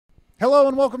Hello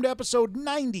and welcome to episode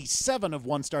 97 of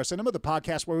One Star Cinema, the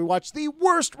podcast where we watch the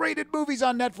worst rated movies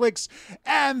on Netflix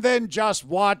and then just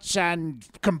watch and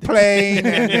complain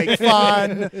and make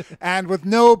fun. And with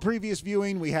no previous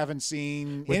viewing, we haven't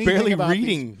seen We're anything barely about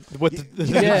reading what the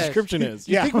Yeah. description is.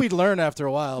 You think we'd learn after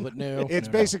a while, but no. It's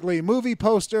no. basically movie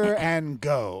poster and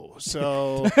go.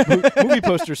 So Movie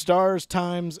poster, stars,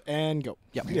 times, and go.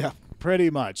 Yep. Yeah.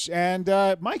 pretty much. And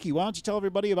Mikey, why don't you tell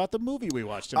everybody about the movie we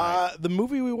watched tonight? The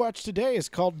movie we watched today is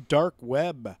called Dark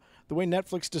Web. The way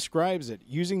Netflix describes it,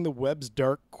 using the web's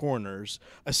dark corners,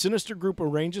 a sinister group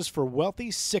arranges for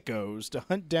wealthy sickos to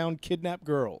hunt down kidnapped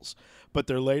girls. But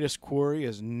their latest quarry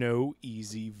is no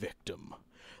easy victim.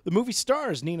 The movie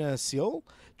stars Nina Seal,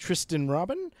 Tristan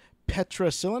Robin,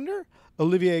 Petra Cylinder,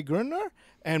 Olivier Gruner,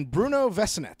 and Bruno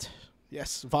Vesenet.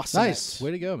 Yes, Vossinet. Nice.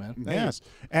 Way to go, man. Yes.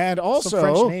 And also Some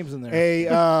French names in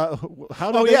there.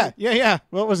 how did Oh, they- yeah.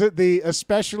 What was it? The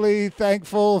especially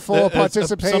thankful for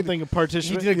participating. Something a He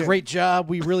participant. did a great job.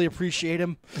 We really appreciate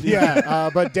him. Yeah,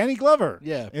 but Danny Glover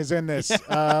Yeah. is in this.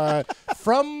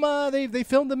 From they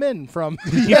filmed him in from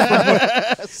They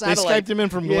Skyped him in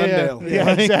from Glendale.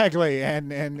 Yeah, exactly.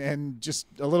 And just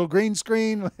a little green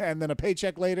screen and then a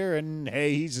paycheck later and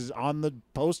hey, he's on the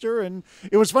poster. And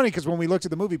it was funny because when we looked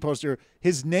at the movie poster,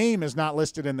 his name is not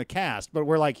listed in the cast, but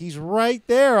we're like, he's right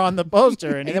there on the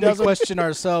poster. And, he and then we doesn't. question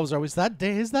ourselves: is that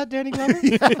Danny Glover?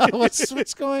 Yeah,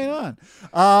 what's going on?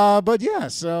 But yeah,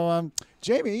 so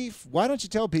Jamie, why don't you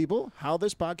tell people how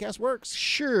this podcast works?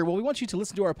 Sure. Well, we want you to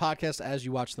listen to our podcast as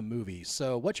you watch the movie.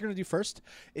 So what you're going to do first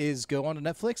is go on to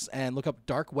Netflix and look up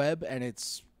Dark Web, and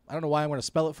it's I don't know why I'm going to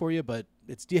spell it for you, but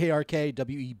it's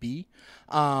DARKWEB.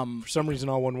 For some reason,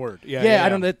 all one word. Yeah, I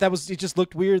don't know. It just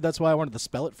looked weird. That's why I wanted to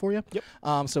spell it for you.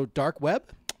 Yep. So Dark Web.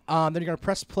 Then you're going to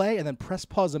press play and then press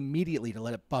pause immediately to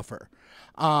let it buffer.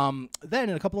 Then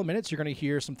in a couple of minutes, you're going to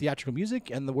hear some theatrical music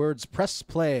and the words press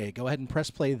play. Go ahead and press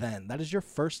play then. That is your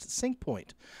first sync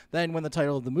point. Then when the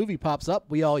title of the movie pops up,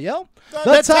 we all yell,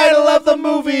 "The title of the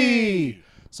movie!"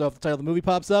 So if the title of the movie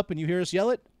pops up and you hear us yell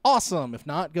it, awesome. If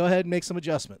not, go ahead and make some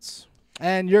adjustments.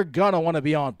 And you're going to want to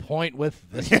be on point with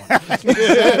this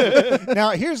one.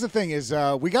 Now, here's the thing is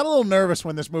we got a little nervous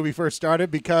when this movie first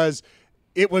started because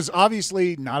it was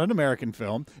obviously not an American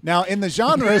film. Now, in the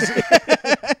genres,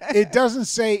 it doesn't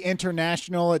say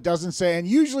international. It doesn't say, and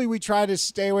usually we try to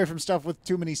stay away from stuff with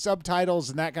too many subtitles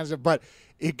and that kind of stuff, but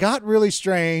it got really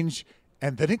strange,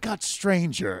 and then it got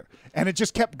stranger, and it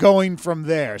just kept going from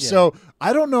there. Yeah. So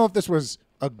I don't know if this was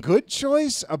a good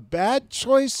choice, a bad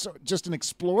choice, just an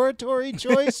exploratory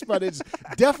choice, but it's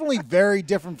definitely very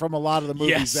different from a lot of the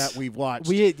movies Yes. that we've watched.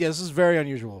 This is very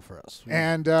unusual for us.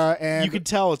 And You could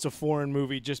tell it's a foreign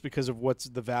movie just because of what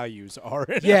the values are.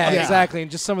 Yeah, Yeah. exactly. And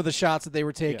just some of the shots that they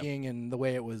were taking and the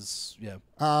way it was,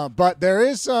 but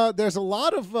there's a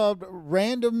lot of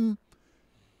random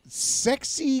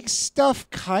sexy stuff,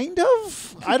 kind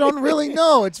of. I don't really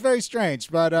know. It's very strange,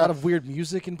 but a lot of weird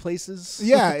music in places.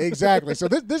 yeah, exactly. So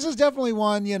this is definitely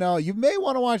one, you may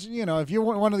want to watch, if you're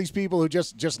one of these people who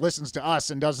just listens to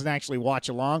us and doesn't actually watch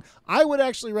along, I would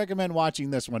actually recommend watching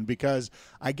this one because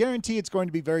I guarantee it's going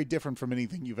to be very different from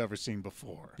anything you've ever seen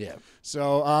before. Yeah.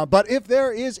 So, but if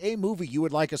there is a movie you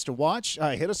would like us to watch,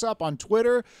 hit us up on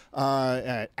Twitter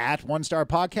at One Star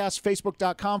Podcast,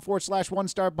 Facebook.com/One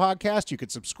Star Podcast. You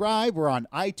could subscribe. We're on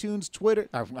iTunes, Twitter,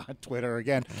 not Twitter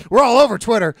again. We're all over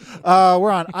Twitter.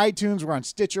 We're on iTunes. We're on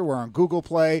Stitcher. We're on Google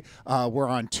Play. We're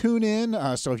on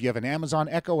TuneIn. So if you have an Amazon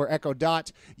Echo or Echo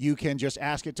Dot, you can just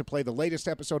ask it to play the latest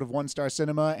episode of One Star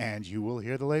Cinema, and you will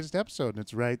hear the latest episode, and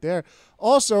it's right there.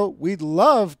 Also, we'd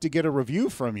love to get a review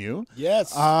from you.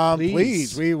 Yes.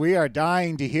 Please. We are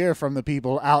dying to hear from the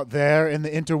people out there in the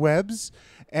interwebs.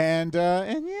 And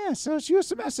yeah, so shoot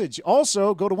us a message.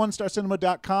 Also, go to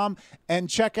onestarcinema.com and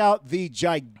check out the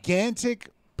gigantic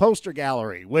poster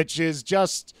gallery, which is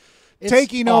just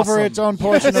taking over awesome. its own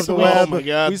portion of the Oh web. my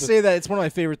God. We say that it's one of my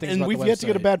favorite things And about we've the yet to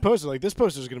get a website. bad poster. Like, this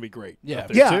poster is going to be great. Yeah. out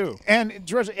there, Yeah, too.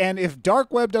 and if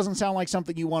Dark Web doesn't sound like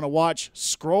something you want to watch,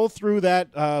 scroll through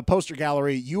that poster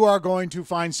gallery. You are going to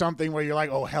find something where you're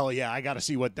like, oh, hell yeah, I got to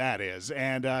see what that is.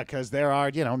 And because there are,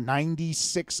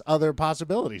 96 other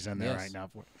possibilities in there Yes. right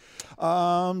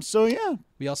now. So, yeah.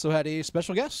 We also had a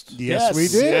special guest. Yes, we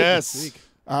did. Yes.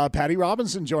 Patty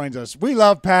Robinson joins us. We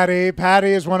love Patty. Patty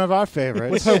is one of our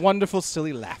favorites. With her wonderful,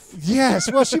 silly laugh. Yes,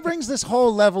 well, she brings this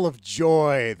whole level of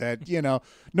joy that,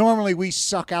 normally we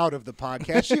suck out of the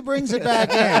podcast. She brings it back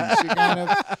in. She kind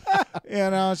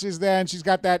of, she's there and she's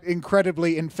got that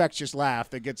incredibly infectious laugh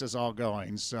that gets us all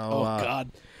going. So, Oh,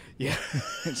 God. Yeah.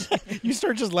 You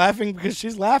start just laughing because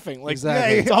she's laughing. Like,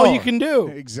 Exactly. it's all you can do.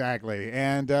 Exactly.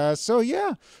 And so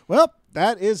yeah. Well,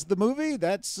 that is the movie.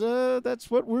 That's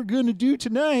what we're gonna do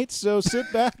tonight. So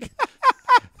sit back,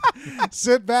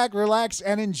 sit back, relax,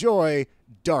 and enjoy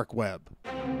Dark Web.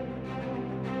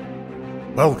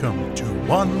 Welcome to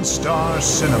One Star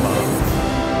Cinema.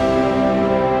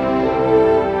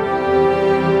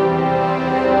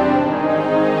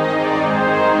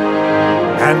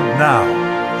 And now,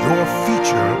 your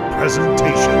feature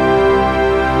presentation.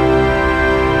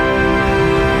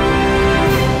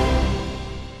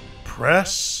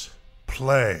 Press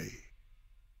play.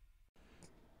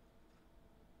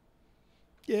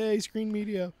 Yay, Screen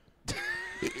Media.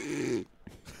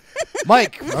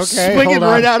 Mike, Okay, swinging hold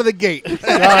on. right out of the gate.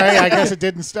 Sorry, I guess it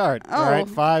didn't start. All Oh, right,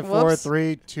 5, 4, whoops.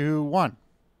 3, 2, 1.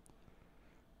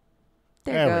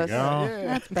 There There we goes. go.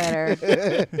 That's better.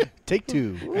 Take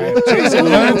two. And Jason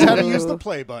learns how to use the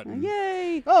play button.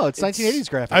 Yay. Oh, it's 1980s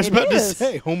graphics. I was about to is.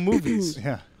 say, home movies.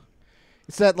 Yeah.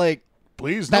 It's that like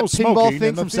Please, that no pinball smoking thing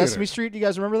in the from theater. Sesame Street. Do you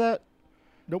guys remember that?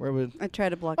 Nope. Where would, I tried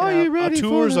to block are it you out. ready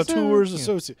Auteurs, for auteurs, the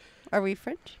associate. Are we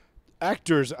French?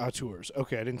 Actors, auteurs.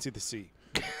 Okay, I didn't see the C.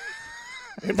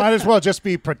 It might as well just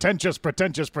be pretentious.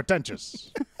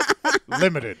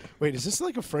 Limited. Wait, is this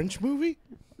like a French movie?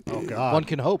 Oh, God. One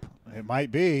can hope. It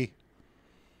might be.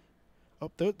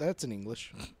 Oh, that's in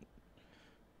English.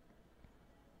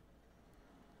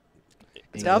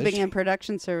 Dubbing and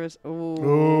production service. Ooh,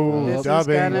 Ooh, this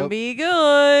dubbing. is gonna be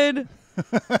good.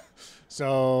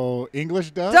 So,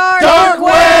 English dub? Dark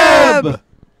Web.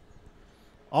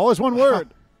 All is one word.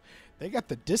 They got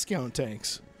the discount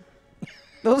tanks.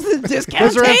 Those are the discount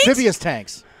Those are tanks? amphibious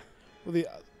tanks. Well, the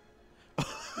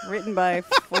Written by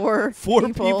four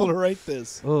people to write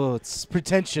this. Oh, it's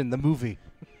Pretension, the movie.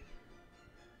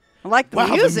 I like the Wow,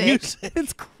 the music. music.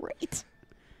 It's great.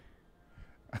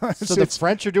 So the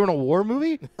French are doing a war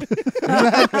movie?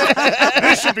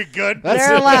 This should be good.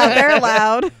 They're loud. They're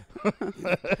loud.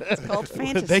 It's called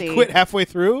fantasy. They quit halfway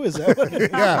through? Is that what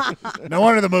Yeah. No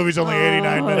wonder the movie's only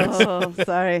 89 minutes. Oh,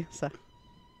 sorry.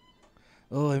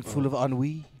 Oh, I'm full of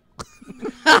ennui.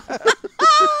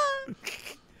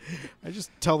 I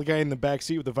just tell the guy in the back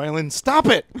seat with the violin, stop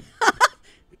it,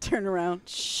 Turn around.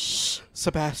 Shh. They're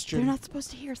Sebastian. not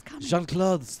supposed to hear us coming.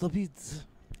 Jean-Claude, stop it.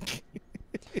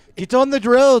 Get on the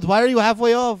road. Why are you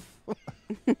halfway off?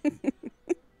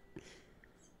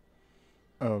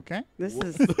 Okay. This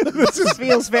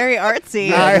feels very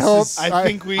artsy. I hope. I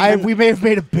think we. We may have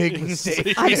made a big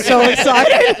mistake. I'm so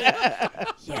excited.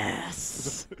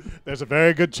 Yes. There's a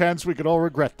very good chance we could all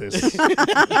regret this.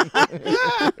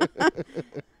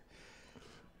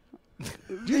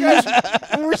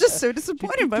 We're just so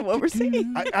disappointed by what we're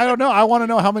seeing. I don't know. I want to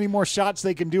know how many more shots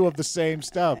they can do of the same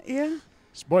stuff. Yeah.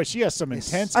 Boy, she has some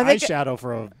intense I think- eyeshadow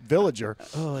for a villager.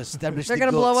 Oh, establish They're the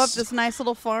going to blow up goats. this nice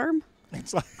little farm?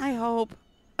 It's like, I hope.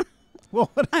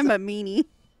 well, I'm a meanie.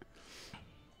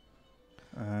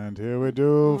 and here we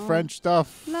do French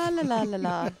stuff. La la la la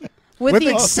la. With, With the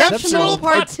exceptional exceptional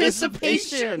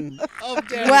participation.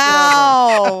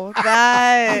 Wow.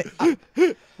 That.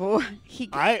 Oh,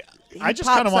 I He just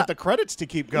kind of pops want up. the credits to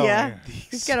keep going. yeah. here.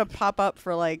 He's going to pop up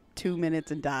for like 2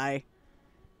 minutes and die.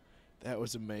 That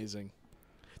was amazing.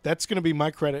 That's going to be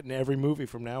my credit in every movie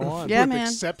from now on. Yeah, With man.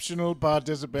 exceptional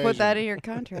participation. Put that in your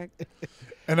contract.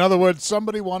 In other words,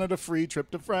 somebody wanted a free trip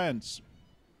to France.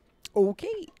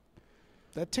 Okay.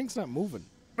 That tank's not moving.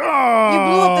 You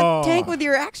blew up the tank with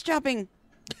your axe chopping.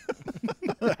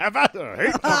 Have I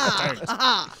hate tanks.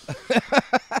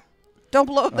 Don't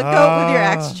blow up the goat with your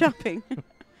axe chopping.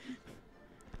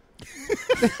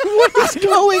 What's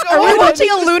going Are we watching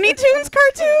a Looney Tunes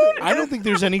cartoon? I don't think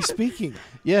there's any speaking.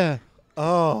 Yeah.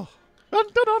 Oh.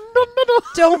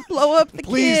 Don't blow up the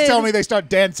Please kid. tell me they start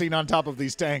dancing on top of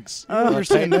these tanks.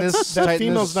 Tighten this. That tighten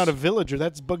female's this. not a villager.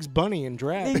 That's Bugs Bunny in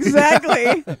drag.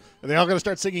 Exactly. Are they all going to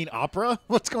start singing opera?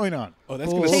 What's going on? Oh, that's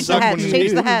going to Change the suck hats, when,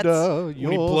 change the hats. when he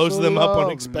blows them up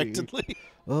unexpectedly.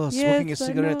 Oh, smoking Yes, a I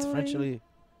cigarette know. Frenchly.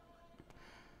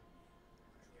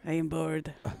 I am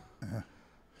bored.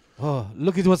 Oh,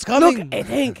 look at what's coming. Look, I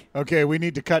think. Okay, we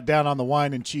need to cut down on the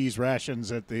wine and cheese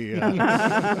rations at the.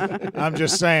 I'm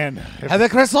just saying. Have a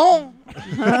croissant.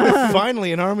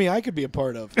 Finally, an army I could be a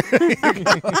part of.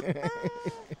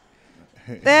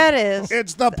 That is.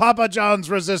 It's the Papa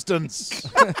John's resistance.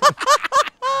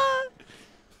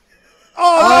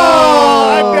 Oh,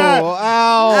 I'm dead.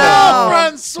 Ow.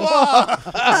 Francois.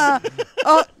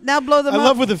 Oh, now blow them I up.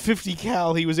 love with a 50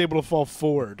 cal, he was able to fall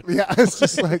forward. Yeah, it's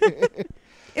just like,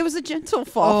 It was a gentle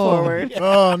fall forward.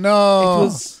 oh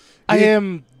no. I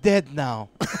am dead now.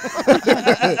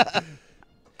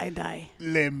 I die.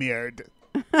 Le merde.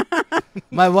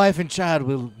 My wife and child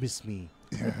will miss me.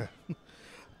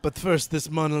 But first, this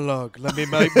monologue. Let me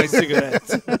light my cigarette.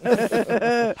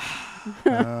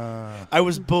 I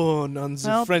was born on the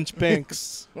Well. French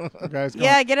banks. You guys go.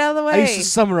 Yeah, get out of the I used to way.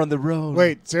 summer on the road.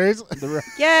 Wait, seriously?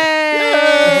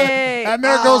 Yay! And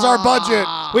there goes our budget.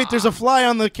 Wait, there's a fly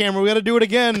on the camera. We got to do it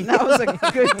again. That was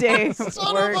a good day. of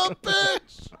Son work. of a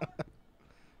bitch.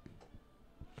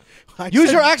 I Use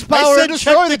said- your axe I power said and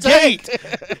destroy check the gate.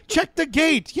 tank. Check the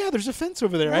gate. Yeah, there's a fence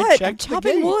over there. I What? I'm checked the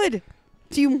chopping gate. wood.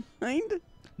 Do you mind?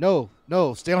 No,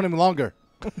 stay on him longer.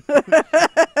 All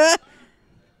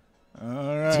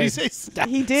Did he right. say stop?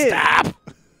 He did. Stop.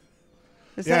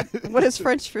 Is Yeah. that what is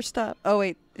French for stop? Oh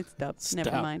wait, it's stop. Never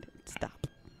Stop. mind. Stop.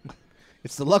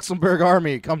 It's the Luxembourg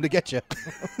army come to get you.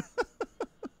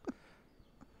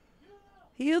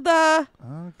 Hilda.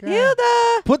 Okay.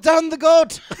 Hilda. Put down the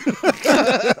goat.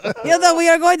 Hilda, we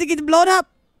are going to get blown up.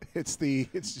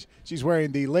 She's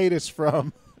wearing the latest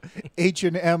from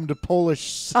H&M to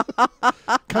Polish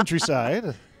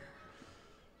countryside.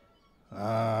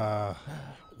 Now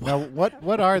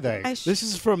what are they? This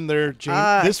is from their James.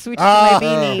 I this switched to my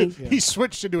beanie. He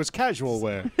switched into his casual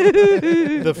wear.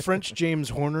 the French James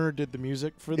Horner did the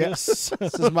music for Yeah. this.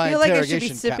 This is my I feel like I should interrogation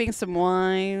be sipping cap. some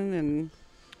wine and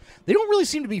They don't really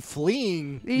seem to be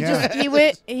fleeing. he Yeah. just he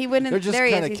went in They're just there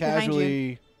he is, kind of he's behind you.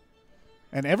 casually.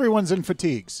 And everyone's in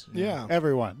fatigues. Yeah.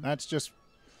 Everyone.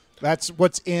 That's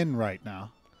what's in right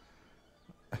now.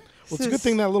 Well, it's a good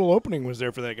thing that little opening was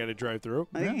there for that guy to drive through.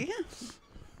 Yeah.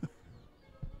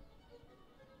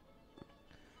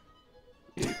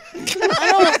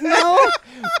 I don't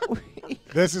know.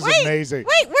 This is amazing.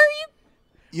 Wait, where are you?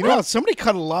 You Wow, know, somebody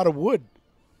cut a lot of wood.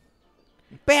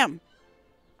 Bam.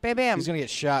 Bam bam. He's gonna get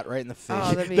shot right in the face.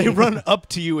 Oh, that'd be They run up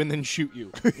to you and then shoot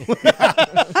you.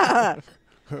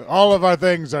 all of our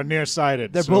things are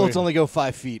nearsighted. Their so bullets we- only go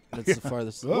 5 feet. That's the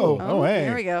farthest. Oh. Oh, hey.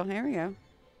 Here we go. Here we go.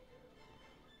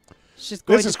 She's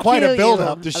going This is to quite a kill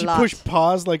build-up. you Does a she lot. push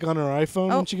pause like on her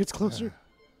iPhone Oh. when she gets closer?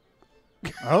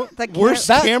 Oh, That Worst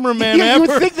can't- cameraman you ever.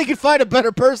 would think they could find a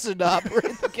better person to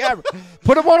operate the camera.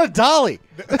 Put him on a dolly.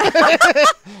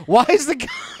 Why is the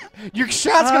your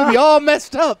shot's gonna be all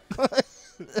messed up?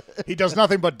 he does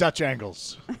nothing but Dutch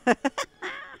angles.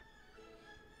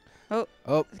 Oh,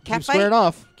 Oh, Cat keep fight? squaring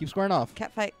off. Keep squaring off.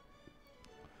 cat fight.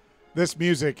 This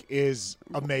music is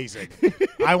amazing.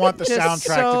 I want the Just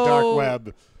soundtrack so- to Dark Web.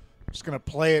 I'm just gonna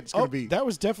play it. It's gonna be that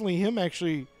was definitely him.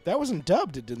 Actually, that wasn't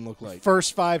dubbed. It didn't look like.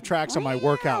 first 5 tracks on my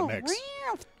workout mix.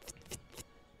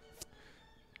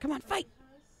 Come on, fight.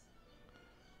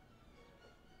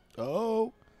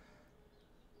 Oh,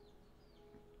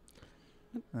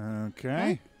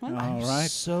 Okay. What? All right.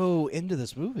 So into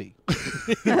this movie.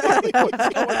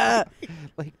 I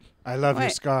love your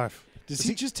Wait. scarf. does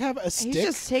he just have a stick? He's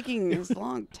just taking his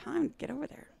long time to get over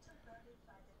there.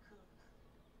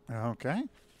 Okay.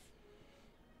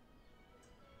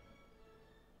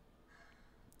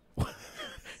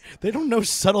 They don't know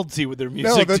subtlety with their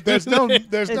No, music. there's do no they?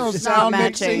 there's no It's not sound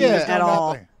matching mixing. There's at no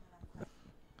all. nothing.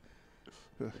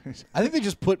 I think they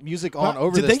just put music on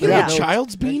over Did this. they get Yeah. a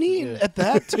child's beanie Yeah. at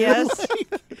that? Too? Yes.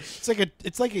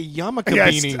 It's like a yarmulke Yeah,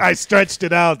 beanie. I stretched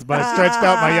it out, but I stretched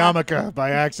out my yarmulke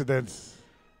by accident.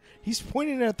 He's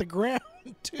pointing at the ground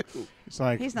too. It's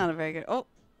like, He's not a very good. Oh,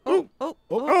 that's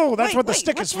Wait, what the wait,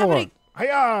 stick what's is happening? for.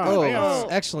 Hiya! Oh, hiya.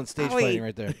 that's excellent stage Owie. fighting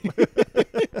right there.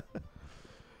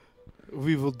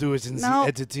 We will do it in No. the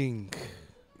editing.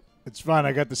 It's fine.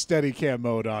 I got the steady cam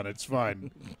mode on. It's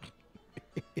fine.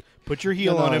 Put your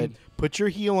heel No, on no, him. Put your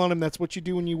heel on him. That's what you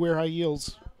do when you wear high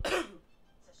heels.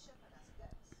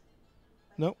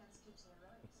 No.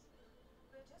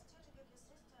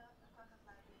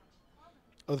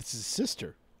 Oh, this is his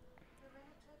sister.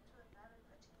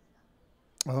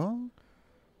 Oh.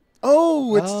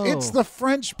 Oh, Oh. it's the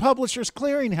French Publishers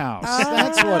Clearinghouse.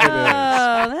 That's what it is.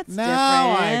 Oh, that's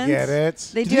Now I different. get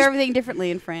it. They do everything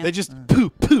differently in France. They just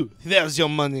poo. There's your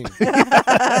money.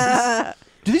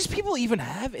 Do these people even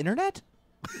have internet?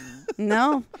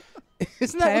 no.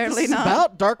 Isn't that what Apparently this is not.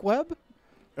 about? Dark web?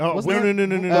 Oh, Wasn't No, wait, no,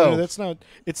 no, no, no, Oh. no. That's not.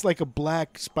 It's like a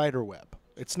black spider web.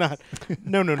 It's not.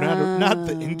 No, not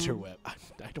the interweb. I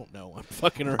don't know. I'm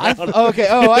fucking around. Okay.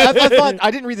 Oh, I thought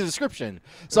I didn't read the description,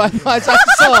 so I saw.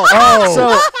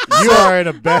 Oh, you are in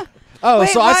a bad. Oh, Wait,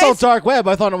 so I why saw is- dark web.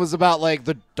 I thought it was about like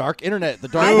the dark internet, the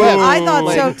dark I, web. I thought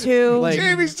Like- so too. like-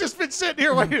 Jamie's just been sitting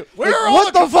here waiting. Like, Where are all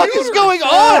what the fuck is computers? going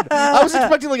on? I was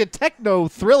expecting like a techno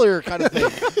thriller kind of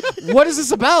thing. What is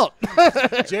this about?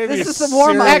 Jamie This is some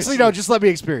warm-up. Actually, no. Just let me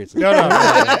experience it. No, no.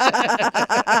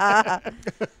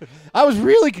 I was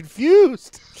really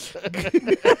confused.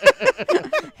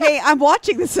 Hey, I'm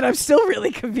watching this and I'm still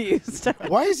really confused.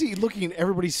 Why is he looking at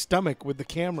everybody's stomach with the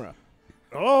camera?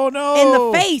 Oh no! In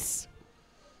the face.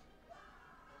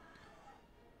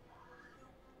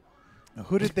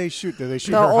 Who did they shoot? Did they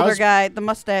shoot The her older husband? guy, the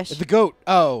mustache. The goat.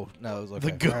 Oh no, it was okay.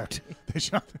 The goat. They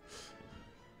shot.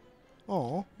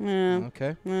 Oh, Yeah,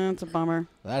 Okay, it's a bummer.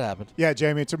 that happened. Yeah,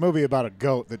 Jamie, it's a movie about a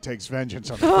goat that takes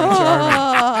vengeance on the French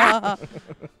army.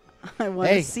 I want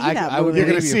Hey, to see I- that I would movie. You're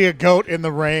gonna believe you. see a goat in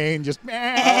the rain, just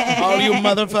all you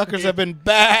motherfuckers have been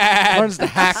bad. Runs the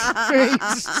hack.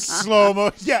 slow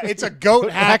mo. Yeah, it's a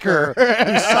goat hacker who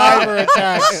cyber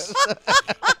attacks.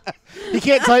 He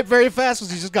can't type very fast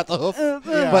because he's just got the hoof.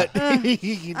 Yeah. But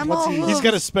I'm once all he, hooked. He's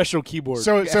got a special keyboard.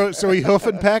 So he hoof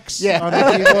and pecks Yeah. on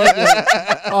the keyboard.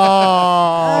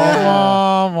 Oh,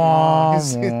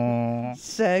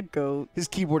 Sad goat. his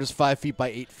keyboard is 5 feet by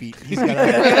 8 feet. He's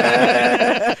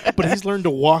got but he's learned to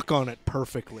walk on it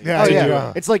perfectly. Yeah. Oh to yeah, do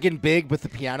it. it's like in Big with the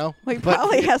piano. Well, he but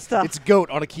probably has to. It's goat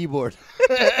on a keyboard.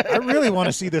 I really want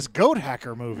to see this goat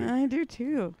hacker movie. I do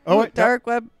too. Oh, wait, dark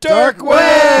web. Dark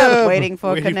web! Waiting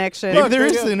for Waiting- connection. Maybe there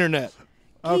is Yeah. the internet.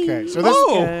 Okay, so this.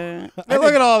 Oh. Hey,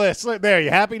 look at all this. Look, there, you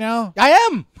happy now? I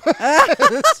am.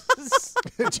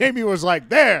 Jamie was like,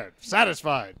 there,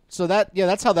 satisfied. So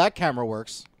that's how that camera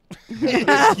works.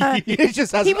 It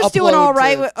just has He an was doing upload all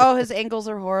right. to- With, oh, his angles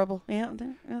are horrible. Yeah.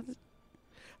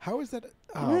 How is that?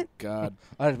 Oh, What? God.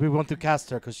 We want to cast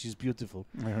her because she's beautiful.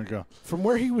 There we go. From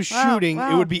where he was Wow, shooting, it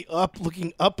wow. would be up,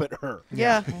 looking up at her.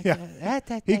 Yeah. Yeah.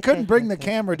 He couldn't bring the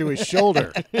camera to his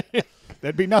shoulder.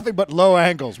 There'd be nothing but low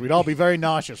angles. We'd all be very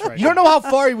nauseous right You don't know how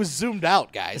far he was zoomed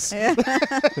out, guys. Yeah,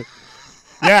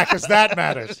 because that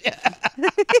matters.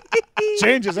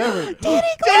 Changes everything.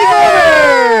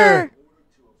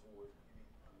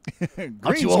 I'm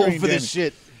Green too old screen, for this Jamie.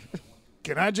 shit.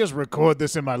 Can I just record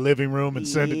this in my living room and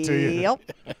send it to you? Yep.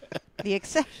 The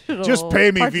exceptional. Just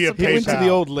pay me via He went to PayPal. the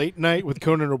old late night with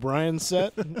Conan O'Brien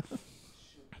set.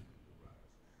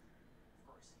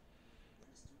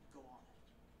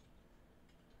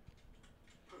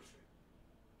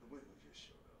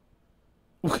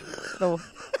 So,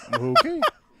 Okay.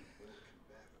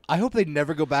 I hope they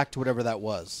never go back to whatever that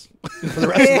was for the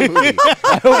rest of the movie.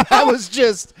 I hope that was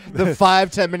just the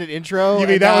 5-10 minute intro. You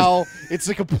mean and that now it's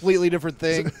a completely different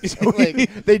thing.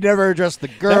 Like, they never addressed the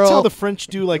girl. That's how the French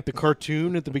do like the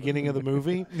cartoon at the beginning of the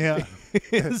movie. Yeah.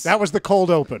 That was the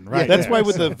cold open, right? That's there. why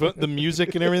with the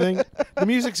music and everything, the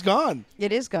music's gone.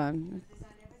 it is gone.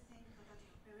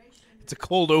 It's a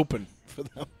cold open for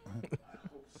them.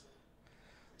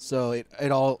 So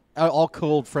it all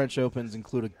cold French opens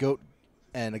include a goat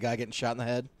and a guy getting shot in the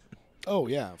head Oh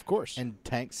yeah, of course. and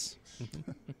tanks.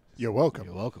 You're welcome.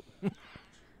 You're welcome.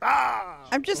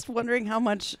 I'm just wondering how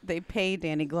much they pay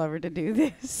Danny Glover to do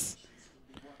this.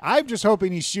 I'm just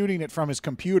hoping he's shooting it from his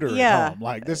computer Yeah. at home.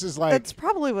 Like, this is like... That's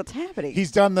probably what's happening.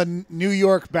 He's done the New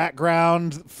York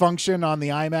background function on the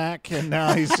iMac, and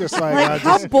now he's just like... like,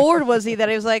 how bored was he that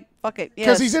he was like, fuck it.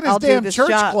 Because Yes, he's in his I'll do damn this church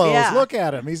job. clothes. Yeah. Look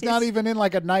at him. He's not He's- even in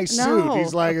like a nice No. suit.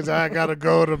 He's like, I got to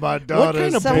go to my What daughter's...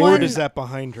 kind of Someone- board is that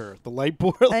behind her? The light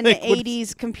board? An Like, what-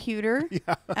 80s computer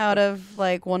out of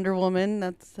like Wonder Woman.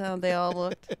 That's how they all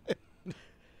looked.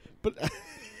 But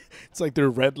it's like there are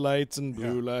red lights and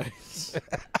blue lights.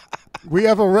 We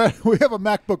have a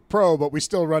MacBook Pro, but we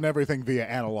still run everything via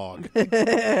analog. We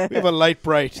have a light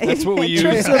bright. That's what we use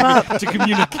Turns them up. to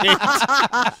communicate.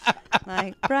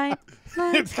 Light bright,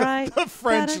 light bright. The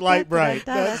French Da-da-da, light bright.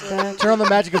 da-da-da. Turn on the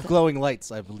magic of glowing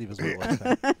lights, I believe is what it was.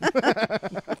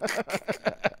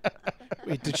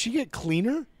 Wait, did she get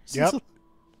cleaner? since Yep.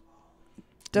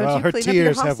 Don't Well, you her clean up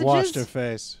tears your have washed her hostages?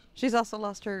 face. She's also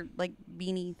lost her like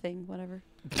beanie thing, whatever,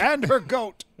 And her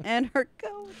goat. and her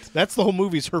goat. That's the whole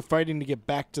movie, is her fighting to get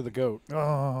back to the goat.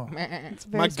 Oh. It's a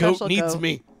very My goat special needs goat.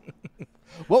 me.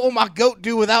 What will my goat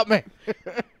do without me?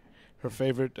 Her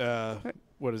favorite,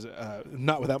 what is it?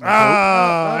 Not without my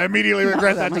Ah, I immediately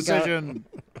regret that my goat. decision.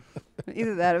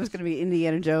 Either that, or it was going to be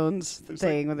Indiana Jones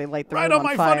thing where they light the Right room on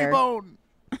my fire. funny bone.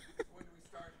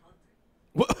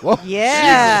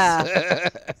 Yeah.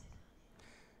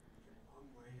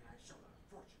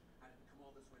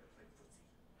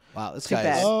 Wow, this Too guy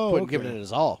bad. is Oh, giving okay. it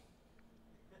his all.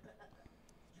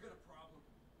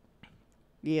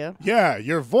 Yeah. Yeah,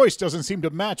 your voice doesn't seem to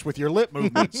match with your lip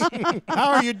movements.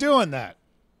 How are you doing that?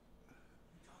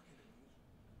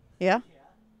 Yeah.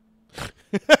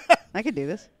 I could do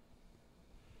this.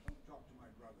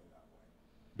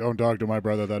 Don't talk to my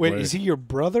brother that Wait, way. is he your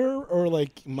brother or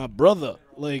like my brother?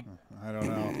 Like, I don't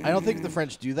know. I don't think the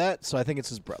French do that, so I think it's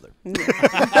his brother. you don't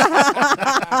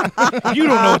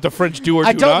know what the French do or do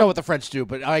I don't not. know what the French do,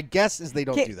 but I guess is they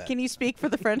don't do that. Can you speak for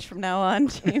the French from now on,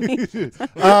 Jamie? Can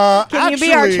Can you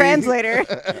be our translator?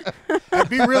 I'd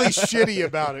be really shitty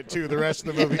about it too. The rest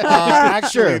of the movie. Actually,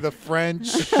 Sure. the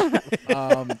French.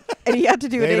 And you have to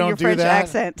do it They in don't your do French that.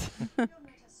 accent.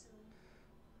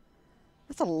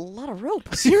 That's a lot of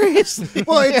rope. Seriously?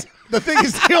 Well, the thing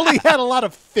is, he only had a lot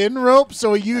of thin rope,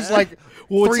 so he used like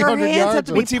Well, it's- 300 Her hands have yards.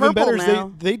 to of- be What's even better is purple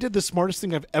now. they did the smartest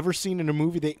thing I've ever seen in a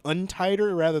movie. They untied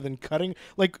her rather than cutting.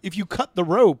 Like, if you cut the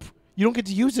rope, you don't get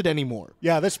to use it anymore.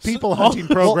 Yeah, this people hunting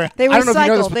program. They I don't know if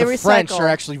you know this, recycle. but They the French recycle. are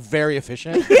actually very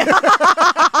efficient.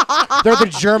 They're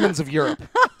the Germans of Europe.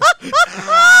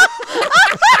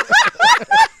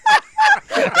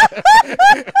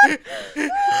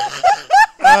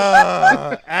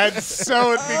 And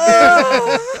so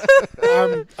it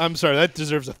began. I'm sorry, that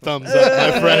deserves a thumbs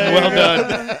up, my friend.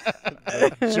 Well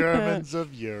done. Germans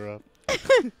of Europe.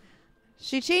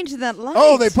 She changed that light.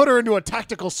 Oh, they put her into a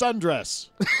tactical sundress.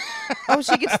 Oh,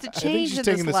 she gets to I think change she's in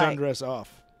taking this the light. sundress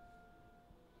off.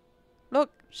 Look,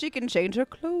 she can change her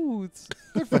clothes.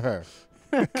 Good for her.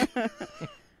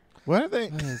 What are they?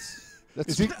 That's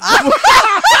Is he, oh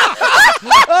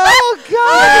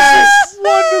God! This is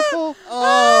wonderful.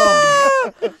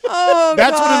 Oh,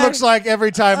 that's what it God. looks like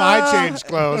every time I change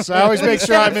clothes. I always make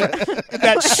sure I'm in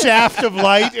that shaft of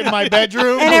light in my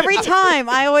bedroom. And every time,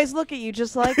 I always look at you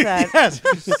just like that. yes,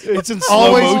 It's in slow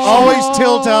always, motion. always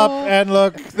tilt up and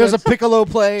look. There's a piccolo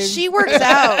playing. She works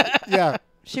out. Yeah,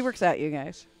 She works out, you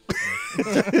guys.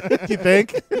 you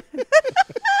think?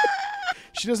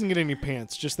 She doesn't get any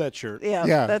pants, just that shirt. Yeah,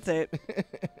 Yeah. that's it.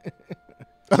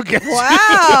 Okay.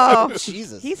 Wow.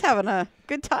 Jesus. He's having a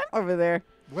good time over there.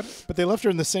 But they left her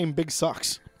in the same big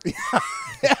socks.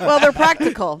 Well, they're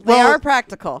practical. They Well- are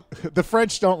practical. The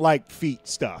French don't like feet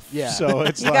stuff. Yeah. So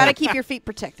it's You like got to keep your feet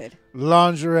protected.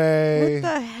 lingerie. What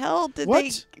the hell did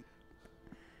What?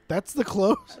 That's the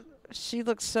clothes? She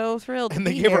looks so thrilled. And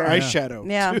to they be gave her here. eyeshadow.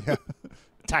 Yeah.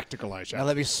 Tactical Now eyeshadow.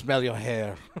 let me smell your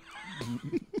hair.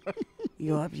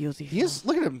 You are beautiful. He is.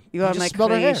 Look at him. You He are just my smelled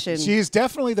her hair. creation. She is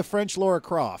definitely the French Laura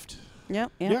Croft.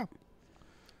 Yep. Yeah. Yeah.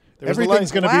 There was a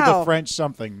Everything's line- going to be the Wow. French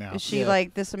something now. Is she Yeah.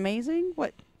 like this amazing?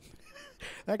 What?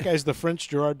 That guy's the French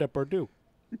Gerard Depardieu.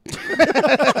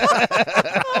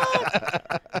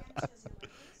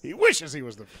 He wishes he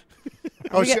was the.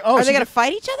 Are they going to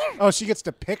fight each other? Oh, she gets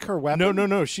to pick her weapon.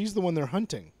 No. She's the one they're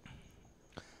hunting.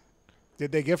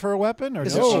 Did they give her a weapon or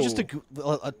Isn't no? she just a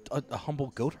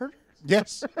humble goat herder?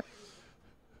 Yes.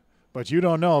 But you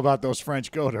don't know about those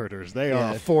French goat herders. They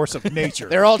are Yeah. a force of nature.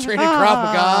 They're all trained in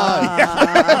Krav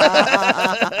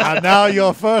Maga. And now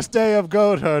your first day of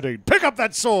goat herding. Pick up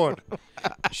that sword.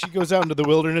 She goes out into the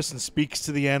wilderness and speaks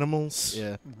to the animals.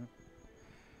 Yeah.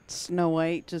 Snow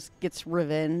White just gets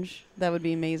revenge. That would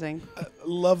be amazing.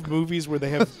 Love movies where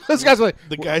they have Those guys were like,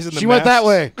 the guys in the she went that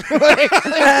masks. way.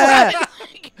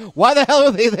 Why the hell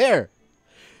are they there?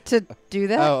 To do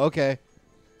that, Oh, okay.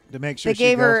 To make sure they she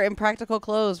gave goes. her impractical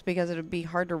clothes because it would be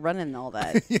hard to run in all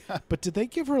that. But did they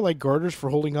give her like garters for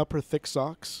holding up her thick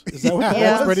socks? Is that what Yeah, that Yeah.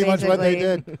 that's was? pretty much what they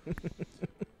basically. did.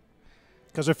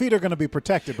 Because her feet are going to be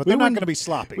protected, but We they're not went- going to be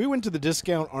sloppy. We went to the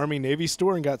discount Army Navy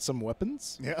store and got some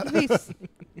weapons. yeah. Please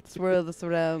swirl this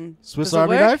around. Swiss Does it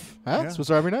Army work? knife? Huh? Yeah. Swiss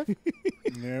Army knife?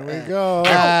 There we go.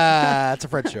 Ah, that's a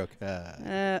French joke.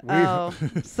 Oh,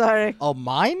 sorry. Oh,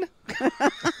 mine?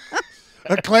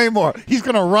 A claymore. He's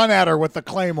going to run at her with the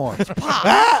claymore.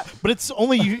 But it's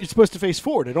only you're supposed to face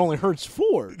forward. It only hurts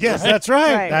forward. Yes, that's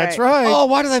right. Right, That's right. right. Oh,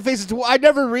 why did I face it to? I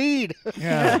never read.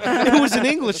 Yeah. It was in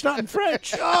English, not in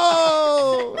French.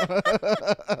 Oh.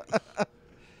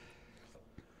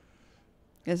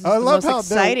 This is I the love most how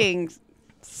they're- exciting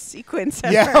sequence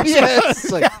ever. Yeah.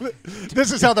 Yes. Like,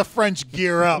 This is how the French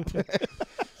gear up. yeah,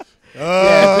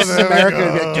 if this is there we America. go.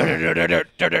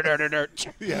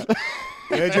 It'd be Yeah.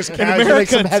 They just In casually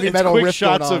America, some it's- heavy it's metal quick riff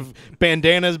shots going of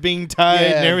bandanas being tied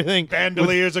and Yeah. everything.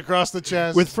 bandoliers across the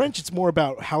chest. With French, it's more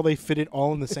about how they fit it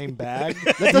all in the same bag.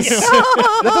 Let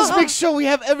us make sure we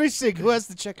have everything. Who has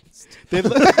the checklist? They,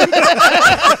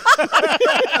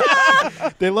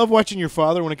 they love watching your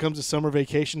father when it comes to summer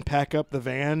vacation pack up the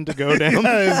van to go down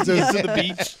it's just- to the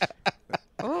beach.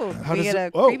 Oh, How we does get a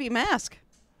it- oh. creepy mask.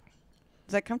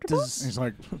 Is that comfortable? He's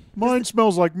like, mine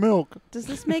smells like milk. Does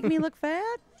this make me look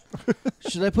fat?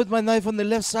 Should I put my knife on the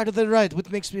left side or the right? What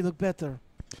makes me look better?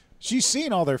 She's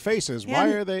seen all their faces. Yeah. Why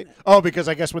are they? Oh, because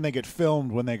I guess when they get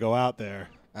filmed when they go out there.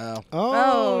 Oh.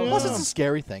 Oh. Plus, it's a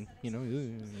scary thing, you know.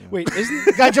 Wait, isn't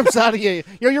The guy jumps out of you.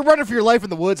 You're running for your life in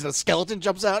the woods, and a skeleton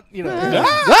jumps out. You know,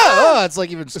 oh, it's like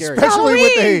even scary.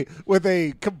 Especially with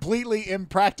a completely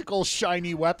impractical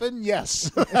shiny weapon. Yes,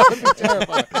 that would be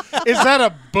terrifying. Is that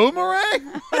a boomerang?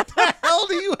 What the hell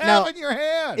do you have Now, in your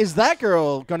hand? Is that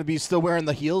girl going to be still wearing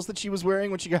the heels that she was wearing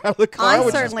when she got out of the car? I when she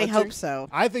was certainly punching? hope so.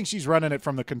 I think she's running it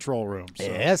from the control room. So.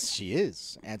 Yes, she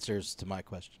is. Answers to my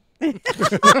question.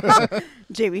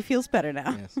 Jamie feels better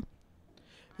now. Yes.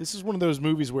 this is one of those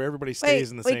movies where everybody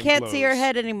stays in the we same can't see her clothes.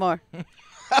 head anymore.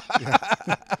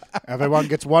 Everyone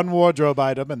gets one wardrobe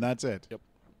item, and that's it. Yep.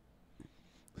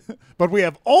 But we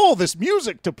have all this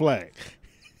music to play.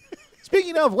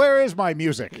 Speaking of, where is my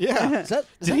music? Yeah.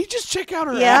 Did he just check out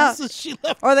her Yeah. ass as she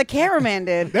left? Or the cameraman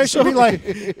did. There should be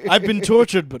like, I've been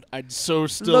tortured, but I'd so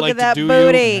still Look like at that to do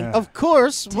booty. you. Of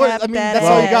course. Tap that That's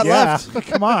all you got ass. left.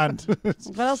 Come on.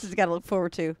 What else has he got to look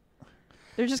forward to?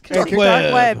 They're just Hey, dark can-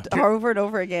 web over and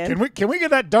over again. Can we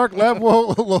get that dark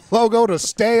logo to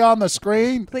stay on the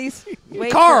screen? Please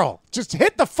wait. Carl, just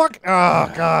hit the fuck.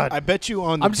 Oh God. I bet you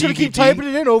on the I'm just going DVD, to keep typing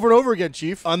it in over and over again,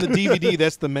 Chief. on the DVD,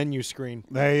 that's the menu screen.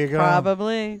 There you go.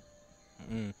 Probably.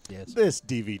 Yes. This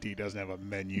DVD doesn't have a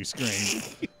menu screen.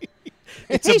 Hey,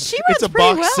 It's she a runs pretty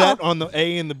box well. set on the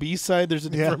A and the B side. There's a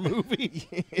different movie.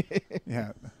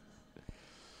 Yeah.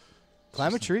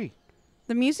 Climb a tree.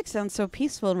 The music sounds so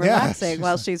peaceful and Yeah. relaxing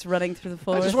while she's running through the I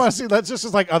forest. just want to see. That's just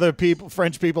like other people,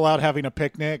 French people out having a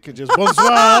picnic and just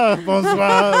bonsoir,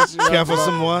 bonsoir. Careful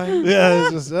some wine. Yeah,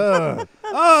 it's just oh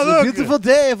look, Beautiful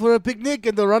day for a picnic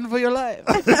and the run for your life.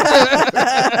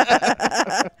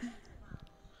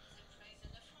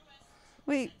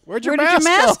 Wait, Where'd your where did mask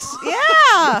your masks?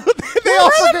 Yeah. they Where all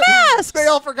were the forgot. masks? They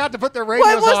all forgot to put their What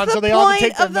radios was on, the so they all had to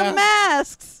point take of their the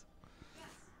masks. masks?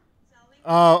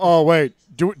 Oh wait,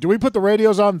 do we put the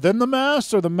radios on then the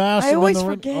masks or the masks? I and then always the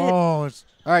forget. Oh, it's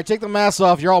All right, take the mask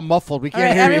off. You're all muffled. We All can't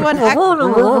right, hear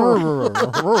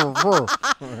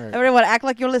everyone act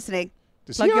like you're listening.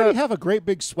 does Plug he already your- have a great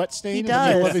big sweat stain He in the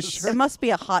middle of his does. shirt? It must be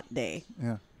a hot day.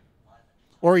 Yeah.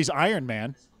 Or he's Iron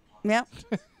Man. Yep.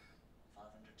 500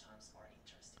 times more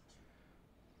interesting too.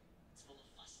 It's full of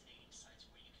fascinating sites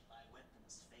where you can buy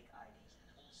weapons, fake IDs,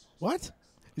 and all sorts What?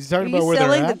 Is he Are talking about you where they're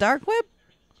selling the at? dark web? of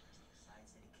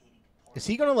sites dedicated to Is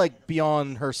he going to like be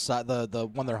on her side, the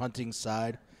one they're hunting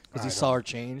side? Because he saw her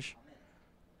change.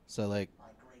 So like, my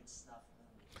great snuff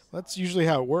movies. That's usually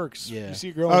how it works. Yeah. You see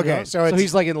a girl. and Okay, go, so so it's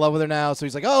he's like in love with her now. So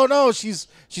he's like, oh no, she's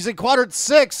in quadrant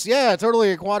 6. Yeah,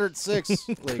 totally a quadrant 6.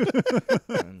 Like,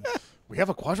 we have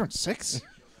a quadrant 6.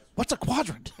 What's a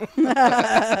quadrant?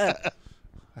 I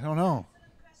don't know.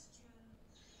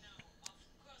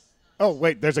 Oh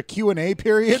wait, there's a Q&A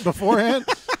period beforehand.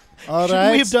 All Shouldn't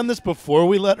right. we have done this before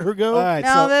we let her go? All right.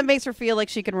 No, so that makes her feel like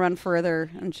she can run further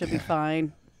and she'll be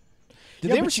fine. did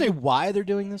Yeah, they ever but say why they're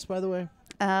doing this? By the way,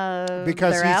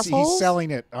 because they're he's assholes? selling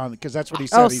it on because that's what he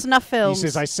said. Oh, He- snuff films. He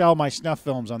says I sell my snuff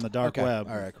films on the dark okay, web.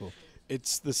 all right, cool.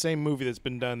 It's the same movie that's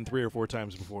been done 3 or 4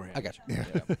 times beforehand. I got you.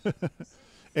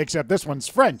 Except this one's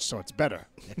French, so it's better.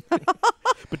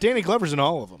 But Danny Glover's in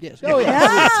all of them. Yes. Oh yeah.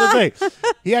 That's the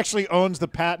thing. He actually owns the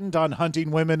patent on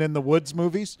hunting women in the woods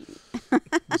movies.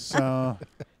 So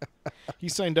He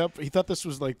signed up. He thought this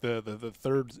was like the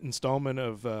third installment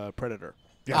of Predator.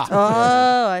 yeah.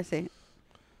 Oh, I see.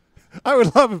 I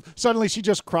would love if suddenly she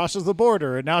just crosses the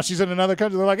border and now she's in another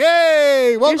country. They're like,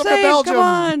 "Hey, welcome You're to safe. Belgium.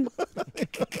 Come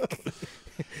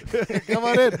on. Come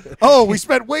on in." Oh, we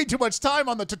spent way too much time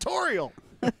on the tutorial.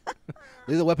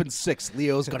 Lethal Weapon 6.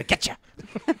 Leo's gonna get you.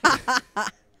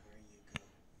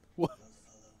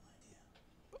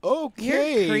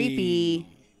 Okay. You're creepy.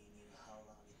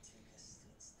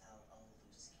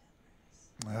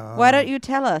 Why don't you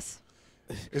tell us?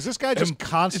 Is this guy just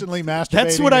constantly masturbating?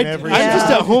 That's what in I'm every just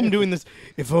Yeah. at home doing this.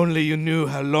 If only you knew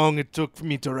how long it took for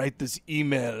me to write this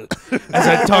email as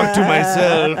I talk to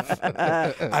myself.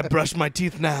 I brush my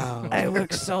teeth now. I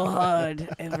work so hard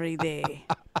every day.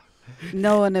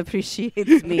 No one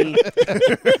appreciates me.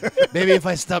 Maybe if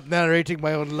I stopped narrating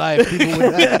my own life, people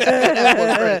would have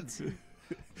more friends.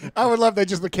 I would love that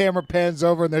just the camera pans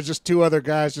over and there's just two other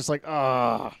guys just like,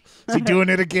 ah, is he doing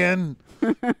it again?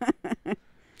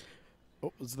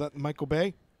 Oh, is that Michael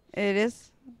Bay? It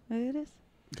is. It is.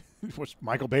 Was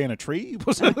Michael Bay in a tree?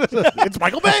 It's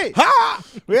Michael Bay. Ha!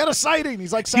 We had a sighting.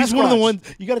 He's like Sasquatch. He's one of the ones.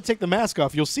 You got to take the mask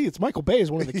off. You'll see it's Michael Bay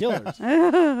is one of the killers.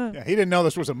 Yeah, he didn't know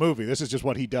this was a movie. This is just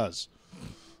what he does.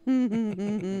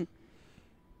 Well,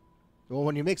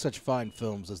 when you make such fine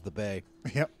films as The Bay,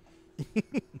 Yep.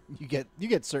 you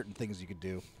get certain things you could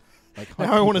do. Like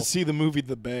Now I want to see the movie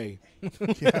The Bay.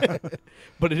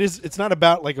 But it's not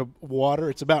about like a water.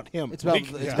 It's about him. It's about,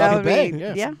 Like, it's Yeah. about That the would bay. be,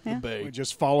 Yes. yeah. The Bay. We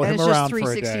just follow And him it's just around for a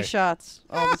 360 day. shots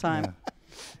all the time.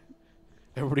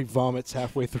 Everybody vomits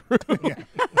halfway through.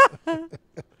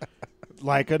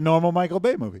 Like a normal Michael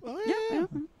Bay movie. Yeah.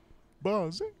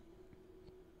 Buzzy.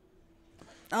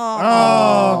 Oh,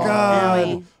 Oh, God.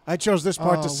 Owie. I chose this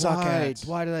part to suck why? at.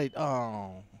 Why did I?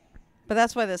 Oh. But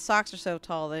that's why the socks are so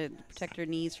tall. They protect your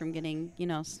knees from getting,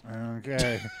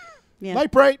 Okay. yeah.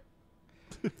 Light bright.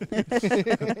 Light Move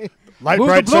the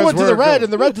bright blue says one to we're the red good.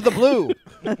 and the red to the blue.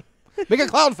 Make a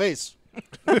clown face.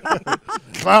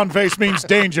 Clown face means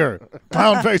danger.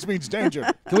 Clown face means danger.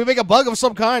 Can we make a bug of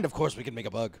some kind? Of course we can make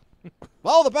a bug.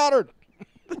 Follow the pattern.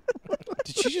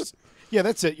 Did she just? Yeah,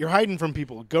 that's it. You're hiding from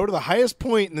people. Go to the highest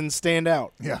point and then stand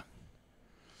out. Yeah.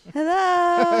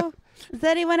 Hello? Is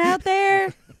anyone out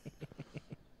there?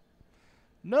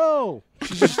 No.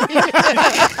 Keep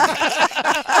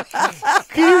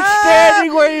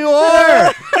standing where you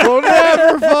are. We'll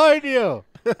never find you.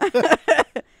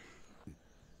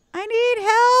 I need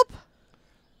help.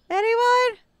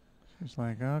 Anyone? It's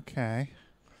like, okay.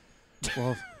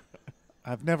 Well,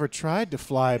 I've never tried to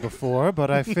fly before, but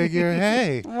I figure,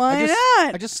 hey, Why I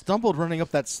not? just stumbled running up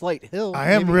that slight hill.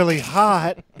 I am Maybe- really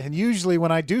hot, and usually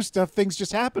when I do stuff, things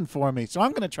just happen for me. So I'm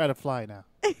going to try to fly now.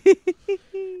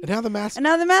 And now the mask. And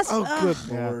now the mask. Oh, good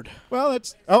Yeah. lord. Well,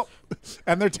 it's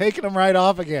and they're taking them right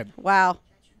off again. Wow.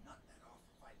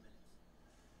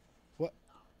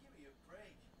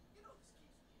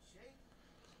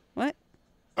 What?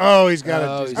 Oh, he's got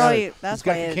Oh, it. he's Oh, got that's he's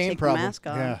got why I had to cocaine take problem. the mask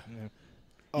off. Yeah.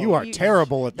 You are You-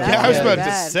 terrible at that that. Yeah, I was Yeah. about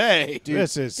Bad. to say.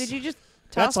 This is. Did you just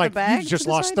toss That's like the bag you just to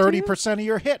the lost side, 30% of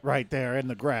your hit right there in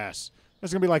the grass.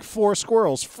 There's gonna be like 4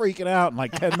 squirrels freaking out in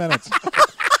like 10 minutes. too?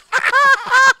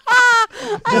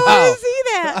 I want to see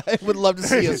that. I would love to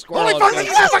see a squirrel. Holy fuck! Look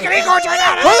at that fucking acorns right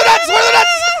now! Where are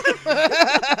the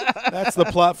nuts? That's the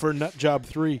plot for Nut Job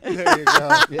 3. There you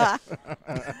go.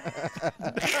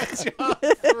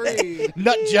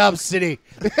 Nut Job City.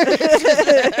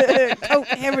 Coat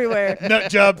everywhere. Nut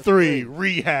Job 3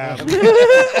 Rehab. Who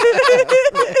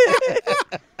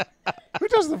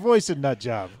does the voice in Nut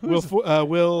Job?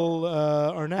 Will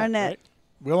Arnett. Arnett. Right?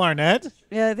 Will Arnett?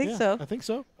 Yeah, I think Yeah, so. I think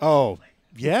so. Oh,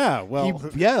 yeah. Well,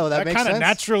 Yeah, that makes kind of sense.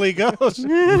 naturally goes.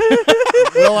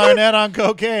 Will Arnett on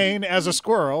cocaine as a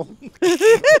squirrel,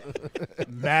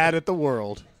 mad at the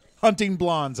world, hunting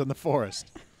blondes in the forest.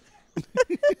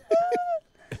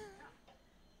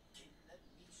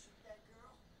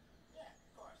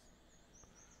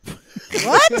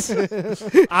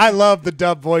 What? I love the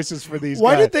dub voices for these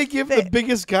Why guys. did they give the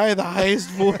biggest guy the highest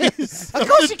voice? Of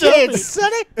course you can,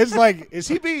 Sonny. It's like, is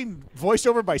he being voiced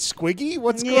over by Squiggy?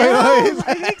 What's Yeah, going on?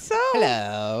 I think so.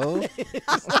 Hello.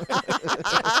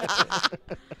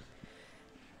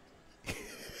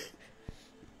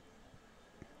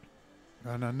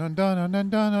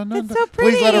 It's so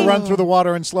Please let her pretty. run through the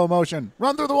water in slow motion.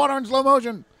 Run through the water in slow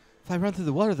motion. If I run through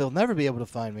the water, they'll never be able to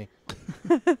find me.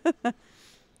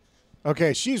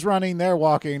 Okay, she's running, they're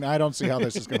walking. I don't see how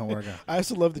this is going to work out. I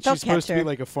also love that They'll she's supposed to catch be her.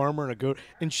 like a farmer and a goat,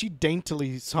 and she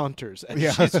daintily saunters. And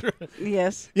Yeah. she's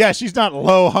Yes. Yeah, she's not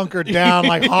low, hunkered down,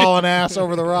 like hauling ass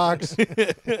over the rocks.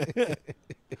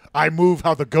 I move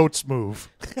how the goats move.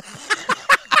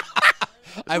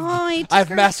 Oh, he took I've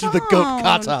her mastered the goat phone.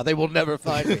 kata. They will never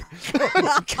find me.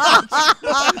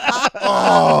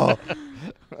 Oh.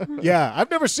 Yeah,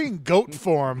 I've never seen goat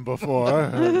form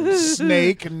before.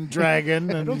 Snake and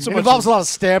dragon. And It involves a lot of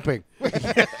stamping. like,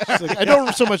 I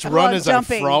don't so much run of as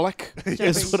jumping. I frolic.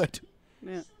 Is what I do.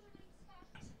 Yeah.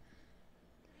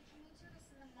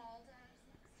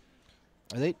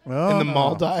 Are they? Oh, In the no.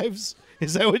 Maldives?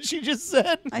 Is that what she just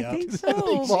said? I think I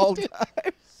think so. she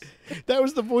did. That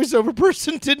was the voiceover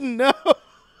person didn't know.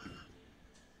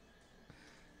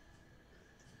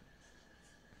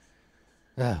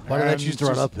 Why did I choose to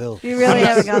run uphill? You really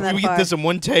haven't gone that We far. get this in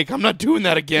one take. I'm not doing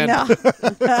that again.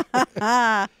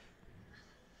 No.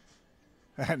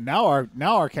 And now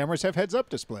our cameras have heads-up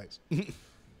displays.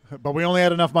 But we only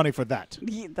had enough money for that.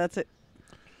 Yeah, that's it.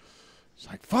 It's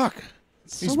like, fuck.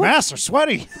 These So much- masks are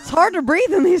sweaty. It's hard to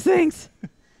breathe in these things.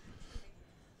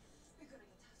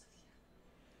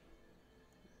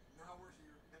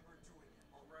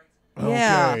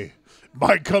 Yeah. Okay.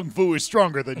 My kung fu is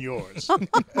stronger than yours.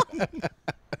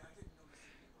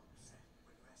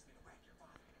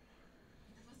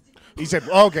 He said,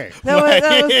 okay. That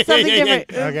was something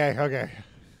different. Okay.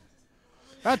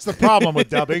 That's the problem with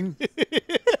dubbing.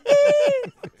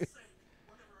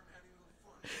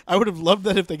 I would have loved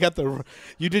that if they got the.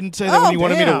 You didn't say that when you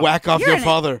wanted me to damn. whack off You're your an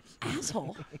father.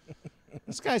 Asshole.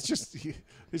 This guy's just,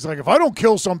 he's like, if I don't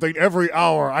kill something every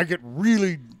hour, I get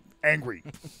really angry.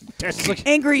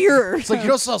 Angrier. It's like, you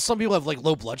know, some people have like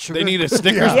low blood sugar. They need a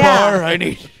Snickers Yeah. bar. I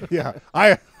need. Yeah,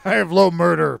 I have low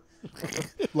murder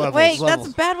levels. Wait, that's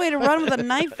a bad way to run with a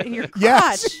knife in your crotch.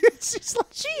 Yes. It's like-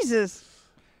 Jesus.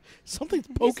 Something's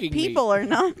These poking me. people are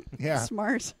not Yeah.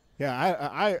 smart.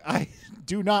 Yeah, I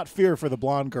do not fear for the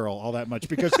blonde girl all that much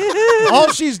because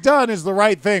all she's done is the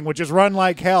right thing, which is run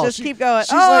like hell. Just keep going.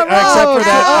 She's Oh, like, no. except for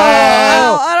that.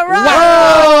 Ow, ow,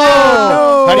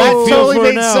 Wow! How do you That feel totally for her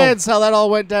made now? sense how that all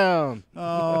went down.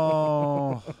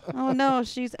 Oh, Oh no,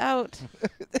 she's out.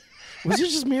 Was it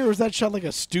just me, or was that shot like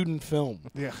a student film?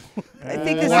 yeah. I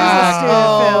think this is a Oh,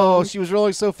 student film. she was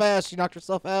rolling so fast, she knocked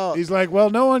herself out. He's like, well,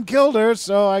 no one killed her,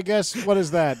 so I guess what is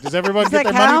that? Does everyone Does get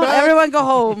that their money count? back? Everyone go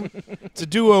home. It's a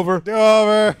do-over. Do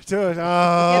over. Do it.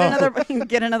 Oh.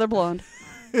 Get another blonde.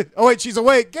 Oh wait, she's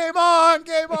awake. Game on.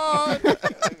 Game on.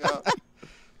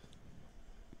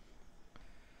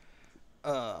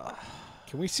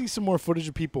 Can we see some more footage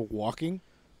of people walking?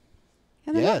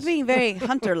 And they're Yes. not being very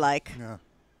hunter-like.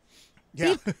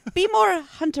 Yeah. Be more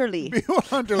hunterly. Be more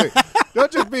hunterly.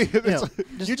 Don't just be.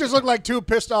 You just look like two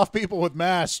pissed off people with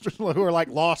masks who are like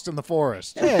lost in the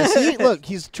forest. Yeah, see, look,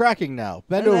 he's tracking now.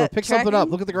 Bend Is over, that pick something up,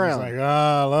 tracking? look at the It's ground. like,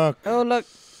 look. Oh look,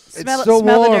 smell it. so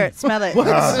Smell the warm. dirt. Smell it.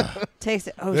 Ah, Taste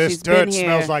it. Oh, this she's dirt been here.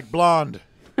 smells like blonde.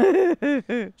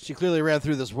 She clearly ran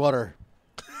through this water.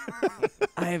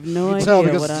 I have no can tell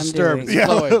idea because what it's I'm disturbed. doing. Yeah,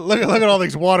 flowing. look at all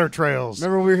these water trails.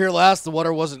 Remember when we were here last, the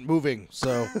water wasn't moving,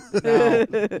 so now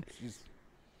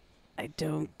I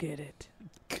don't get it.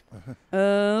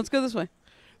 Let's go this way.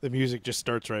 The music just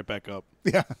starts right back up.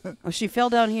 Yeah, Oh, she fell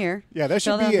down here. yeah. There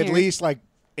should Fell be down at here. least like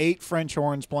 8 French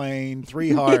horns playing,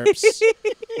 3 harps,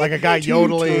 like a guy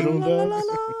yodeling. La, la, la,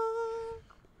 la.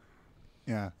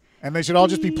 Yeah, and they should all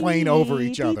just be playing over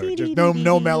each other. Just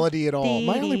no melody at all.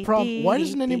 My only problem: why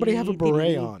doesn't anybody have a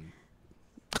beret on?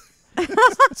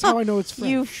 That's how I know it's French.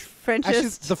 You actually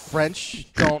Frenchist. the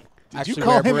French don't actually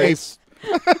call wear him a berets.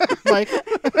 Mike,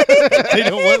 They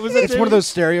don't. What was that? it's one of those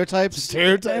stereotypes.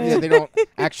 Stereotypes? Yeah, they don't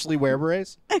actually wear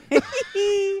berets.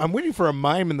 I'm waiting for a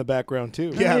mime in the background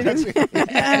too. Yeah, that's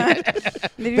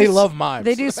They love mimes.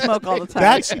 They do smoke all the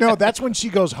time. that's when she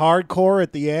goes hardcore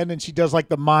at the end and she does like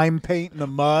the mime paint in the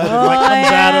mud and Oh, like comes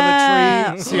out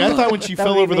yeah. of the tree. See, I thought when she That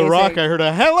fell would over be the rock, amazing. I heard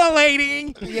a "Hello,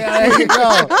 lady." Yeah, there you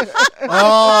go.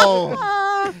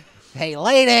 Oh, Hey,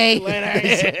 lady.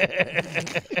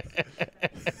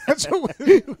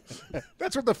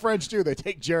 that's what the French do. They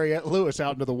take Jerry Lewis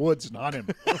out into the woods and hunt him.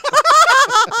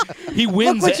 He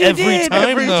wins what you every did. time,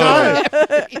 Every though.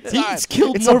 time. He's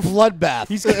killed It's a more. bloodbath.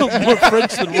 He's killed more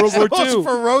French than World War The most II.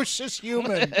 ferocious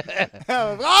human.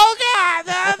 Oh God!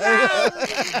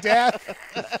 No.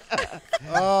 Death.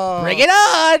 Oh. Bring it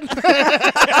on.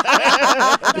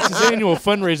 It's his annual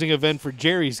fundraising event for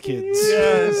Jerry's kids.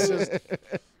 Yes.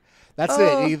 That's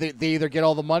it. They either get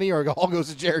all the money or it all goes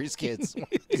to Jerry's kids.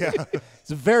 Yeah.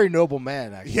 He's a very noble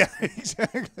man, actually. Yeah.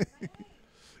 Exactly.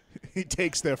 He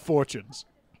takes their fortunes.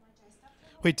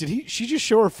 Wait, did he? She just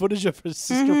show her footage of his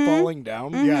sister falling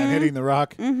down? Yeah, and hitting the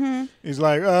rock. Mm-hmm. He's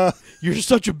like, You're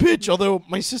such a bitch. Although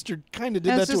my sister kind of did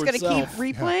And that it's to just gonna herself.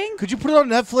 keep replaying. Could you put it on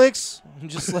Netflix? I'm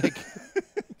just like,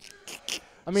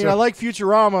 I mean, I like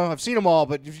Futurama. I've seen them all,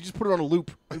 but if you just put it on a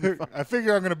loop, I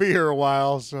figure I'm going to be here a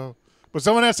while, so. But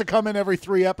someone has to come in every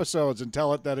 3 episodes and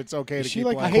tell it that it's okay to she keep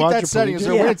like I watching. hate that setting. Is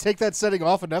there a way Yeah. to take that setting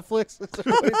off of Netflix? Is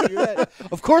there a way to do that?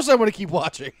 Of course, I want to keep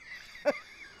watching.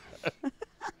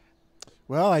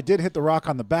 Well, I did hit the rock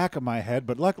on the back of my head,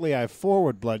 but luckily I have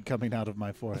forward blood coming out of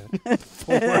my forehead.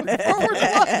 Forward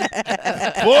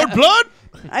blood.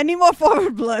 I need more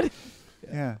forward blood.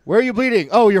 Yeah. Where are you bleeding?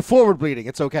 Oh, you're forward bleeding.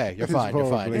 It's okay. You're It's fine. You're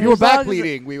forward fine. If bleeding. you were As long back as it-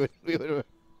 bleeding, we would.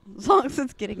 As long as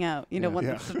it's getting out. You don't want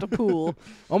Yeah. the pool.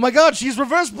 Oh my God, she's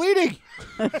reverse bleeding.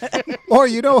 Or,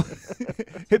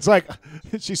 it's like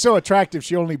she's so attractive,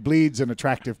 she only bleeds in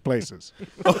attractive places.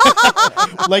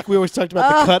 Like we always talked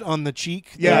about the cut on the cheek.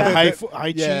 Yeah, the high, the-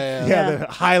 high cheek. Yeah. Yeah, that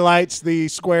highlights the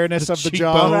squareness The of the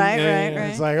cheekbone. jaw. Right, yeah, right, yeah. right.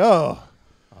 It's like, oh,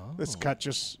 this cut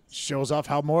just shows off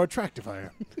how more attractive I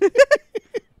am.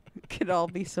 Could all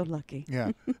be so lucky.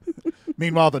 Yeah.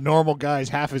 Meanwhile, the normal guy's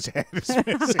half his head is missing.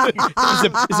 Is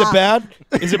it bad?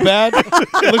 Is it bad?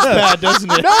 It looks bad,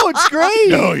 doesn't it? No, it's great.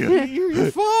 No,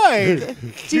 You're fine.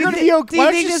 You're gonna be do okay. you Why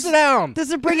don't think you this- sit down?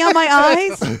 Does it bring out my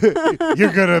eyes?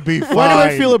 You're going to be fine. Why do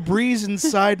I feel a breeze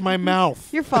inside my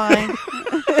mouth? You're fine.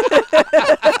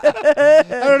 I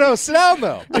don't know. Sit down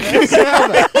though. Sit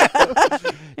down, though.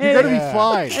 You're gonna be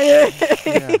fine.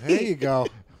 Yeah, there you go.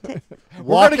 We're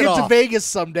Walk gonna it get to off. Vegas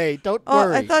someday. Don't Oh,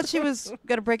 worry. I thought she was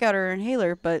gonna break out her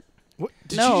inhaler, but What,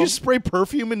 did No. she just spray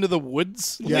perfume into the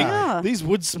woods? Like, Yeah. these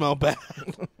woods smell bad.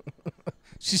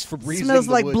 She's Febrezing Smells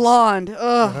the like woods. blonde.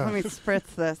 Ugh, let me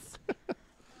spritz this.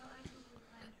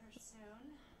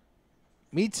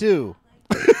 Me too.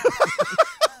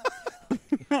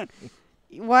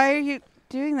 Why are you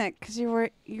doing that? Because you're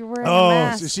wearing a Oh,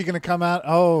 mask is she going to come out?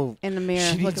 Oh, in the mirror.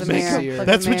 She Look needs at the mirror. makeup. Look at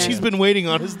That's the what mirror. she's been waiting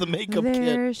on is the makeup kit.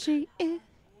 There she is.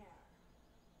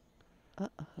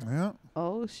 yeah.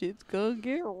 Oh, shit's gonna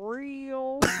get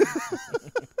real.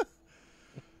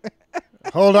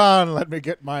 Hold on. Let me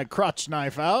get my crotch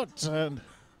knife out. And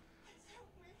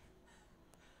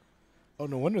Oh,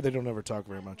 no wonder they don't ever talk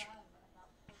very much.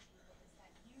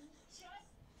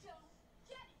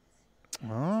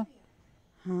 Huh?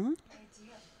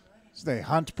 So they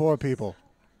hunt poor people.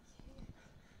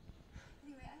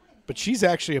 But she's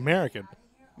actually American.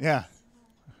 Yeah.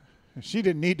 She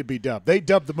didn't need to be dubbed. They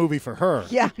dubbed the movie for her.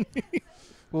 Yeah.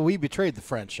 Well, we betrayed the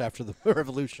French after the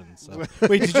revolution. So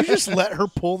Wait, did you just let her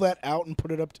pull that out and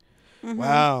put it up?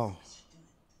 Wow.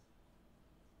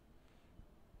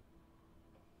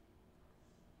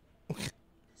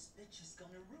 This bitch is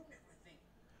gonna ruin everything.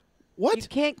 What? You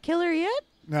can't kill her yet?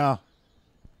 No.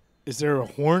 Is there a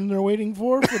horn they're waiting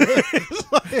for?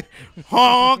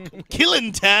 Honk!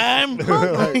 Killing time!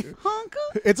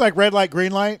 Honka? It's like red light,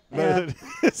 green light. Yeah.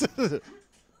 But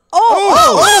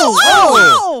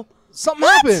Oh! something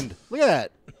happened. Look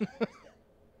at that.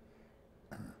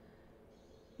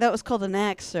 That was called an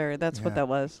axe, sir. That's Yeah. what that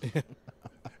was.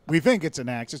 we think it's an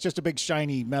axe. It's just a big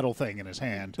shiny metal thing in his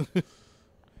hand.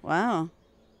 Wow.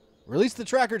 Release the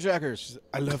tracker jackers.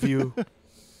 I love you.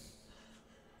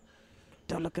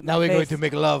 Don't look at Now my we're face. going to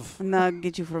make love. I'm not gonna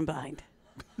get you from behind.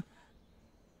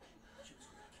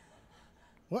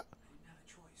 What?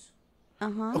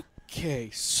 Uh-huh. Okay,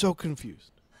 so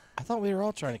confused. I thought we were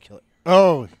all trying to kill it.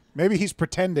 Oh, maybe he's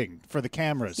pretending for the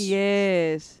cameras.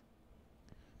 Yes.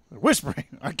 Whispering.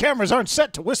 Our cameras aren't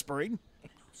set to whispering.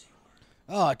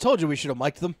 Oh, I told you we should have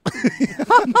mic'd them.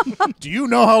 Do you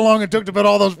know how long it took to put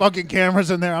all those fucking cameras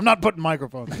in there? I'm not putting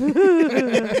microphones.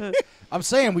 I'm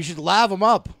saying we should lav them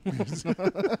up. You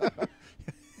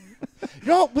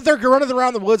know, but they're running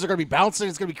around the woods. They're going to be bouncing.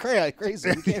 It's going to be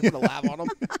crazy. We can't put a lav on them.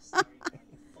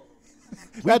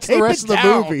 That's the tape rest it of the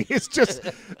down. movie. It's just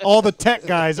all the tech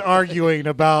guys arguing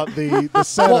about the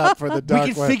setup for the dark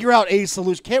We can web. figure out a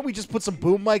solution. Can't we just put some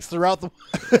boom mics throughout the...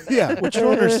 Yeah. What you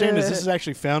don't understand is this is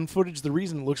actually found footage. The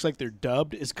reason it looks like they're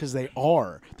dubbed is because they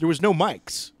are. There was no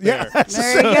mics. Yeah. there.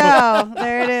 There you go.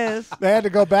 There it is. They had to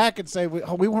go back and say,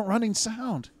 we weren't running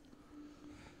sound.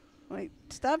 Wait,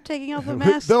 stop taking off the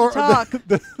mask They're- to talk.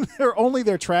 They're only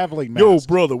their traveling Yo, masks.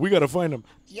 brother, we got to find him.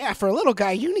 Yeah, for a little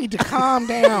guy, you need to calm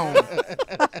down.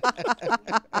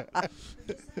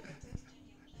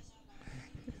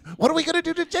 What are we going to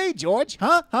do today, George?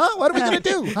 Huh? What are we going to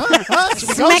do? Huh?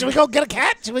 Should we go get a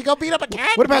cat? Should we go beat up a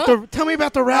cat? What about the? Tell me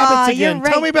about the rabbits you're again.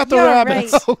 right. Tell me about the You're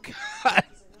rabbits. right. Oh God.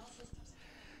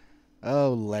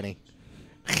 Oh, Lenny.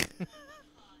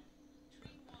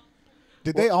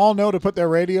 Did they all know to put their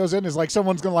radios in? Is like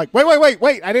someone's going to like,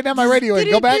 wait. I didn't have my radio in.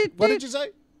 Go back. What did you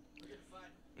say?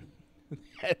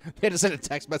 They had to send a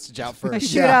text message out first.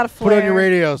 Shoot out a flare. Put on your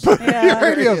radios. Yeah.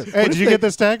 Radios. Hey, did you get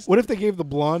this text? What if they gave the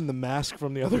blonde the mask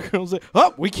from the other girls?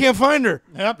 Oh, we can't find her.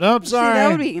 Nope, See, sorry. that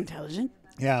would be intelligent.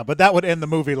 Yeah, but that would end the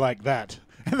movie like that.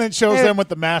 And then shows them with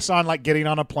the masks on, like getting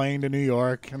on a plane to New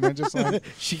York. And then just like,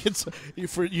 She gets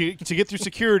to get through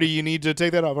security. You need to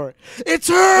take that off. All right, it's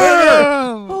her.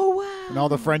 Oh, wow. and all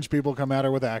the French people come at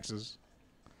her with axes.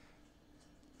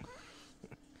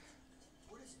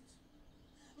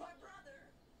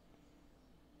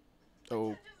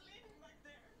 Oh,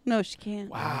 No, she can't.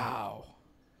 wow.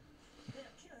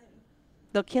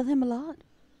 They'll kill him a lot.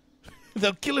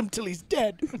 They'll kill him till he's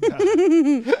dead.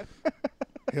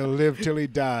 He'll live till he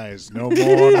dies. No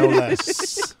more, no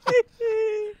less.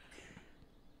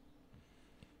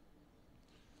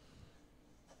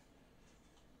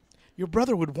 Your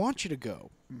brother would want you to go.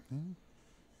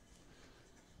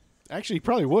 Actually, he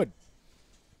probably would.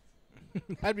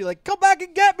 I'd be like, come back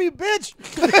and get me, bitch.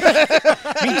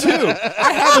 Me too.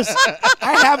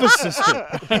 I have a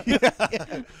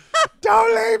sister.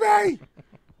 Don't leave me!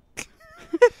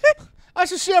 I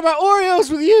should share my Oreos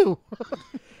with you.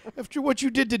 After what you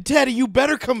did to Teddy, you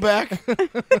better come back.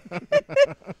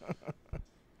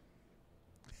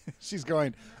 She's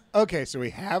going, okay, so we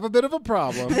have a bit of a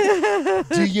problem.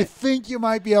 Do you think you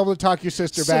might be able to talk your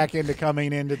sister back into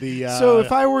coming into the... So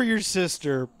if I were your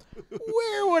sister,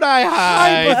 Where would I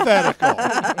hide?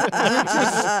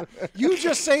 Hypothetical. you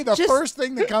just say the Just- first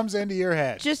thing that comes into your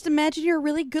head. Just imagine you're a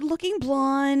really good-looking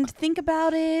blonde. Think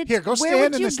about it. Here, go Where stand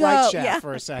would in you this light go? shaft Yeah.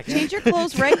 for a second. Change your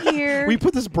clothes right here. We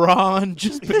put this bra on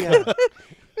just because.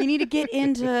 You need to get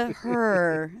into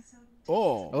her.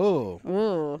 Oh. Oh,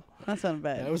 Ooh, that's not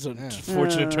bad. That was a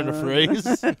fortunate turn of phrase.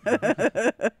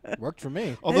 worked for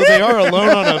me. Although they are alone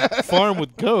on a farm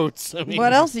with goats. I mean,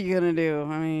 What else are you gonna do?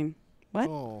 I mean, what?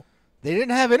 Oh. They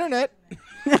didn't have internet.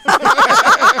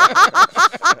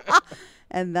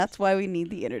 And that's why we need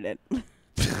the internet.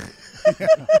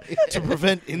 To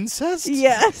prevent incest?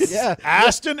 Yes. Yeah.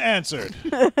 Asked and answered.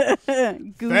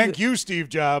 Google. Thank you, Steve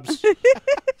Jobs.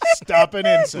 Stopping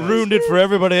incest. Ruined it for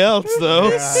everybody else,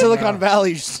 though. Silicon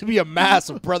Valley used to be a mass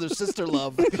of brother-sister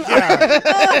love. There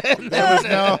was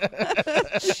no.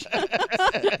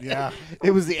 Yeah.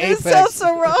 It was the It apex. sounds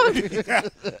so wrong.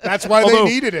 That's why Although- they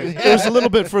needed it. It was a little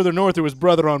bit further north. It was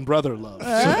brother on brother love.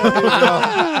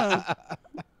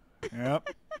 Yep.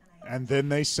 And then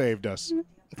they saved us.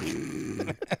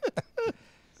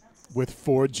 With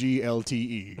 4G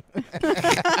LTE.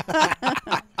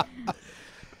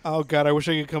 Oh, God, I wish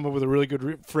I could come up with a really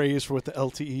good phrase for what the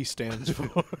LTE stands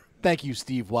for. Thank you,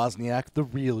 Steve Wozniak, the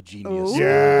real genius.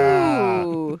 Yeah.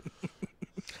 Ooh.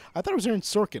 I thought it was Aaron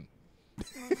Sorkin.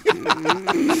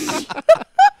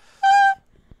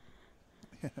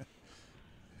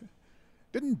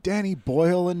 Didn't Danny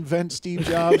Boyle invent Steve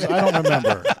Jobs? I don't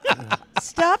remember.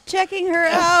 Stop checking her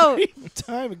out.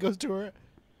 Time it goes to her.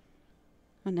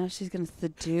 Oh, now she's gonna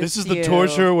seduce This is the you.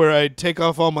 torture where I take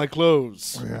off all my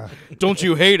clothes. Yeah. Don't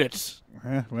you hate it?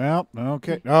 Well,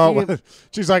 okay. Oh,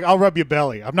 she's like, I'll rub your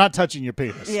belly. I'm not touching your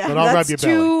penis, Yeah, but I'll rub that's your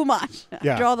belly. too much.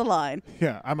 Yeah. Draw the line.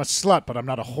 Yeah, I'm a slut, but I'm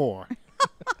not a whore.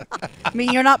 I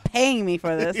mean, you're not paying me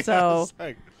for this, so It's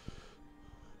like-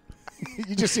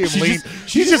 you just see him lean.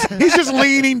 He's just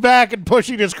leaning back and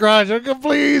pushing his crotch. Like,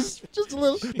 please, just a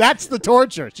little. That's the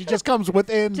torture. She just comes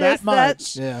within that Just that-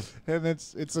 much. Yeah. And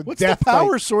it's a What's death the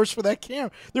power fight. source for that camera?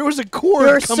 There was a cord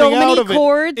There are coming so out many of it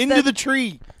cords into that- the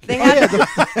tree. they have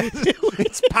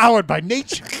It's powered by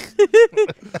nature.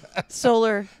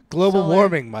 solar. Global solar.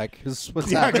 warming, Mike, is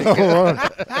what's Yeah, happening. go on.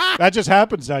 That just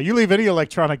happens now. You leave any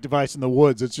electronic device in the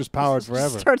woods, it's just powered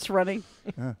forever. Starts running.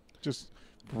 Just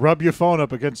rub your phone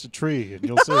up against a tree and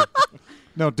you'll see.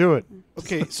 No, do it.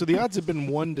 Okay, so the odds have been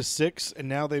 1 to 6, and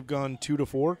now they've gone 2 to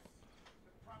 4.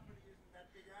 property isn't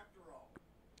that big after all.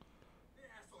 Hey,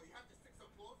 asshole, you have to stick so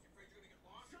close, you're afraid you're gonna get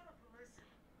lost? Shut up and listen.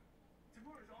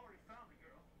 Timur's already found the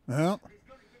girl. Well, He's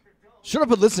gonna get the dough. Shut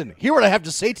up and listen. Hear what I have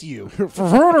to say to you. take your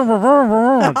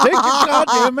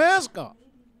goddamn mask off.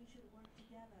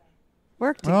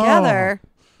 Work together.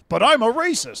 But I'm a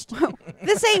racist.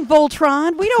 This ain't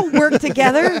Voltron. We don't work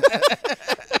together.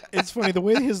 It's funny, the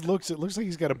way his looks, it looks like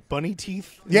he's got a bunny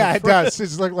teeth. in Yeah, the it front. does.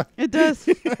 It's like It does.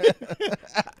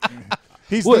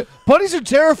 he's What? Bunnies are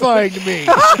terrifying to me.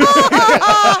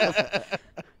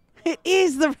 It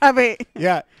is the rabbit.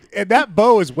 yeah, and that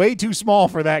bow is way too small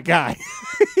for that guy.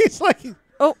 He's like,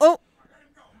 Oh.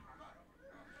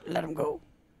 Let him go.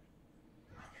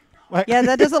 Yeah,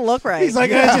 that doesn't look right. he's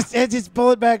like, Yeah. I just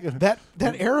pull it back. That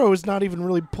arrow is not even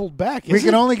really pulled back, is We can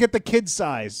it? only get the kid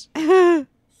size.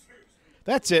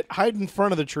 That's it. Hide in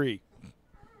front of the tree.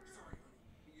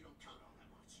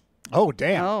 Oh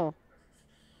damn. Oh.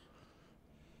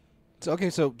 So, okay,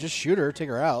 so just shoot her, take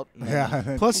her out.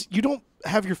 Yeah. Plus, you don't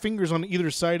have your fingers on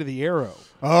either side of the arrow.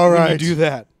 All when right. you do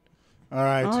that. All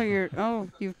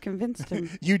right. You've convinced him.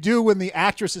 You do when the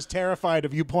actress is terrified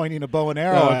of you pointing a bow and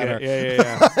arrow at her.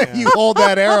 Yeah. You hold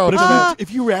that arrow. But to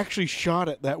if you actually shot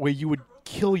it that way, you would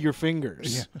kill your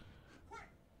fingers.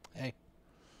 Hey,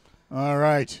 All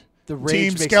right. the rage Team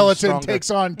makes him Skeleton stronger. takes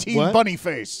on Team What?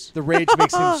 Bunnyface. The rage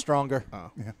makes him stronger.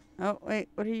 Oh, wait.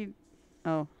 What are you?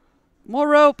 Oh. More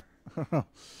rope.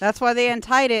 That's why they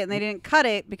untied it and they didn't cut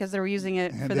it because they were using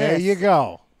it And for there this. you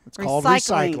go. It's called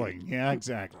Recycling. recycling. Yeah,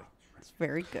 exactly. It's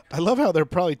very good. I love how they're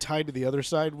probably tied to the other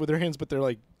side with their hands, but they're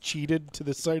like cheated to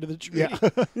the side of the tree. Yeah.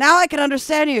 Now I can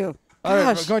understand you. All right,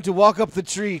 Gosh. we're going to walk up the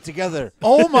tree together.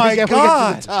 Oh my If we get to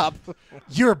God. the top.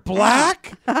 You're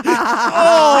black? Oh,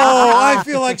 I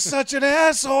feel like such an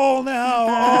asshole now.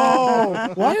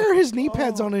 Oh. Why are his knee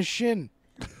pads on his shin?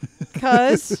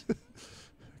 Because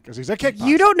Because he's a kickboxer.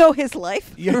 you don't know his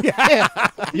life. Yeah.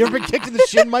 You ever been kicked in the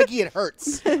shin, Mikey? It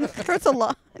hurts. It hurts a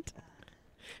lot. It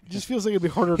just feels like it'd be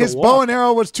harder His to bow walk. and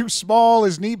arrow was too small.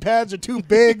 His knee pads are too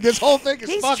big. This whole thing is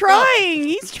He's fucked trying.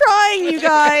 He's trying, you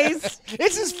guys.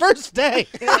 It's his first day.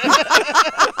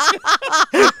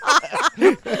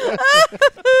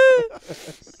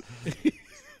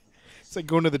 It's like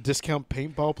going to the discount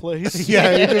paintball place.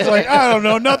 Yeah, you're just like, I don't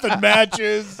know, nothing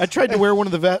matches. I tried to wear one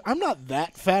of the vests. I'm not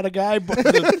that fat a guy, but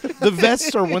the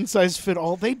vests are one size fit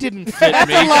all. They didn't fit That's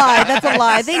me. a lie. That's a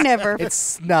lie. They never. It's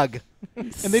snug.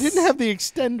 And they didn't have the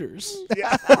extenders.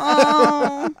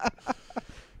 Oh.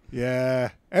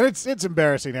 Yeah, and it's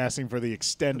embarrassing asking for the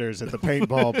extenders at the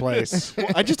paintball place. Well,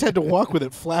 I just had to walk with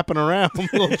it flapping around,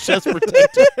 little chest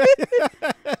protector.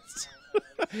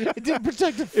 It didn't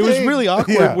protect the It was really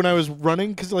awkward Yeah. when I was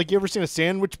running because, like, you ever seen a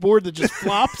sandwich board that just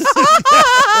flops?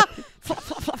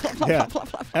 Yeah,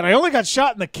 and I only got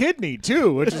shot in the kidney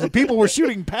too, which is people were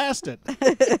shooting past it.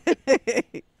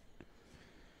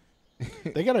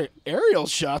 They got an aerial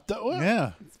shot though.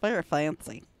 Yeah, It's very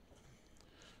fancy.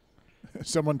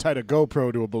 someone tied a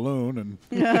GoPro to a balloon,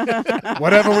 and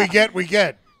whatever we get,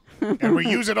 and we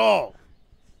use it all.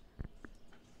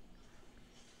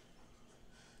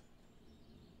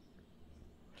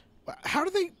 How do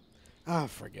they? Ah,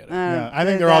 forget it. Yeah, I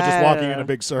think they're all just walking in a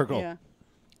big circle. Yeah.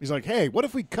 He's like, hey, what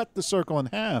if we cut the circle in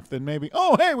half? Then maybe,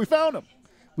 oh, hey, we found him.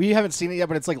 We haven't seen it yet,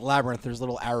 but it's like Labyrinth. There's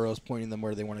little arrows pointing them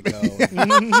where they want to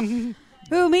go.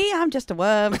 Who, me? I'm just a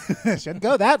worm. Shouldn't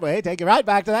go that way. Take you right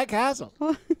back to that castle.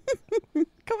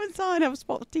 Come inside, have a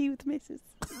spot of tea with the missus.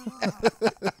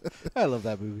 I love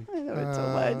that movie. I love it so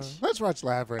much. Let's watch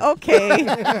Labyrinth. Okay.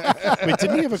 Wait,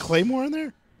 didn't he have a claymore in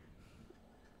there?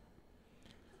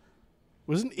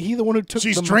 Wasn't he the one who took?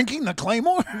 She's the drinking the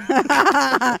Claymore?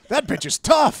 That bitch is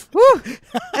tough. Whew.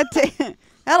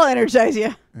 That'll energize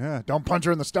you. Yeah, don't punch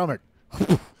her in the stomach.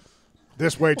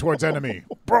 This way towards enemy.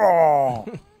 Brawl.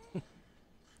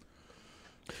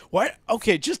 What?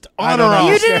 Okay, just I on don't or know.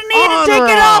 off. You didn't need to On take or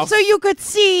it off so you could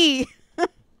see.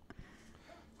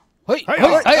 Hey,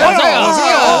 French.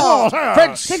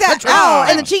 Take that. Ow,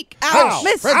 in the cheek. Ow,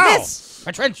 miss, miss.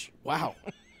 My trench. Wow.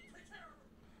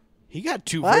 He got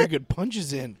two What? very good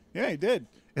punches in. Yeah, he did.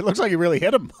 It looks like he really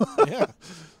hit him. Yeah.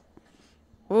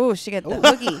 Ooh, she got the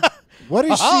looky. What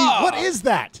is she? What is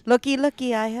that? Looky,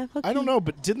 I have looky. I don't know,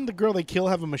 but didn't the girl they kill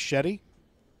have a machete?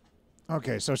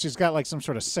 Okay, so she's got like some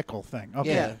sort of sickle thing.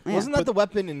 Okay. Yeah. Yeah. Wasn't that the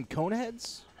weapon in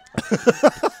Coneheads?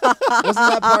 Wasn't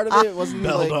that part of it? Wasn't he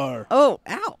like Beldar. Oh,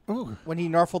 ow. when he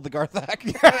narfled the Garthak?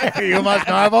 You must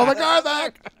garble the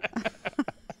Garthak.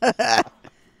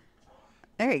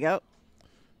 There you go.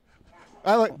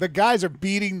 I like the guys are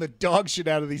beating the dog shit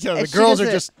out of each other. And The she girls does are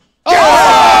it. just Oh,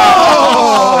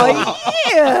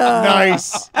 yeah.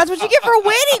 nice. That's what you get for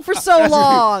waiting for so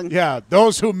long. Yeah,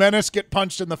 those who menace get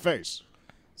punched in the face.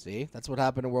 See, that's what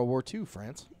happened in World War II,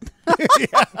 France.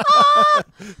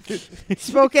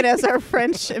 Spoken as our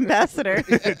French ambassador.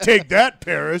 Take that,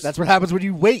 Paris. That's what happens when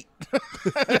you wait.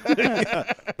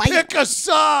 Pick a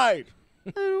side.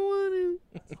 I don't want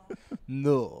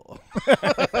No.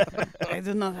 to. I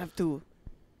do not have to.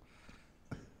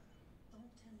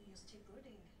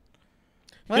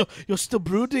 What? You're still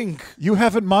brooding. You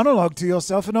haven't monologued to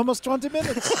yourself in almost 20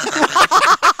 minutes.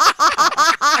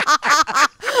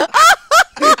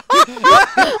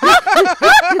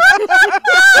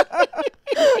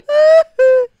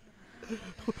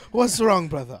 What's wrong,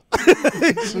 brother?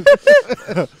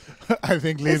 I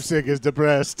think Leipzig is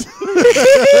depressed.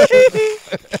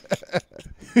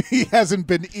 He hasn't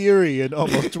been eerie in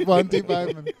almost 25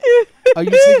 minutes. Are you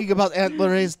thinking about Aunt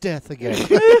Lorraine's death again?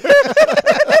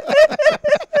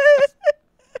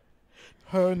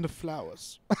 Her and the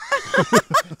flowers.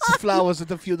 The flowers at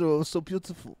the funeral were so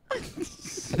beautiful. I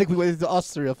think we went into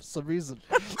Austria for some reason.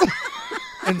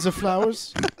 And the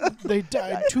flowers, they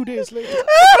died 2 days later.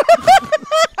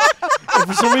 And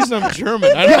for some reason, I'm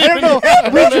German. I don't know.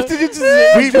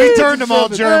 We turned them all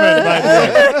German, by the way.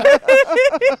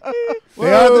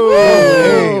 They are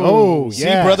the- See,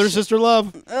 yes. brother, sister,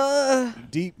 love.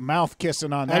 Deep mouth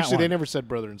kissing on that Actually, one. they never said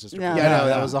brother and sister. No. Yeah, no,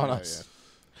 that Yeah. was on us.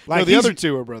 Like No, the he's- other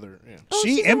two are brother. Yeah.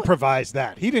 She improvised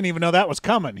that. He didn't even know that was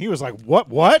coming. He was like, "What?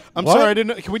 What? I'm What? sorry, I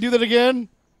didn't know. Can we do that again?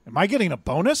 Am I getting a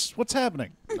bonus? What's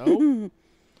happening?" No.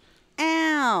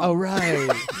 Ow. Oh, right.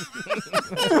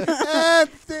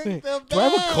 Do I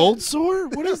have a cold sore?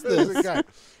 What is this?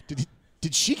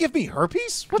 Did she give me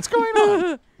herpes? What's going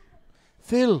on?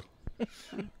 Phil.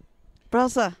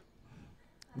 Brother.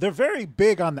 They're very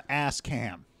big on the ass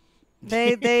cam.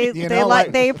 They You know,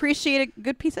 like- they appreciate a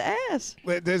good piece of ass.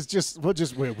 There's just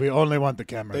we only want the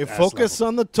camera. They at ass focus level.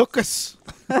 on the tuchus.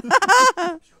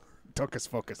 Focus.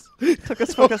 Focus.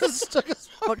 Focus on the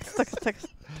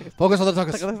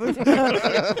tuckus.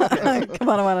 Come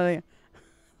on, I want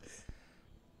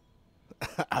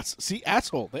to See,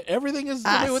 asshole. Everything is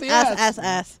to do with the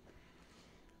ass.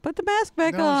 Put the mask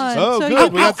back No, on Oh, so good. you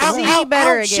We got can the- see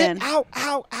better shit. again.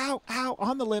 Ow,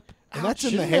 on the lip. And that's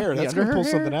in the Shouldn't hair. it be That's under gonna her pull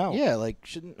something hair? out. Yeah, like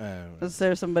shouldn't. Is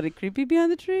there somebody creepy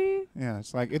behind the tree? Yeah,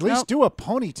 it's like at least do a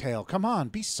ponytail. Come on,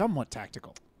 be somewhat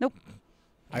tactical. Nope.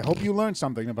 I hope you learned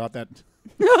something about that.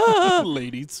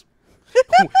 Ladies.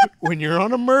 When you're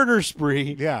on a murder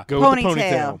spree, Yeah. go with the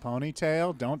Ponytail. ponytail.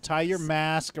 Ponytail. Don't tie your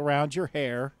mask around your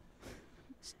hair.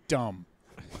 It's dumb.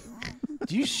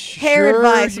 Do you Hair sure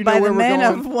advice you know by where the we're men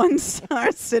going? of One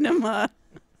Star Cinema.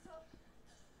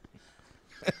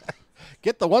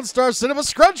 Get the 1-star cinema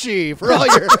scrunchie for all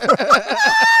your.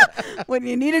 When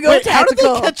you need to go Wait, how did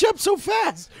tactical. they catch up so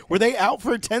fast? Were they out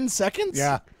for 10 seconds?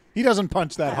 Yeah. He doesn't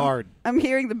punch that hard. I'm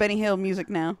hearing the Benny Hill music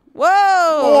now. Whoa!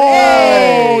 Oh,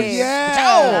 Hey!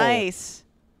 yeah. Nice.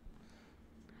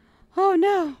 Oh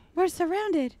no, we're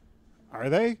surrounded Are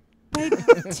they? by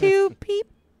 2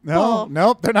 people. No.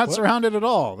 Nope. They're not surrounded at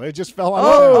all. They just fell on.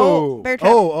 Oh, bear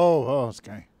trap. Oh,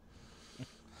 okay.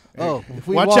 Oh, if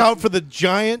we Watch walk- out for the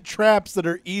giant traps that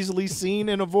are easily seen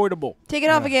and avoidable. Take it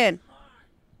off again.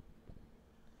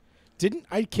 Didn't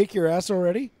I kick your ass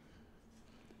already?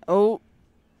 Oh,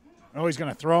 Oh, he's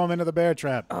gonna throw him into the bear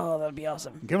trap. oh, that'd be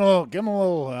awesome. Give him a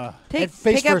little. Take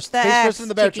face pick up first, the face axe, first in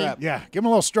the bear Chicky. trap. Yeah, give him a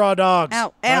little straw dogs.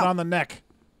 Ow, right ow. on the neck.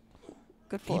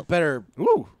 Good You flip. better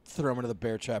Ooh. throw him into the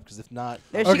bear trap because if not,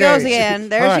 There she goes again.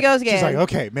 There all she goes again. She's like,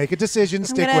 okay, make a decision,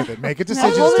 stick gonna- with it. Make a I'm decision,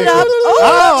 gonna hold stick it with up. it.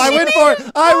 Oh, I she went made for it.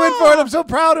 it. I went for it. I'm so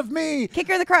proud of me. Kick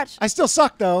her in the crotch. I still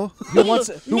suck though. who wants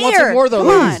it Mirror, more though,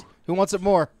 come ladies? on. Who wants it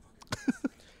more?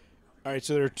 All right,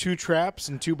 so there are 2 traps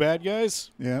and 2 bad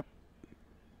guys. Yeah.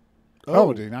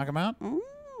 Oh, did he knock him out?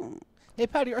 Hey,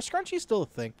 Patty, are scrunchies still a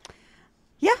thing?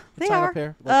 Yeah, they sign are. up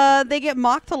here. They get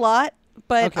mocked a lot,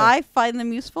 but Okay. I find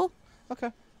them useful. Okay.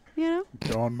 You know.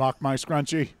 Don't mock my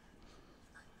scrunchie.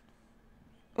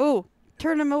 Ooh,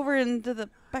 turn them over into the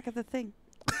back of the thing.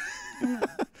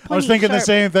 I was thinking the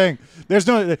same thing. There's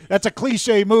no. That's a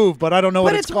cliche move, but I don't know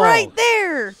But what it's it's called. right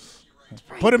there. It's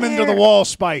right Put him into the there. wall,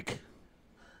 Spike.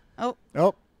 Oh,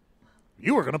 Oh,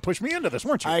 you were gonna push me into this,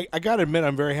 weren't you? I gotta admit,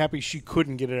 I'm very happy she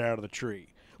couldn't get it out of the tree.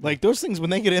 Like those things, when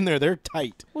they get in there, they're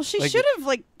tight. well, she Like- should have.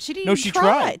 Like, she didn't. No, even she try.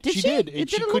 tried. Did she she did. It And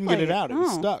she didn't couldn't look get it like out. It was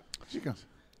Oh. stuck. She goes.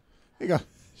 Here you go.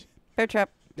 Bear trap.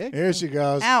 Here she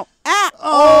goes. Ow! Ow!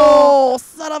 Oh,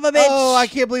 son of a bitch! Oh, I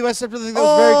can't believe I stepped into the thing that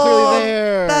was very clearly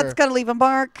there. That's gonna leave a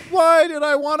mark. Why did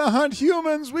I want to hunt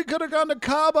humans? We could have gone to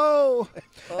Cabo.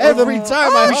 Every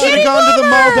time I We should hunt. have gone to the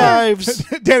Glover! Maldives.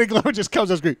 Danny Glover just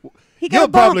comes on screen. He You're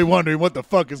got probably bumped. wondering what the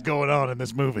fuck is going on in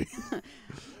this movie.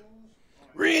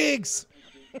 Riggs.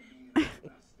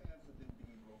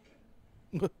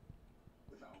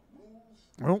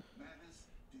 Oh.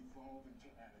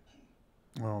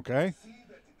 Okay.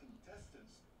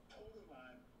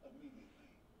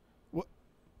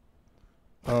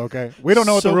 Okay. We don't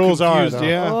know what So the rules are. confused, Though.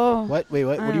 yeah. Oh, What? Wait,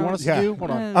 what? What do you want us Yeah. to do?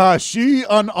 Hold on. She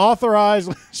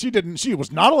unauthorized. She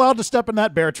was not allowed to step in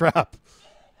that bear trap.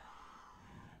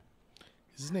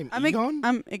 Is his name I'm Egon?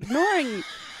 I'm ignoring.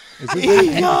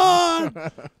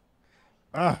 Egon!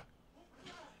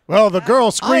 Well, the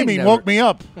girl screaming never- woke me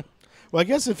up. Well, I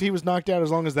guess if he was knocked out,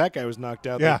 as long as that guy was knocked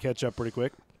out, Yeah. they'd catch up pretty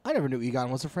quick. I never knew Egon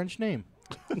was a French name.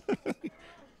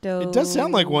 It does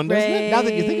sound like one, doesn't it? Now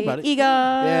that you think about it.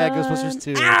 Egon. Yeah, Ghostbusters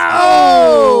 2.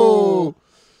 Oh!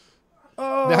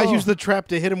 Now use the trap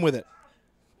to hit him with it.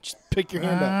 Just pick your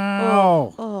hand up.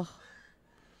 Ow. Oh. All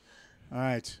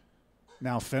right.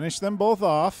 Now finish them both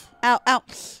off. Ow! Ow!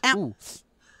 Ow! Ooh.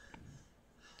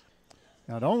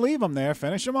 Now don't leave them there.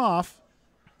 Finish them off.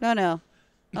 No, no.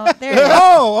 Oh, there you go.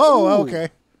 Oh, okay.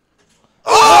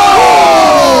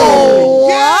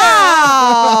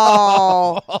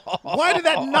 Wow! Why did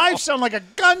that knife sound like a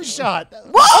gunshot?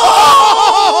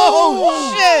 Oh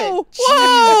shit!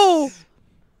 Whoa!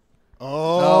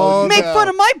 Oh, Make fun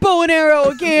of my bow and arrow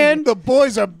again. the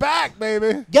boys are back,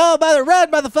 baby. Go by the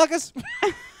red, motherfuckers.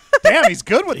 Damn, he's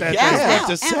good with that. Yeah, thing. I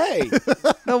was about to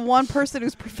say. The one person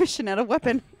who's proficient at a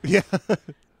weapon. Yeah.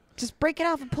 Just break it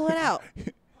off and pull it out.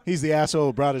 He's the asshole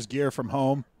who brought his gear from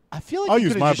home. I feel I'll like you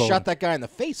use could my have just bow. shot that guy in the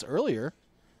face earlier.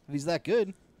 If he's that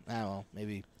good. Oh, well,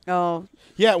 maybe. Oh.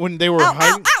 Yeah, when they were Ow! Ow!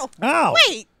 hiding. Ow! Ow.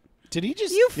 Wait! Did he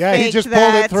just? You Yeah, he faked just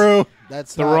that. pulled it through.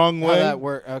 That's The not wrong how way? that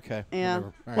worked. Okay. Yeah. whatever.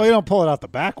 All Well, right. you don't pull it out the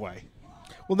back way.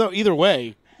 Well, no. Either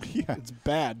way, Yeah. it's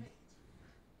bad.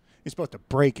 You're supposed to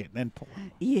break it and then pull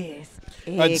it. Yes.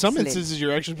 In some Excellent. instances,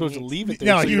 you're actually supposed to leave it there.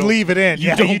 No, so you don't- leave it in. you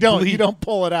Yeah, don't you don't. bleed. You don't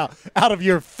pull it out of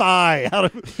your thigh.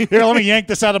 Here, let me yank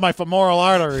this out of my femoral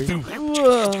artery.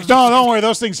 No, don't worry.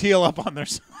 Those things heal up on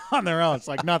their own. It's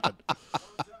like nothing.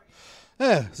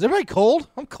 Is everybody cold?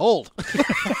 I'm cold.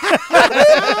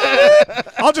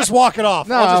 I'll just walk it off.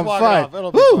 No, I'll just I'm walk fine. it off.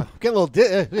 It'll be Woo! fine. Get a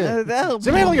little. Yeah. Does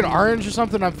anybody have like an orange or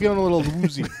something? I'm feeling a little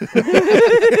woozy.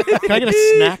 Can I get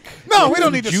a snack? No, we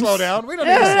don't need to Juice? slow down. We don't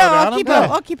need No, to no, slow no, down. I'll I'm keep good.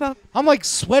 up. I'll keep up. I'm like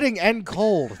sweating and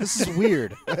cold. This is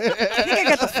weird. I think I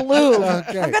got the flu.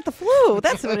 I've got the flu.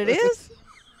 That's what it is.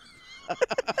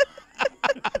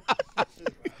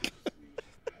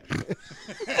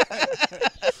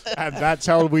 And that's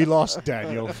how we lost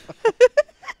Daniel.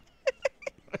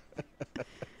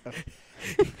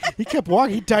 He kept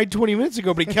walking. He died 20 minutes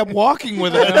ago, but he kept walking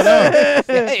with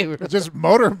it. Just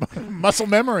muscle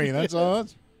memory. That's all.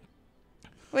 That's.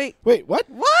 Wait. Wait, what?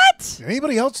 What? Did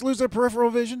anybody else lose their peripheral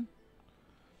vision?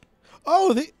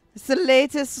 Oh, the It's the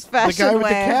latest fashion guy with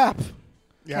wear. the cap.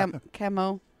 Yeah.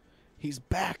 Camo. He's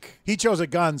back. He chose a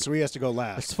gun, so he has to go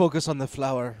last. Let's focus on the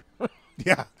flower.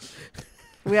 Yeah.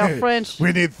 We are French.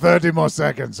 We need 30 more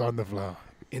seconds on the floor.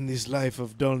 In this life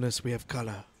of dullness, we have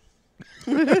color.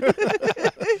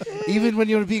 Even when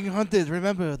you're being hunted,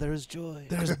 remember there is joy.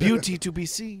 There's beauty to be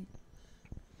seen.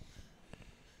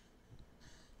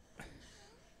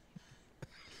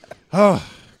 Oh,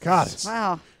 God.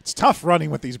 Wow. It's tough running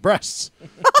with these breasts.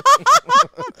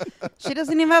 She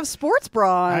doesn't even have sports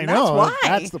bra on. I know. That's why.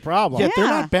 That's the problem. Yeah, they're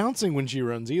Yeah. not bouncing when she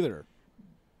runs either.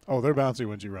 Oh, they're bouncy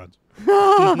when she runs.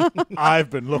 I've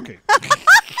been looking.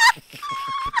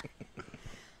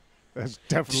 There's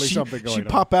definitely something going She on.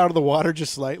 pop out of the water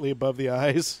just slightly above the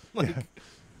eyes. Like,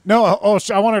 No,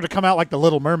 I want her to come out like the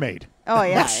Little Mermaid. Oh,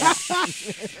 yeah.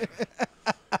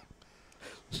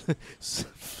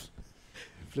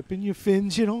 flipping your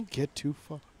fins, you don't get too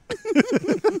far.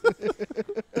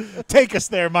 Take us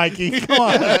there, Mikey. Come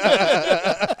on.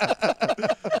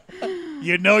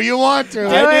 You know you want to.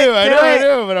 I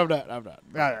do, but I'm not. All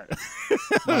right.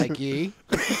 Mikey.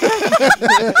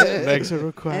 Legs are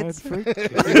required It's- for So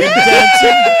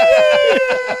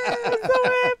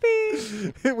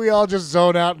happy. We all just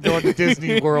zone out and go into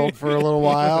Disney World for a little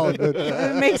while. And then,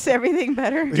 It makes everything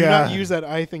better. Do Yeah. not use that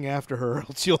eye thing after her,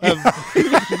 else you'll have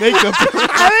makeup.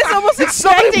 I was almost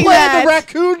expecting that. the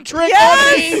raccoon trick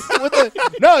Yes! on me. With the,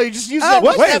 no, you just use Oh, that.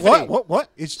 Wait, Stephanie. what?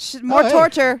 It's, More Oh, hey.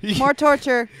 torture. More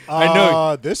torture. I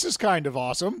know. This is kind of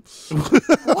awesome.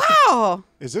 Wow.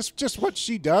 Is this just what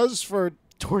she does for?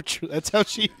 Torture. That's how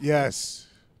she. Yes.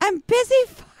 I'm busy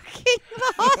fucking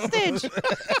the hostage.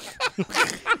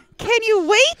 Can you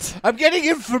wait? I'm getting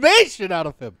information out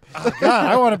of him. God,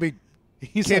 I want to be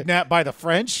He's like, kidnapped by the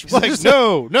French. he's like,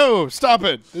 no, stop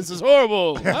it. This is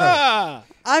horrible. Ah.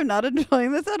 I'm not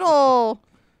enjoying this at all.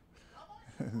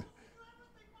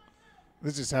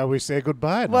 This is how we say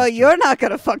goodbye. Well, Nostra. you're not going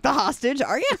to fuck the hostage,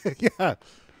 are you? Yeah.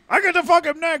 I get to fuck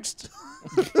him next.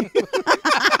 Oh,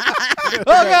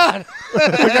 God. The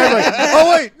guy's like, oh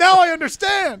wait, now I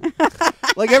understand.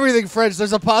 Like everything, French,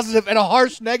 there's a positive and a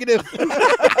harsh negative.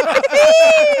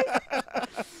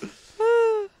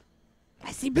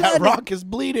 I see That blood. rock is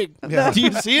bleeding. Yeah. Do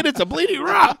you see it? It's a bleeding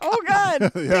rock. Oh, God. Yeah,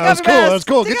 Take that off was your cool. mask. That was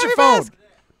cool. Take Get off your your phone. mask.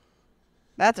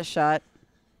 That's a shot.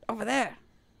 Over there.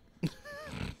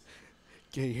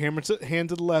 Okay, hand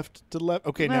to the left.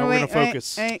 Okay, No, now we're wait, going to wait,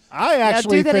 focus. wait. I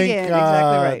actually do that think again.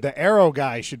 Exactly right. the Arrow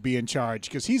guy should be in charge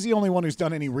because he's the only one who's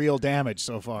done any real damage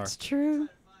so far. It's true.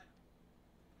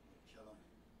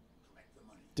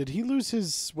 Did he lose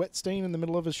his sweat stain in the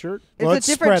middle of his shirt? Well, It's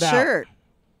a different spread out. shirt.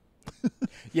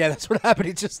 Yeah, that's what happened.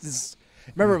 He just is.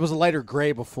 Remember, it was a lighter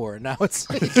gray before. Now it's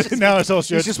just, Now his whole he's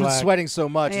shirt's just been black. sweating so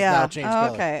much. It's Yeah. now changed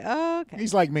color. Okay. Okay.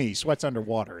 He's like me. He sweats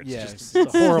underwater. It's Yeah, just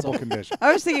it's a horrible condition.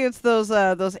 I was thinking it's those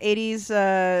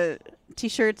 80s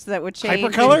T-shirts that would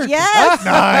change. Hypercolor? Yes.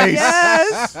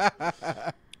 Nice.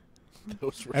 Yes.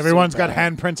 Those were Everyone's so got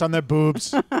bad. handprints on their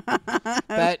boobs.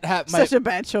 Such a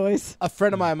bad choice. A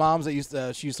friend of my mom's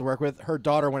that she used to work with, her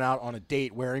daughter went out on a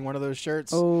date wearing one of those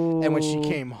shirts, and when she Oh.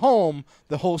 came home,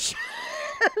 the whole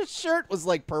shirt was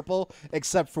like purple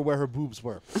except for where her boobs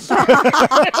were. And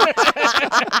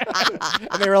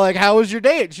they were like, "How was your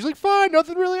date?" She's like, "Fine,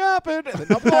 nothing really happened." And then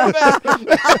nothing happened.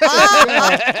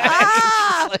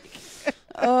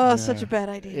 Oh, such a bad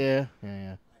idea.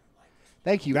 Yeah.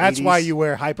 Thank you. That's 80s. why you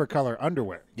wear hypercolor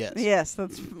underwear. Yes. Yes,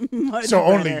 that's much So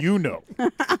only better. you know.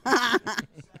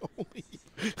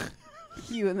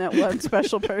 You and that one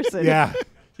special person. Yeah.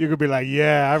 You could be like,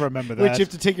 yeah, I remember that. Wait, you have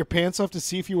to take your pants off to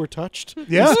see if you were touched?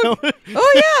 Yeah? Oh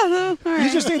yeah. All You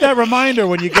right. just need that reminder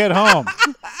when you get home.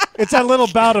 It's that little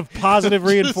bout of positive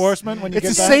reinforcement when you It's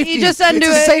get a back. safety. You just undo it's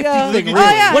it. a safety yeah. thing. Oh Really.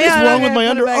 yeah. What is yeah, wrong with okay, my put it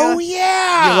under? back Oh, on.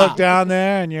 yeah. You look down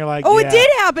there and you're like, Oh, yeah. it did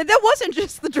happen. That wasn't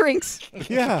just the drinks.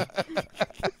 Yeah.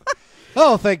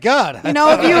 Oh, thank God. You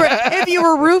know, if you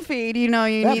were roofied, you know,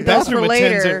 you need those for Bathroom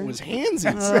later. attendant was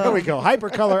handsy. There we go.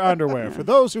 Hypercolor underwear for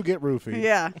those who get roofied.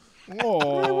 Yeah.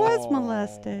 Oh. I was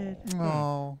molested.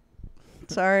 Oh.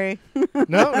 Sorry.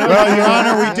 No. Well, Your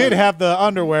Honor, we did have the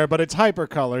underwear, but it's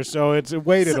hypercolor, so it's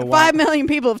waited a while. 5 million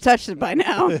people have touched it by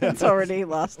now. It's already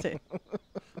lost it.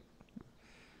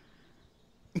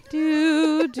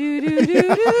 Do, do, do, do, do.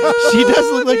 She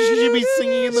does look like she should be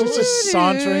singing in the She's just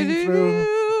sauntering through.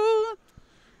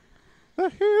 The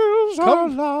hills are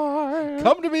alive.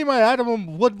 Come to me, my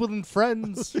Adam Woodland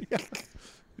friends.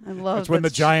 I love That's when the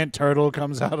that giant turtle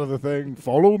comes out of the thing.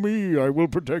 Follow me, I will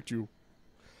protect you.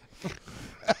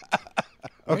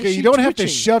 Okay, is you she don't have to twitching?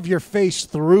 shove your face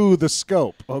through the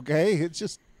scope, okay? It's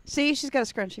just, See, she's got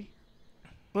a scrunchie.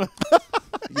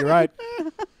 you're right.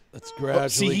 Let's gradually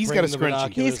see, he's bring got a the scrunchie.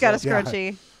 binoculars He's got a up. Yeah.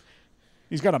 scrunchie.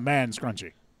 He's got a man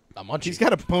scrunchie. A munchie. She's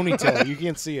got a ponytail. You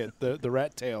can't see it. The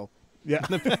rat tail. Yeah.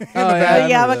 Oh, The yeah, I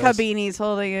remember yarmulke those. beanie's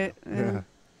holding it. Yeah.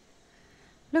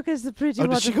 Look, it's the pretty Oh,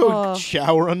 did she waterfall. go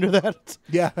shower under that?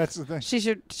 Yeah, that's the thing. She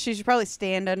should probably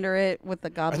stand under it with the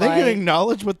Are godlight. they going to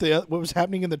acknowledge what was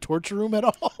happening in the torture room at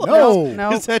all? No.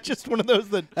 No. Is that just one of those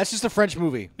that? That's just a French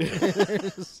movie.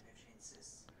 Insists.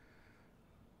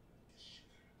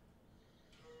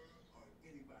 Or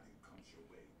anybody who comes your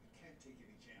way. You can't take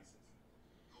any chances.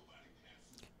 Nobody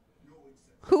passes. No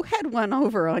exception. Who had one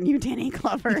over on you, Danny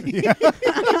Glover?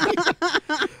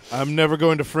 I'm never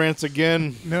going to France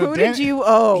again. No, Who Dan- did you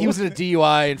owe? He was in a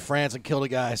DUI in France and killed a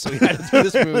guy, so he had to do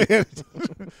this movie.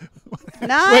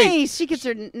 nice. She gets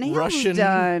her nails Russian-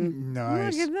 done.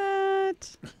 Nice. Look at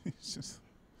that. It's just-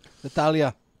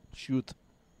 Natalia, shoot.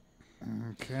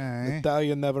 okay.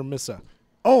 Italia never miss a.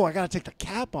 Oh, I got to take the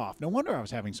cap off. No wonder I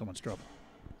was having so much trouble.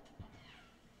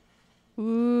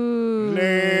 Ooh.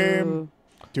 Lame.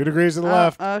 2 degrees to the Oh,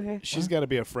 left. okay. She's got to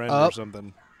be a friend Up. or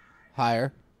something.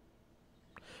 Higher.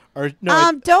 Or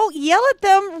no? Don't yell at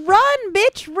them. Run,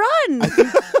 bitch,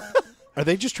 run. Are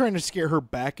they just trying to scare her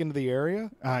back into the area?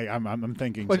 I'm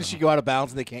thinking. When so. did she go out of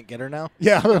bounds and they can't get her now?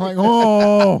 Yeah, they're like,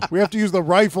 oh, we have to use the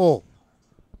rifle.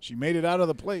 She made it out of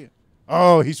the play.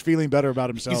 Oh, he's feeling better about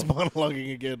himself. He's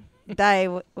monologuing again.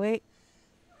 Wait.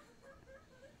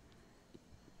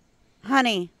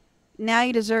 Honey, now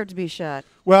you deserve to be shot.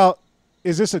 Well,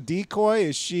 is this a decoy?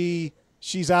 Is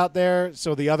she's out there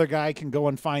so the other guy can go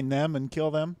and find them and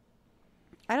kill them?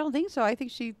 I don't think so. I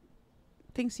think she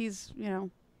thinks he's,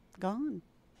 gone.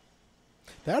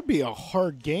 That'd be a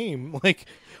hard game. Like,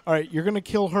 all right, you're gonna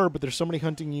kill her, but there's somebody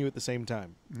hunting you at the same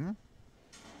time.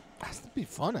 That'd be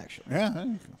fun, actually. Yeah.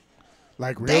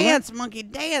 Like really? Dance, monkey,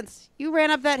 dance. You ran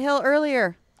up that hill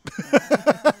earlier.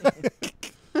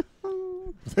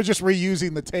 They're just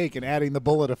reusing the take and adding the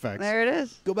bullet effects. There it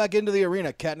is. Go back into the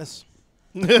arena, Katniss.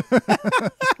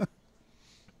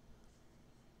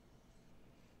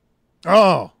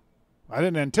 Oh, I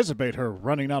didn't anticipate her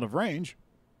running out of range.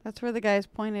 That's where the guy's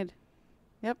pointed.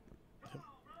 Yep.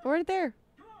 Right there.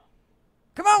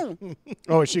 Come on.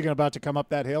 Oh, is she about to come up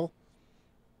that hill?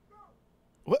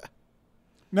 What?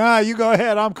 Nah, you go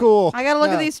ahead. I'm cool. I got to look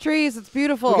No. at these trees. It's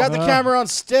beautiful. We got the camera on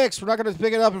sticks. We're not going to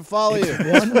pick it up and follow you.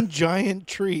 One giant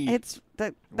tree.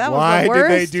 That Why was the did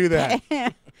they worst. do that?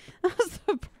 that was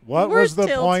the What was worst the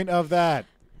tilt. point of that?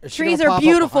 Is she Trees gonna are pop up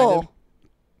behind beautiful. him?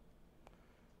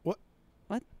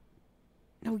 What?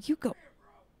 No, you go.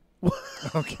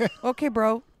 Okay. Okay,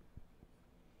 bro.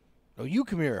 Oh, you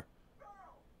come here.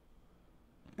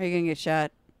 Are you going to get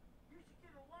shot? Get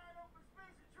a wide open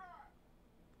space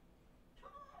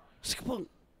and try. Skaboom.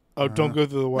 Oh, don't go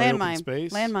through the wide open Landmine.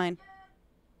 space. Landmine.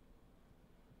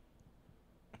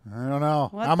 I don't know.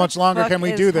 What How the much longer fuck can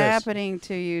we is do this? happening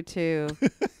to you two?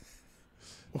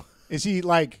 Is he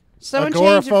like Someone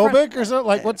change it from- agoraphobic or something?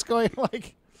 Like what's going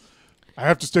like? I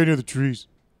have to stay near the trees.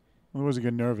 Otherwise, I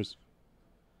get nervous.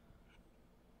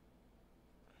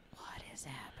 What is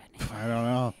happening? I don't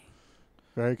know.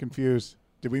 Very confused.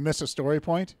 Did we miss a story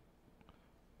point?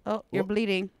 Oh, you're What?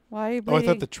 bleeding. Why are you Oh, bleeding?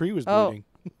 I thought the tree was Oh. bleeding.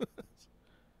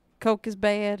 Coke is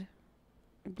bad.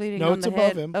 You're bleeding No, on it's the above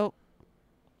head. him. Oh,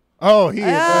 Oh, he is.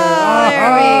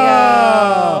 there we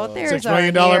go. There's $6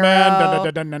 million our man.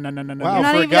 hero. Dun, dun, dun, dun, dun, dun, dun, Wow, dun.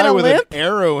 not for a even guy gonna with limp? an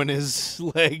arrow in his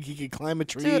leg, he could climb a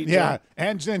tree. Dude. Yeah,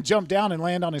 and then jump down and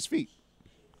land on his feet.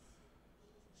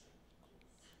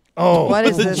 Oh, What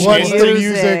is this what's the music?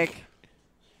 music?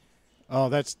 Oh,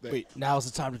 that's Wait, now's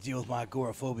the time to deal with my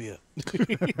agoraphobia.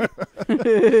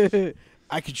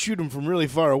 I could shoot him from really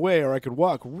far away, or I could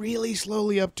walk really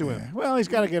slowly up to him. well. He's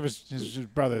got to give his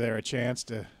brother there a chance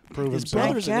to prove His himself.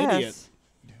 brother's I an guess.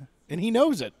 idiot, and he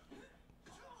knows it.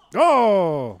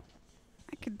 Oh,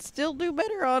 I could still do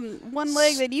better on one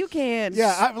leg than you can.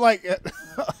 yeah. I'm like,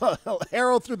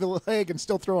 arrow through the leg and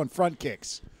still throwing front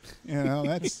kicks. You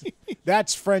know,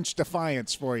 that's French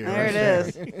defiance for you. There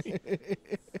right it is.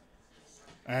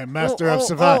 And Master Oh, of oh,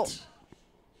 Savat.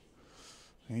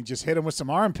 And he just hit him with some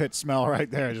armpit smell right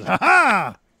there. Just,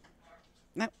 ha-ha!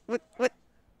 No, what? What-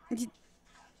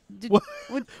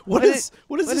 what is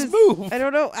this move? I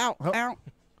don't know. Ow! Ow!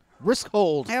 Wrist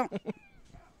hold. Ow!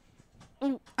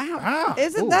 Ooh, ow! Ah,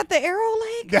 Isn't ooh. that the arrow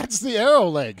leg? That's the arrow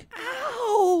leg.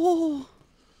 Ow!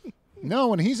 No,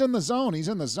 when he's in the zone, he's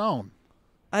in the zone.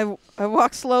 I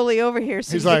walk slowly over here.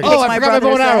 So He's you can like, kick Oh, I my forgot my bow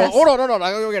and brother's arrow. ass. Hold on, hold on.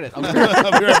 I gotta go get it.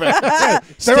 I'll be right back.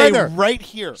 Stay Stay right there. right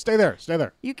here. Stay there. Stay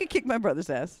there. You can kick my brother's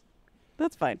ass.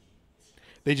 That's fine.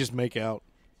 They just make out.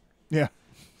 Yeah.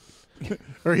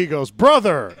 Or he goes,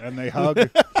 brother, and they hug. I Oh,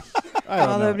 don't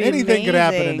know. that'd be Anything could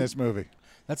happen in amazing. this movie.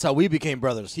 That's how we became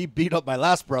brothers. He beat up my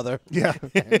last brother. Yeah.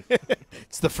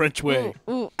 It's the French way.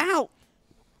 Ooh! Ow!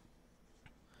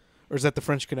 Or is that the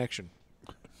French connection?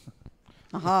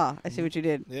 Aha! I see what you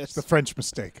did. Yes. The French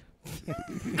mistake.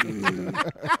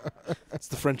 It's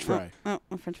the French fry. Oh,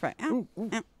 a French fry. Ow!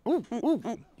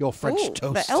 Ow. Your French Ooh,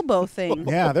 toast. the elbow thing.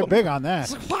 Yeah, they're big on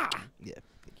that. Yeah.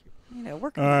 You know,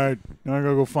 work All right, now I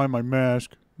gotta go find my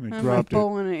mask. They I have dropped my it.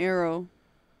 bow and an arrow.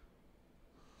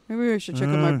 Maybe I should check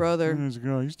on my brother. There's a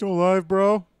guy. You still alive,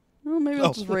 bro? Oh, maybe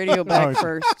I'll just radio back Oh.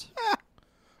 first. I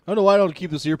don't know why I don't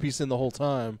keep this earpiece in the whole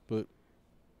time, but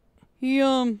He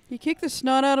kicked the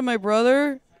snot out of my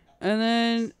brother,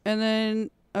 and then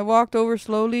I walked over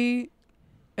slowly,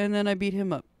 and then I beat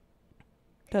him up.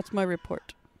 That's my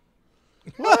report.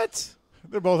 What?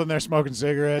 They're both in there smoking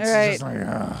cigarettes. All It's just like,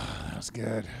 oh, that's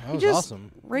good. that was just-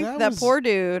 awesome. Raped That that was- poor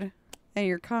dude, and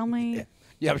you're calmly.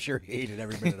 Yeah, I'm sure he hated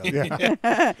every minute of it.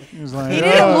 Yeah. He's like, He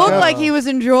didn't "Oh, look God." like he was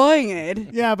enjoying it.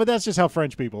 Yeah, but that's just how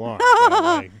French people are.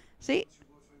 Like, See,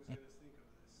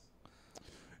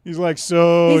 he's like,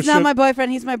 so he's not my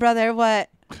boyfriend. He's my brother. What?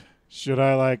 should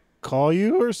I like call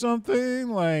you or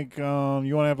something? Like, you want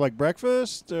to have like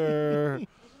breakfast or?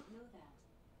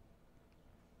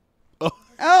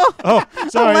 Oh, Oh,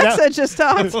 sorry. Alexa just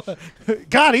talked.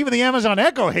 God, even the Amazon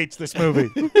Echo hates this movie.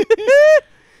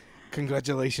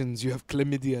 Congratulations, you have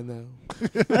chlamydia now.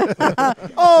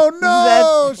 Oh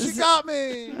no, That- she got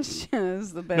me. This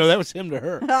is the best. No, that was him to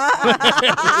her.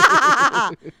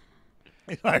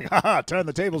 Like, turn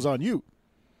the tables on you.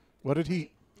 What did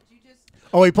he?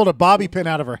 Oh, he pulled a bobby pin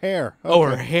out of her hair. Oh,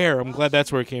 Okay. her hair. I'm glad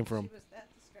that's where it came from.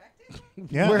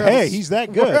 Yeah. Where Hey, else- he's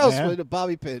that good. Where else man. would a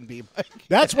bobby pin be, Mike?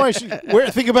 That's why she.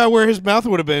 Think about where his mouth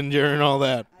would have been during all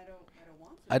that.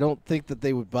 I don't think that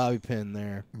they would bobby pin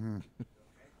there.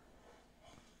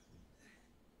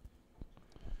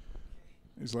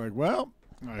 He's like, well,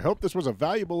 I hope this was a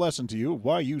valuable lesson to you of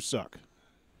why you suck.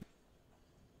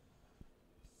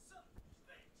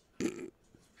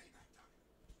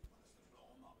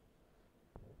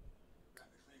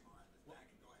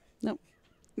 Nope.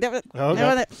 That was, Okay.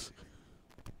 that was-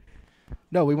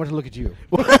 No, we want to look at you.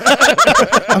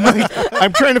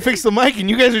 I'm trying to fix the mic, and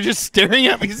you guys are just staring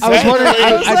at me. I was wondering.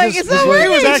 I was like, it's not It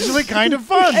working. was actually kind of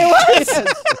fun. It was.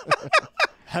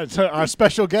 That's our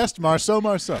special guest, Marceau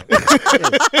Marceau.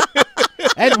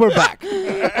 And we're back.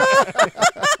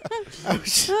 Oh,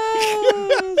 so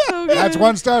good. That's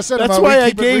One Star Cinema. That's We why I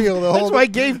keep it gave. real the That's whole. why I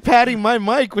gave Patty my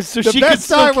mic was so the she could best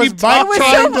still part was keep Mike talking. was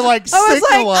trying so- to like I was like,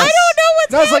 signal us. I don't know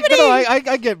what's No, I was like, happening.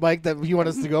 no, I get Mike that you want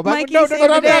us to go back. Mikey, No, save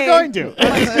But I'm the not day. going to.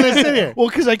 I'm just going to sit here. Well,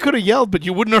 because I could have yelled, but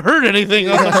you wouldn't have heard anything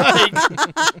on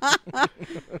the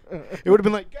mic. It would have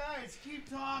been like, guys, keep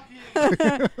talking.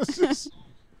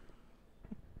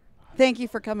 Thank you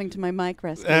for coming to my mic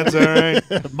rescue. That's all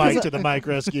right. Mike to the mic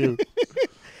rescue.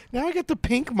 Now I got the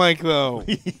pink mic though.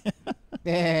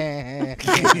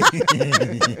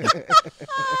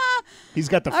 He's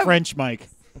got the French mic.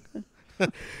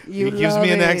 You He gives love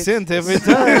me an it. accent every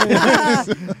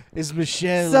time. Is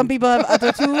Michelle? Some people have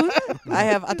auto tune. I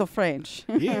have auto French.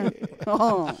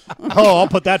 Oh. Oh, I'll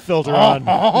put that filter on.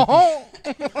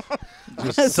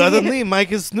 Suddenly,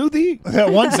 Mike is snooty.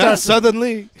 That One Star. Not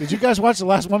suddenly. Did you guys watch the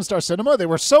last One Star Cinema? They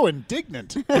were so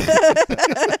indignant.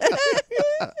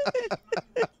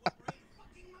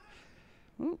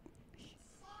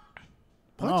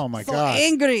 Oh my So God!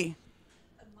 angry.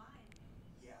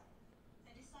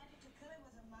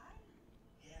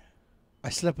 I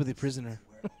slept with a prisoner.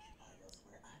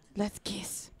 Let's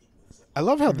kiss. I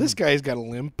love how this guy's got a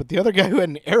limp, but the other guy who had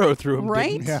an arrow through him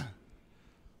Right? didn't. Yeah,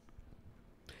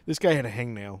 This guy had a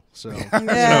hangnail, so it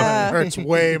Yeah. hurts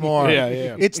way more. Yeah,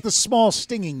 yeah. It's the small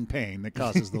stinging pain that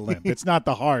causes the limp. It's not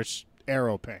the harsh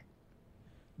arrow pain.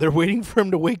 they're waiting for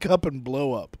him to wake up and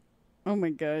blow up. Oh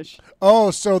my gosh. Oh,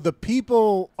 so the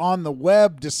people on the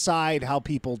web decide how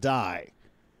people die.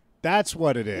 That's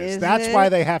what it is. Is That's it? why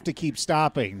they have to keep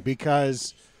stopping,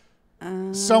 because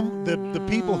the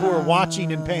people who are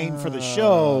watching and paying for the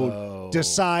show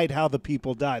decide how the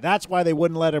people die. That's why they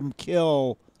wouldn't let him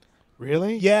kill.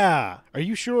 Really? Yeah. Are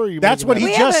you sure? You That's what he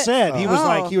We just haven't- said. He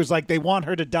Oh. was like they want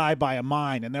her to die by a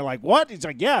mine, and they're like, "What?" He's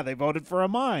like, "Yeah, they voted for a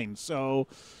mine, so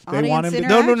they want him Audience to."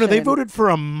 No. They Interaction. voted for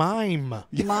a mime.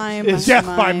 Mime. Yeah,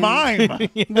 by mime.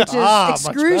 Which is much better.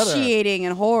 excruciating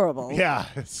and horrible. Yeah,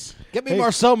 it's Get me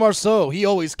Marceau. He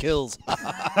always kills.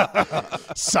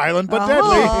 silent but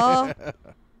deadly. Aw.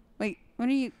 Wait, what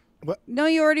are you? What? No,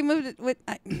 you already moved it. With,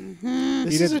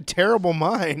 This is a terrible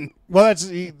mine. Well,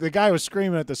 the guy was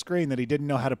screaming at the screen that he didn't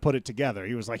know how to put it together.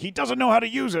 He was like, "He doesn't know how to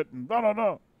use it." And blah, blah,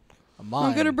 blah.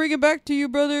 I'm gonna bring it back to you,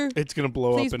 brother. It's gonna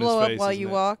blow Please up in blow his up face. while isn't you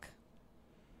it? walk.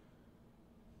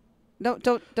 No,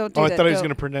 don't do Oh, that. I thought he was Don't.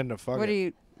 gonna pretend to fuck What it. are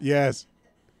you? Yes.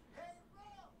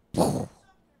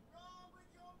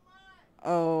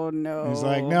 Oh no. He's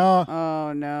like, "No."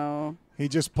 Oh no. He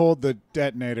just pulled the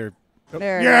detonator.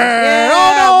 There. it is. Yeah!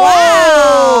 Oh no!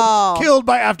 Wow. Killed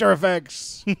by After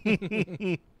Effects.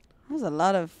 That was a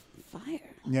lot of fire.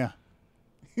 Yeah.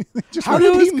 How That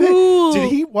did was he cool. did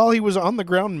he, while he was on the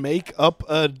ground, make up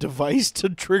a device to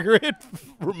trigger it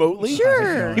remotely?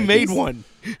 Sure. He made He's one.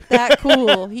 That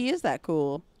cool. He is that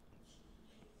cool.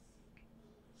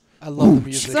 I love the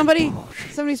music. Somebody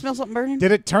smell something burning?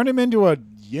 Did it turn him into a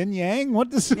yin yang? What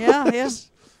does? Yeah, yeah.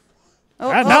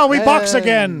 Oh, And oh, now we box and-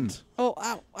 again. oh,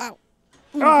 ow, ow.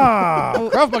 Ah.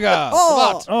 Krav Maga.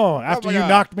 Oh. Savat. Oh, after my you God.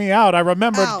 knocked me out, I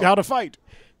remembered Ow. how to fight.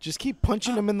 Just keep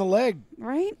punching him in the leg.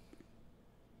 Right?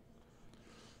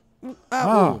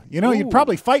 Oh, you know, you'd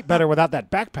probably fight better without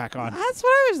that backpack on. That's what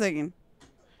I was thinking.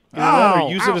 Or Ow,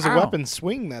 use ow, it as a ow. weapon.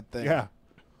 Swing that thing. Yeah.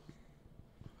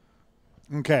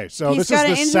 Okay, so He's this got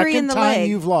is an the injury in second the time leg.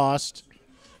 you've lost.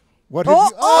 What have Oh!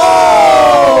 you?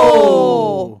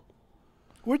 Oh!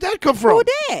 Where'd that come from? Who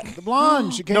did? The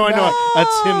blonde. She came No, I know. back.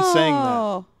 That's him saying that.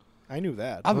 Oh. I knew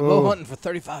that. I've been bow hunting for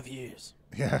 35 years.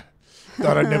 Yeah.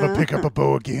 Thought I'd never pick up a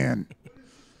bow again.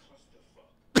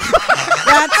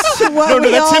 That's what No, we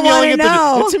that's all him yelling want at to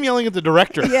know. that's him yelling at the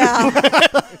director. Yeah.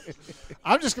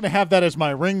 I'm just going to have that as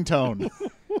my ringtone.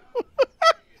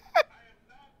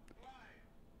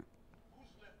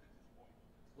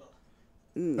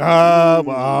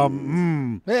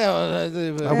 Yeah,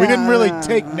 We didn't really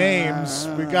take names.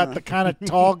 We got the kind of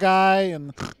tall guy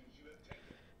and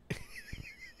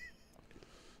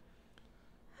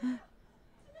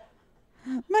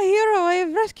My hero, I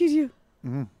have rescued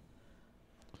you.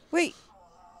 Wait,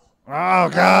 oh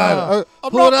god,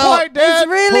 I'm Pull it not out. quite dead.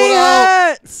 it really Pull it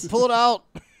out. hurts. pull it out.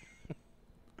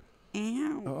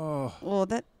 Ow. Oh. Oh,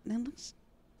 that looks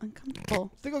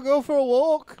uncomfortable. Think I'll go for a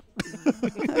walk.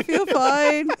 I feel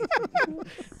fine.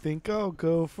 Think I'll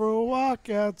go for a walk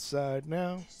outside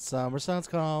now. Summer sun's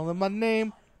calling my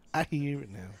name. I hear it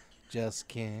now. Just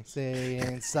can't stay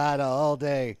inside all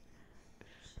day.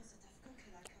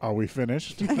 Are we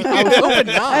finished? I was hoping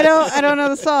not. I don't know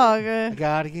the song. I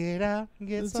gotta get out and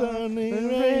get It's some on the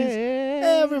race. rays.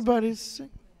 Everybody's sing.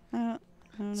 I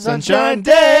don't know. Sunshine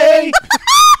Day.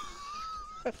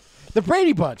 The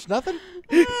Brady Bunch. Nothing.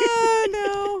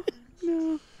 No.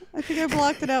 I think I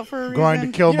blocked it out for a reason. Going to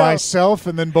kill You know- myself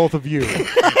and then both of you.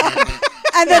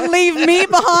 And then leave me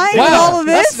behind with all of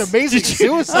That's this? an amazing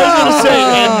suicide. I was gonna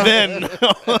say, and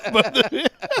then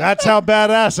That's how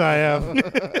badass I am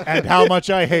and how much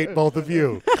I hate both of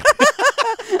you.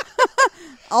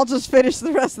 I'll just finish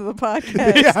the rest of the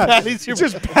podcast. Yeah, Patty's your-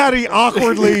 just Patty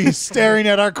awkwardly staring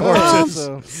at our corpses.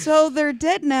 So they're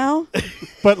dead now.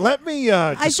 But let me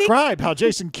think- describe how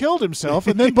Jason killed himself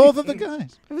and then both of the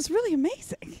guys. It was really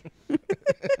amazing.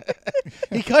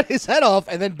 He cut his head off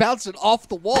and then bounced it off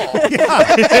the wall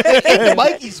into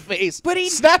Mikey's face, But he-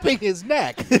 snapping his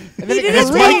neck. And then it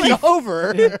didn't rolled really-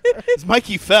 over. as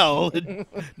Mikey fell and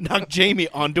knocked Jamie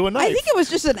onto a knife. I think it was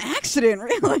just an accident,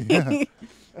 really.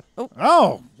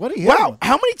 Oh, what do you? Wow,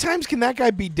 how many times can that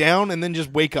guy be down and then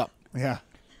just wake up? Yeah.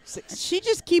 She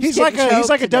just keeps He's like getting a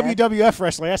choked to death. WWF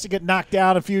wrestler. He has to get knocked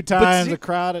down a few times. see- The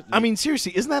crowd. I mean,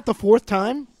 seriously, isn't that the fourth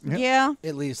time? Yeah.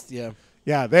 At least, yeah.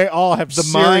 yeah, they all have The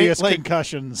mind, serious like-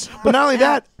 concussions. But not only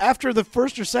that, after the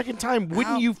first or second time,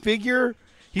 wouldn't you figure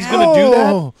he's going to do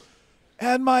that? Oh,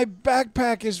 and my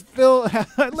backpack is filled. I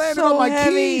landed So on my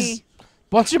heavy. keys.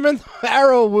 Punch him in the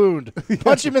arrow wound.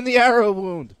 Punch him in the arrow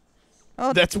wound.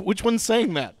 That's which one's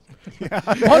saying that?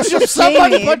 Punch him.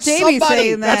 Somebody Jamie. punch Jamie's somebody.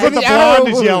 saying that. That's what the arrow blonde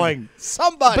is wound. yelling.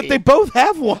 Somebody. But they both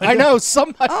have one. I know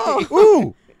somebody. Oh.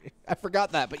 Ooh. I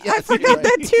forgot that, but yes, I forgot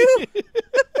that too.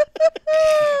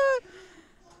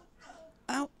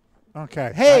 Ow.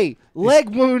 Okay. Hey, leg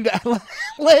wound,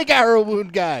 leg arrow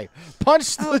wound guy.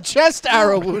 Punch the chest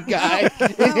arrow wound guy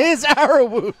in his arrow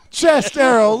wound. Chest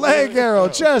arrow, leg arrow,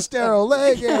 chest arrow,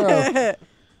 leg arrow.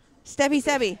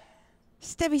 Stabby.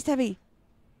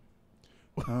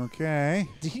 Okay.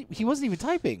 He wasn't even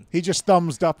typing. He just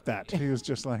thumbs up that. He was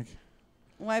just like,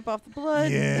 Wipe off the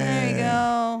blood. Yeah. There you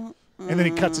go. and then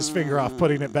he cuts his finger off,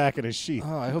 putting it back in his sheath.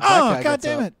 Oh, I hope that guy God gets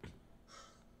damn up. it.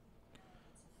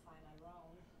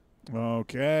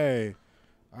 Okay.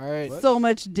 All right. So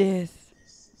much death.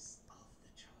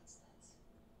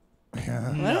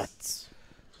 Nuts.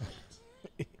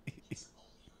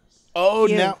 Oh,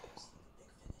 Cute. now.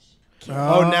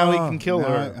 Oh, now he can kill now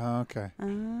her. okay.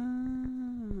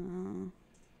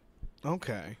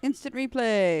 Okay. Instant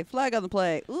replay. Flag on the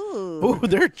play. Ooh. Ooh,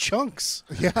 they're chunks.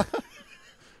 Yeah.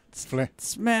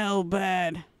 Smell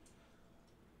bad.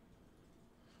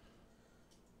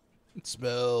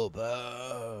 Smell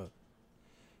bad.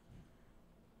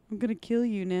 I'm gonna kill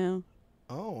you now.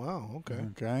 Oh, wow. Okay.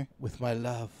 Okay. With my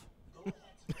love.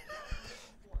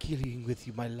 Killing with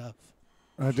you, my love.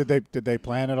 Did they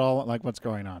plan it all? Like, what's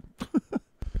going on?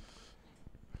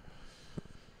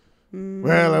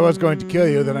 Well, I was going to kill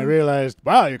you, then I realized,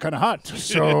 wow, you're kind of hot.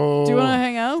 So. Do you want to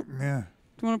hang out? Yeah.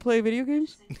 Do you want to play video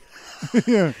games?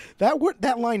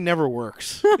 That line never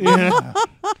works. Yeah.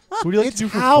 What do you like It's to do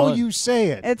for how fun? you say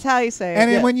it. It's how you say it.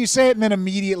 And then when you say it and then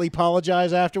immediately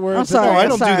apologize afterwards. I'm sorry. No, I I'm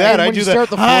don't sorry. do that. And I when do you that. stare at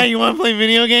the Hi, floor- you want to play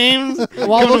video games?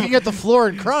 While looking at the floor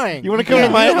and crying. You want to come to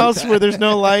my house where there's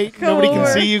no light, Come nobody can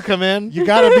over. see you come in? You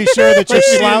got to be sure that you're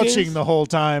Video slouching games. the whole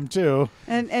time too.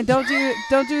 And don't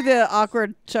do the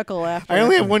awkward chuckle after. I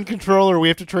only have one controller. We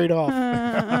have to trade off.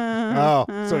 Oh,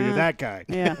 so you're that guy.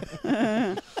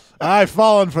 Yeah. I've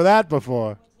fallen for that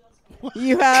before.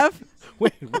 You have?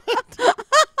 Wait, what?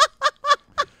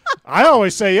 I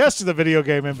always say yes to the video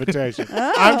game invitation.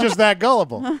 I'm just that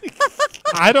gullible.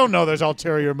 I don't know there's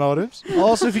ulterior motives.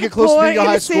 Also, if you get close Boy, to being a you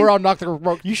high seen- score, I'll knock the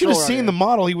remote. You should have control out seen of the you.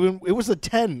 model. It was a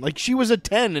 10. Like, she was a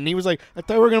 10, and he was like, I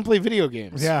thought we were going to play video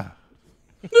games. Yeah.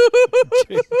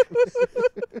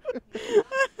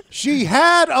 She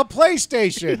had a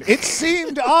PlayStation. It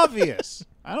seemed obvious.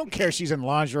 I don't care she's in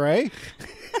lingerie.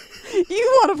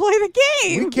 You want to play the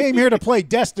game? We came here to play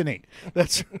Destiny.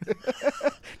 That's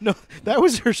No, that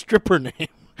was her stripper name.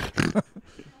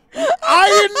 I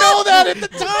didn't know that at the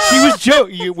time. She was Joe.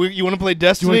 You want to play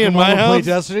Destiny in my house?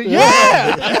 Destiny?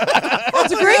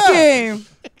 It's a great game.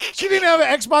 She didn't have an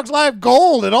Xbox Live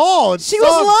Gold at all. It She sucked.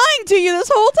 was lying to you this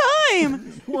whole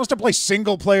time. Who wants to play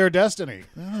single player Destiny?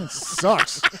 Oh, it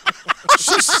sucks.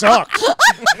 She sucks.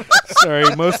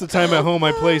 Sorry, most of the time at home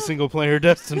I play single player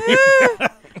Destiny.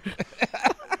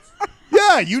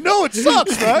 Yeah, you know it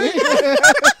sucks, right? I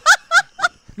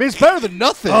mean, it's better than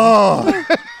nothing. Oh.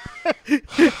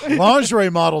 Lingerie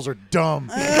models are dumb.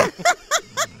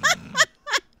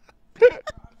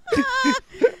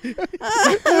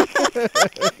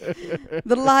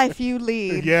 The life you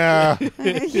lead. Yeah.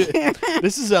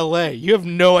 This is LA. You have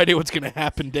no idea what's going to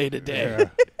happen day to day.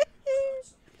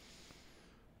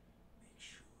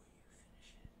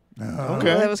 Yeah. Okay.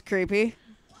 That was creepy.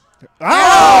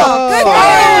 Oh, good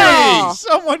finally! girl.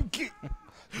 Someone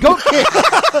Go kick.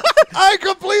 I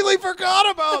completely forgot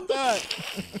about that.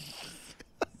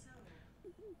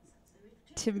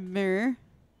 Timur.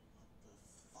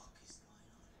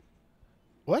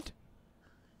 What?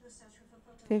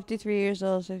 53 years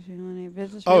old, 61,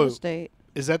 business Oh. real estate.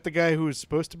 Is that the guy who was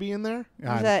supposed to be in there?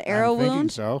 that arrow I'm thinking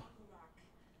wound? so.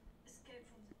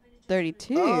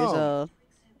 32 years Oh.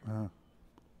 old.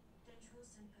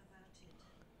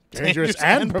 Dangerous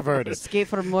and perverted. Escape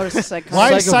from motorcycle.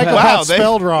 Why is Psychopath. psychopath Wow, they-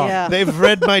 spelled wrong? Yeah. They've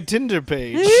read my Tinder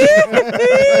page.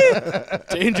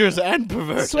 Dangerous and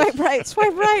perverted. Swipe right,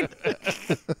 swipe right.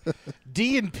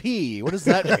 D and P. What does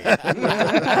that mean?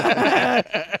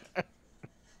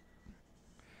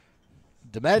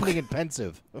 Demanding and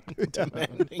pensive.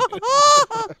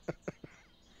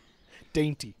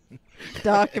 Dainty.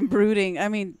 Dark and brooding. I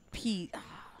mean, Pete.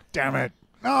 Damn it.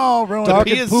 No, ruined Dark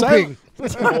it. P and is pooping.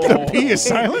 The P is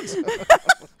silent.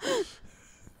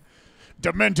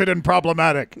 Demented and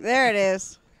problematic. There it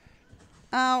is.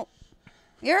 Oh,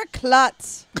 you're a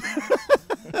klutz.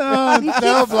 I'm You so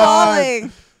keep blind.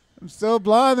 falling. I'm so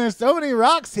blind. There's so many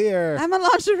rocks here. I'm a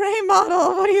lingerie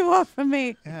model. What do you want from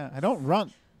me? Yeah, I don't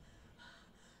run.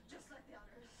 Just like the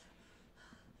others.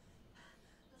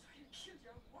 That's why you killed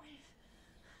your wife.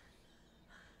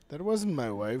 That wasn't my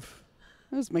wife.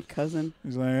 That was my cousin.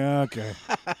 He's like, okay.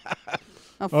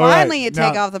 Oh, All right, finally you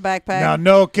take now- off the backpack. Now,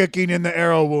 no kicking in the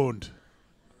arrow wound.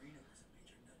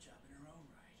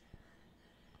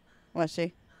 Was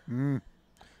she?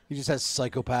 He just has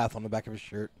psychopath on the back of his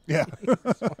shirt. Yeah.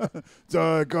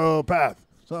 Psychopath.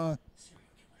 Oh.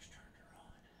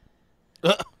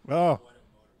 Oh.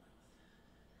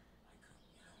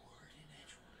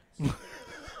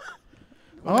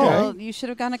 Well, you should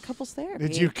have gone to couples therapy.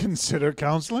 Did you consider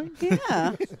counseling?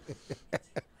 Yeah.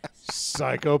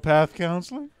 Psychopath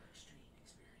counseling?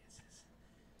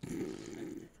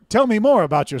 Tell me more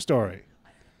about your story.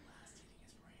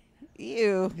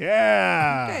 Ew.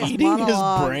 Yeah. Guys Eating his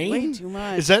monologue brain? Way too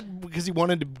much. Is that because he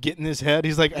wanted to get in his head?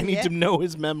 He's like, I need Yeah. to know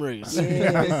his memories.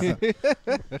 Yes.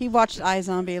 He watched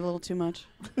iZombie a little too much.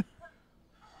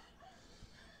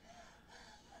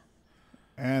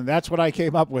 And that's what I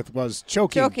came up with was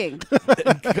choking. Choking.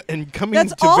 And coming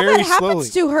That's to all very that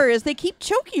happens slowly. to her is they keep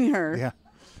choking her. Yeah.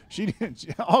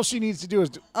 All she needs to do is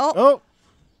Oh.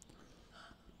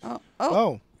 Oh.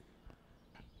 Oh.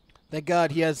 Thank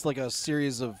God he has like a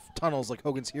series of tunnels like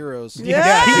Hogan's Heroes.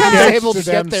 Yeah. He gets was able to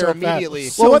them get there so fast. immediately.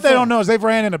 Well, what they don't know is they've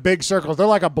ran in a big circle. They're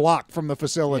like a block from the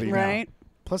facility now. Right.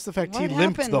 Plus the fact What he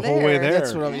limped happened the whole way there? there.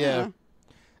 That's what yeah.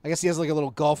 I guess he has like a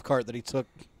little golf cart that he took.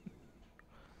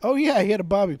 Oh, yeah, he had a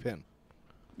bobby pin.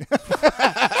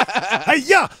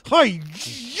 Hi-ya! Hi-ya!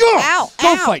 Ow. Go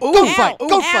ow, fight, ow, go fight,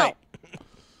 go ow. fight.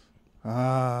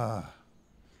 Ah.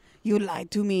 You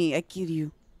lied to me. I killed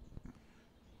you.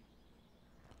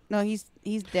 No, he's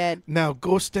dead. Now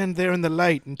go stand there in the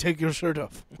light and take your shirt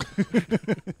off.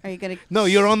 Are you gonna? No,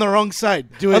 you're on the wrong side.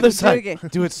 Do Other it. side. Okay.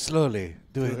 Do it slowly.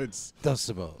 Do it It's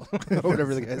decibel.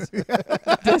 Whatever the guy's.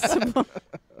 Decibel.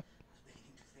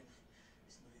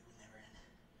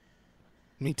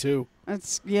 Me too.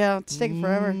 It's taking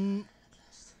forever. now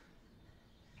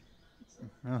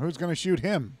who's going to shoot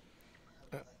him?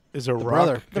 Is a rock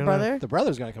brother. The gonna- brother. The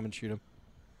brother's gonna come and shoot him.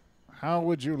 How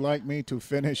would you like me to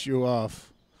finish you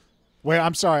off? Wait,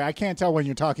 I'm sorry. I can't tell when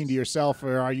you're talking to yourself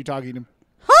or are you talking to...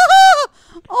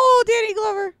 Oh, Danny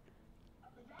Glover.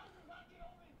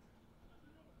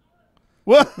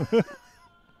 What? Get the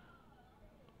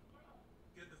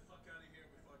fuck out of here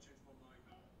before I change my mind.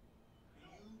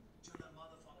 You turn that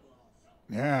motherfucker off.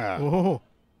 Yeah.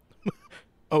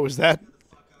 Oh, is that?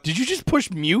 Did you just push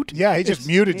mute? Yeah, he just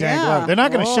muted Danny Yeah. Glover. They're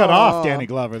not going to shut off Danny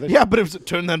Glover. Yeah, but it was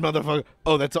turn that motherfucker.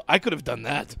 Oh, that's. I could have done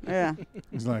that. Yeah.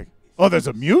 He's like, oh, there's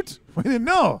a mute? We didn't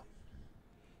know.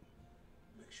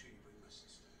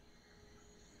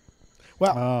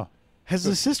 Wow. Oh. Has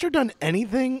the sister done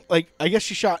anything? Like, I guess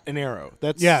she shot an arrow.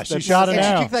 That's Yeah, she that's- shot an And she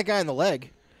arrow. kicked that guy in the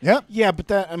leg. Yep. Yeah, but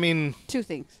that. I mean, Two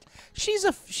things. She's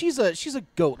a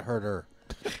goat herder.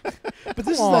 but this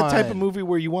is Come that type of on. movie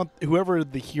where you want whoever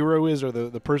the hero is or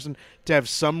the person to have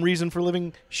some reason for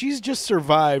living. She's just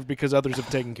survived because others have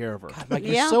taken care of her. Like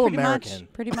you're Yeah, so pretty American.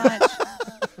 much. Pretty much.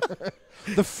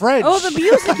 The French. Oh, the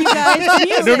music, you guys.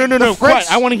 The music. No. French-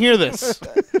 Quiet. I want to hear this.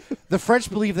 The French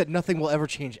believe that nothing will ever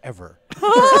change ever.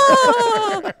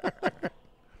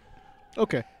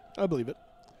 Okay, I believe it.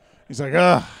 He's like,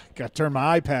 ugh, got to turn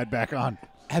my iPad back on.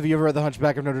 Have you ever read The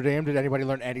Hunchback of Notre Dame? Did anybody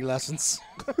learn any lessons?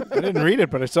 I didn't read it,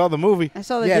 but I saw the movie. I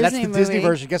saw the yeah, Disney that's the movie. Disney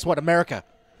version. Guess what? America.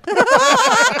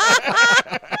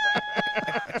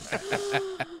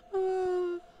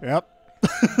 Yep.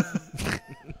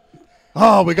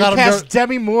 Oh, we got him. Cast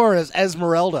Demi Moore as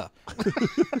Esmeralda.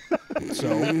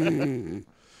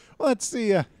 Let's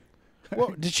see.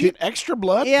 Well, did she get extra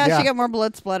blood? Yeah, Yeah. she got more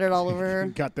blood splattered all over her.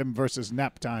 Got them versus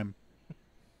nap time.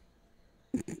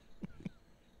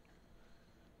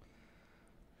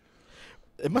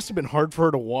 It must have been hard for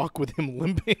her to walk with him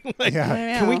limping. Like,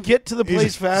 Yeah. can we get to the He's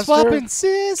place faster? Swapping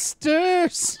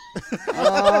sisters.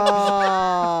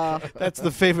 Oh. That's the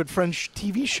favorite French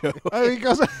TV show. He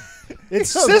goes, It's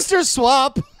sister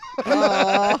swap.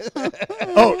 oh,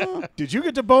 did you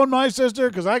get to bone my sister?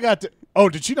 Because I got to. Oh,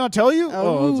 did she not tell you?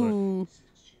 Oh, that's right. Ooh.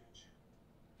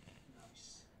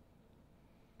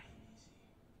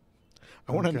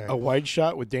 I want Okay. a wide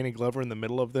shot with Danny Glover in the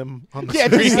middle of them on the Yeah,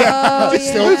 screen. Oh, Just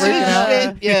still freaking yeah.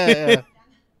 out. Yeah.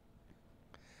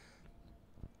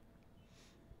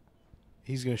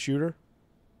 He's gonna shoot her.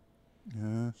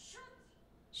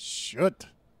 Should.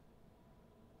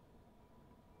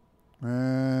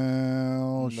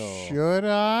 Well, should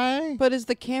I? But is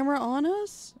the camera on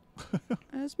us? It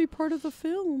has to be part of the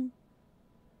film.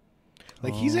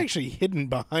 Like he's actually hidden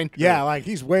behind her. Yeah, like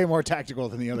he's way more tactical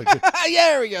than the other two. Yeah,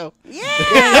 there we go.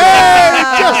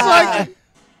 Yeah. Just like.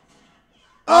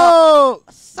 Oh!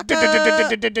 Sucker.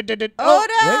 Oh,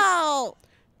 no.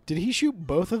 Did he shoot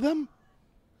both of them?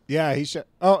 Yeah, he shot.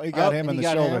 Oh, he got him in the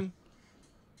shoulder.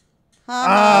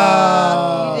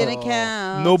 You didn't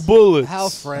count. No bullets. How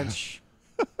French.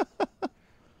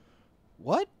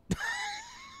 What?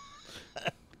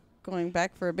 Going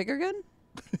back for a bigger gun?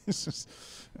 It's just,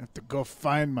 I have to go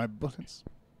find my bullets.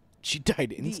 She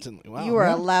died instantly. Wow. You are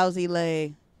a lousy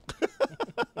lay.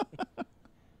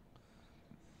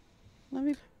 Let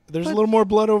me There's a little more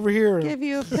blood over here. give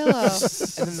you a pillow.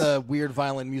 And then the weird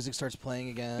violin music starts playing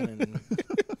again. And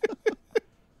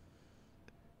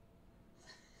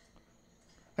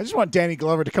I just want Danny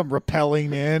Glover to come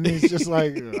rappelling in. He's just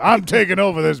like, I'm taking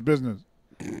over this business.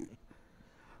 He's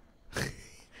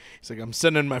like, I'm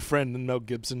sending my friend, and Mel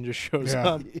Gibson just shows Yeah.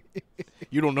 up.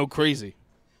 You don't know crazy.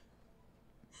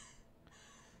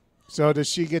 So does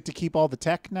she get to keep all the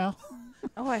tech now?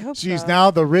 Oh, I hope She's so.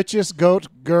 now the richest goat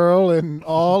girl in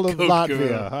all of Goat Latvia.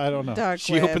 girl. I don't know. Dark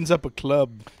She web. opens up a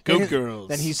club. Goat girls.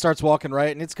 then he starts walking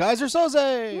right, and it's Kaiser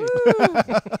Soze.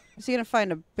 Is he gonna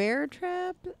find a bear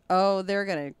trap? Oh, they're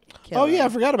gonna kill Oh him. yeah, I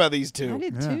forgot about these I two.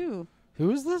 did Yeah. too.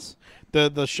 Who is this?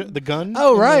 The gun.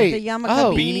 Oh, right. The Yamaka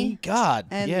oh, beanie. God.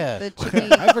 And yeah. the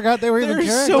chimney I forgot they were even There's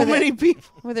characters. so With it- many people.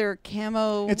 with their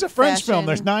camo. It's a French film. fashion.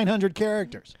 There's 900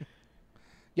 characters.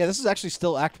 Yeah, this is actually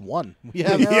still Act 1. We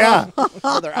have Yeah.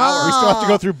 another We hour. still have to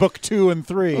go through book 2 and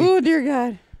 3. Oh dear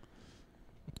God.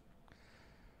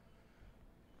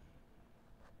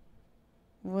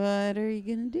 What are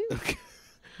you gonna do?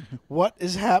 What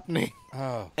is happening?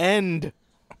 Oh, End.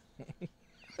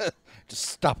 just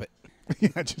stop it.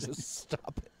 Yeah, just, Just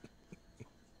stop it.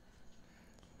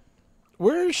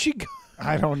 Where is she?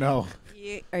 I don't know.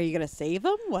 Are you gonna save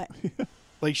him? What?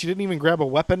 Like she didn't even grab a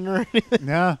weapon or anything.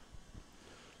 Yeah.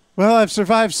 Well, I've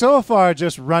survived so far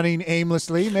just running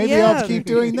aimlessly. Maybe I'll Yeah. keep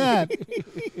doing that.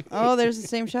 Oh, there's the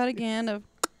same shot again of.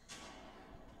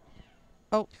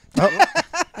 Oh, Oh,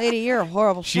 lady, you're a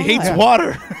horrible. She shot. hates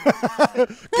water. get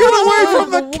away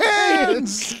from the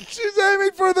cans! She's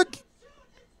aiming for the...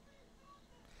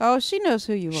 Oh, she knows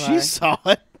who you are. She saw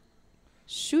it.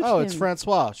 Shoot Oh, him. it's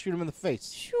Francois. Shoot him in the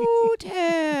face. Shoot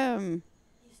him.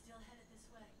 He's still headed this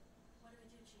way. What do we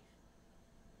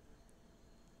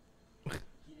do, Chief?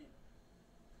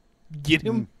 Get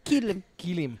him. Kill him.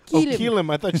 Kill him. Oh, Kill him. kill him.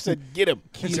 I thought you said get him.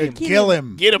 He said, Kill kill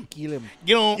him. Get him. Kill him.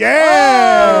 Get him.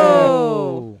 Yeah!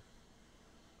 Oh.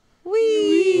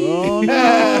 Wee. Oh,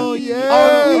 no.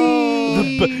 Yeah!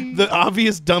 The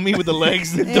obvious dummy with the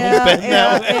legs that don't Yeah, bend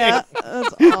that way. yeah.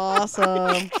 That's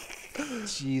awesome.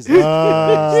 Jesus.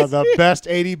 The best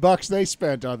 $80 they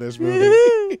spent on this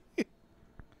movie.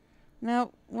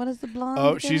 Now, what is the blonde?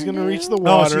 Oh, she's gonna reach the do?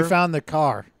 Oh, water. she found the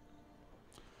car.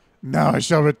 Now I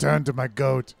shall return to my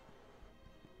goat.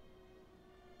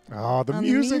 Oh, the And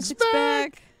music's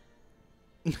back.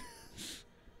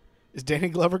 Is Danny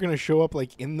Glover gonna show up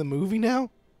like in the movie now?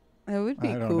 That would be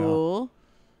I don't cool.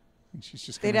 She's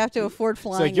just They'd gonna- have to afford It's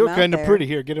flying. like you're him out kind of there. pretty.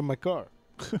 Here, get in my car.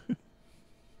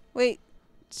 Wait,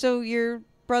 so your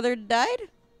brother died?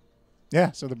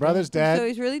 Yeah, so the brother's So dead.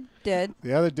 he's really dead.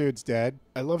 The other dude's dead.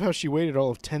 I love how she waited all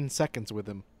of 10 seconds with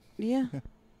him. Yeah. And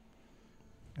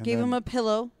Gave him then- a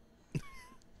pillow.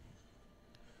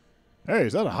 Hey,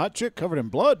 is that a hot chick covered in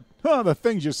blood? Oh, the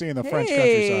things you see in the French countryside.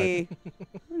 Hey,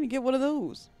 let me get one of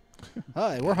those.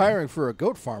 Hi, we're hiring for a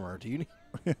goat farmer. Do you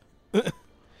need...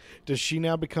 Does she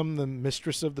now become the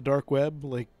mistress of the dark web?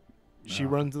 Like, she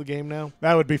runs the game now?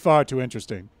 That would be far too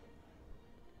interesting.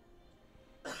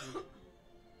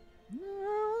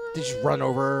 They just run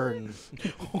over and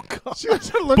Oh, God. She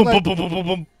doesn't look Boom, like... boom, boom, boom,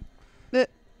 boom, boom.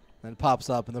 then pops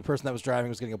up, and the person that was driving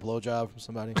was getting a blowjob from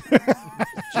somebody.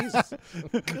 Jesus.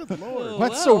 Good Lord.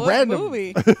 What's Wow, so what random?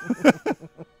 movie? The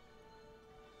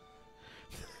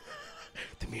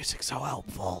music's so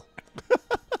helpful.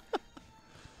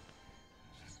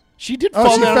 She did Oh,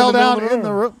 fall she down fell in the middle down of the in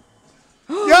the room.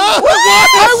 room. Yeah,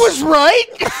 I was right.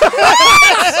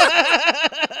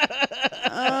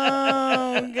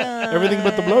 Oh God. Everything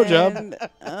but the blowjob.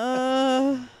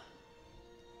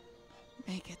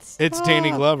 Make it stop. It's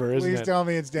Danny Glover, isn't Please it? tell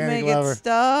me it's Danny Make Glover. it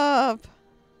stop.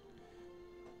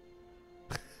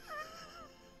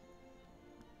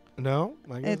 No?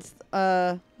 I guess. It's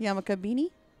Yamaka Beanie.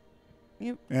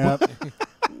 Yep.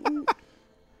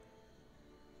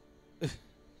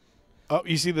 Oh,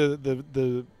 you see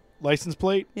the license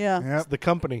plate? Yeah. Yep. It's the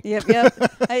company. Yep. Yep.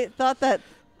 I thought that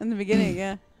in the beginning.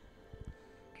 Yeah.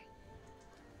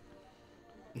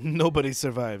 Nobody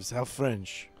survives. How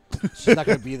French. She's not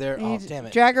going to be there. You Oh, just damn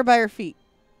it. Drag her by her feet.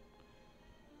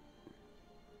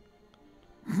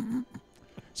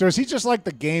 So is he just like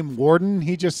the game warden?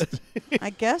 He just I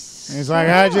guess. he's like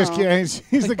I just so. can't.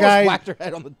 He's the Like, guy. almost whacked her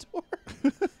head on the door.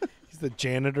 He's the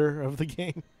janitor of the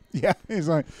game. Yeah, he's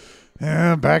like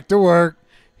back to work.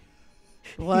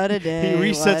 What a day. He what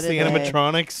resets a the day.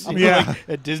 animatronics. you know, Yeah. like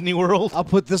at Disney World. I'll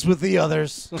put this with the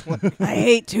others. I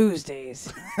hate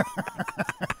Tuesdays.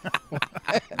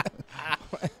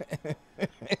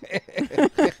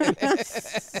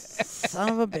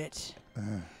 Son of a bitch.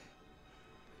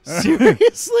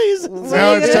 Seriously?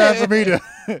 Now it's time for me to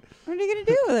What are you gonna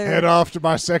do with her? head off to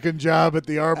my second job at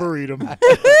the Arboretum.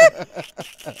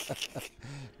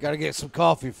 Gotta get some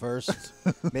coffee first.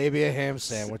 Maybe a ham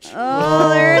sandwich. Oh,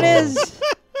 there it is.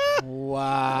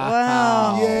 Wow.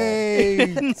 Wow. Yay!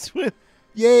 Ends with-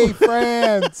 Yay,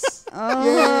 France! Oh,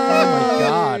 my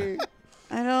God.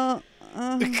 I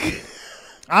don't.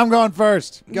 I'm going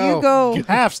first. Go. You go.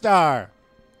 Half star.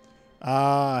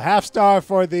 Half star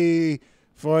for the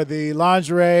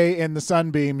lingerie in the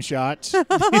sunbeam shot,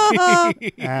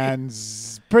 and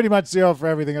pretty much 0 for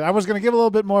everything. I was going to give a little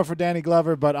bit more for Danny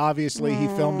Glover, but obviously he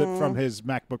filmed it from his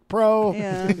MacBook Pro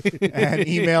Yeah. and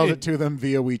emailed it to them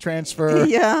via WeTransfer.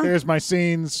 Yeah. Here's my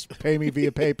scenes. Pay me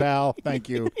via PayPal. Thank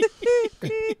you.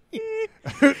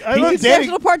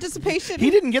 Exceptional participation. He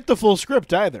didn't get the full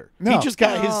script either. No. He just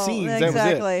got his Oh, scenes. That was it.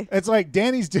 exactly. It's like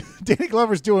Danny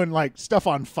Glover's doing like stuff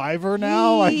on Fiverr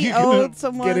now. Like He you can owed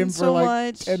someone get him for so like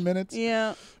much. 10 minutes.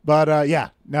 Yeah. But yeah,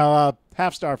 no,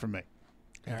 half star from me.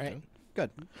 All right. Good.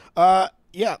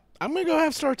 Yeah, I'm gonna go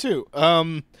half star too.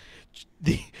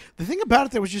 The thing about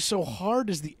it that was just so hard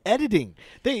is the editing.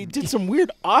 They did some weird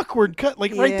awkward cut,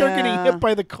 like right there getting Yeah. hit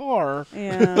by the car.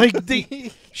 Yeah. Like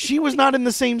she was not in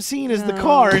the same scene as the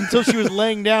car until she was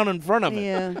laying down in front of it.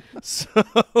 Yeah. So,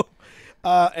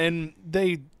 and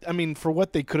I mean, for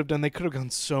what they could have done, they could have gone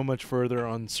so much further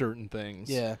on certain things.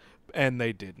 Yeah. And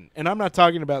they didn't. And I'm not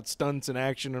talking about stunts and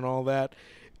action and all that,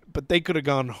 but they could have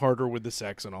gone harder with the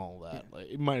sex and all that. Like,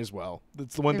 it might as well.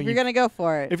 That's the one If thing. you're gonna go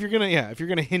for it. if you're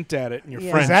gonna hint at it and you're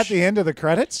Yeah. French. Is that the end of the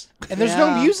credits? And there's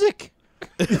Yeah. no music.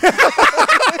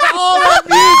 All that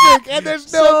music, and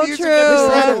there's no So music true. in Just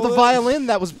the had credits. the violin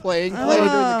that was playing during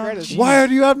the credits. Why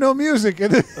do you have no music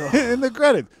in the, in the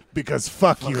credits? Because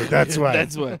fuck you. That's why.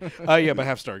 That's what. Yeah, but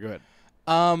half star. Go ahead.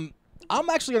 I'm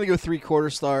actually going to go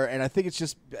 3/4 star, and I think it's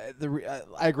just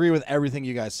I agree with everything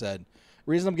you guys said.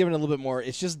 Reason I'm giving it a little bit more,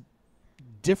 it's just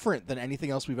different than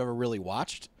anything else we've ever really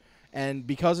watched, and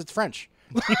because it's French.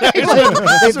 they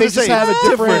just have a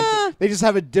different. They just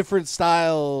have a different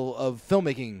style of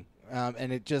filmmaking,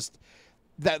 and it just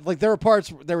that like there were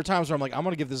times where I'm like I'm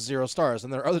gonna give this 0 stars,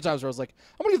 and there are other times where I was like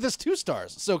I'm gonna give this 2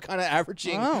 stars. So kind of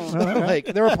averaging. Oh. Like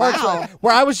there were parts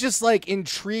where I was just like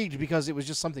intrigued because it was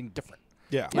just something different.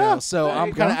 Yeah. You know, so there I'm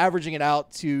you kind of go. averaging it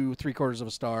out to 3/4 of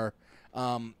a star.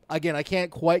 Again, I can't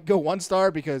quite go 1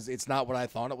 star because it's not what I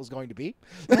thought it was going to be.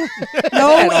 No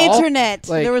At all. internet.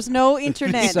 Like- There was no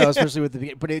internet. So especially with the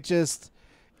beginning, but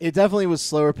it definitely was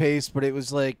slower paced. But it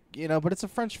was like but it's a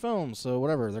French film, so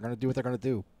whatever they're gonna do what they're gonna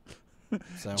do.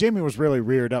 So Jamie was really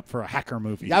reared up for a hacker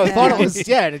movie. I thought it was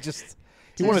and it just.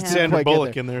 He wanted Didn't Sandra quite get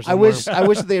Bullock there. in there. I wish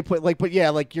that they had put but yeah,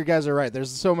 like you guys are right. There's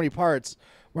so many parts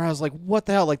where I was like, what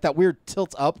the hell? Like that weird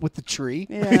tilt up with the tree.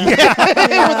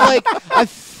 Yeah. Like I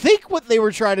think what they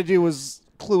were trying to do was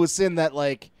clue us in that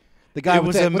like the guy It with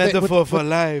was the, a metaphor for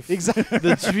life. exactly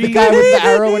The tree. the guy with the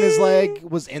arrow in his leg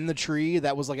was in the tree.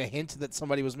 That was like a hint that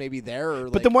somebody was maybe there. Or,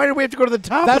 But like, then why did we have to go to the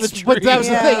top of the that's tree? but that was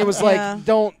the thing. It was Yeah. like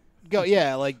don't go.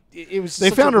 Yeah, like it was. They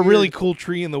such found a really weird- cool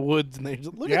tree in the woods, and they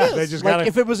just look Yeah, at they this. just Like got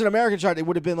if it was an American shot, it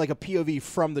would have been like a POV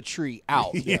from the tree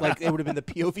out. Like it would have been the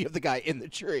POV of the guy in the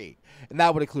tree, and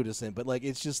that would have clued us in. But like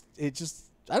it just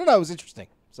I don't know. It was interesting.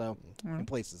 So in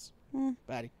places,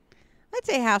 Patty. I'd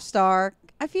say half star.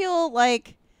 I feel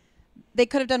like they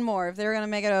could have done more. If they were going to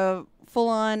make it a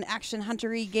full-on action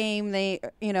huntery game, they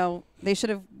should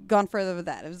have gone further with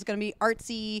that. It was going to be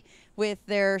artsy with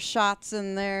their shots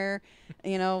and their,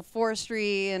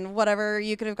 forestry and whatever.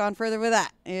 You could have gone further with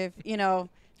that. If you're going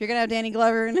to have Danny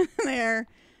Glover in there,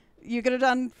 you could have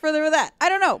done further with that. I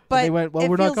don't know, but they went, well, it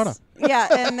we're not feels- gonna. Yeah,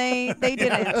 and they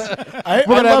didn't. I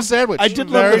We're gonna have love- a sandwich. I did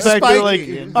Very love the fact that spiky like,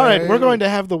 and all right, very- we're going to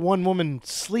have the one woman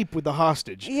sleep with the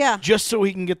hostage, Yeah. just so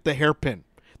he can get the hairpin.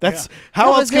 That's Yeah. how That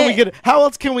else was can we it. get? How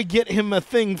else can we get him a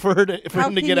thing for her to, for How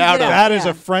him to can get you out get of? out? That is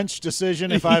Yeah. a French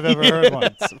decision if I've ever heard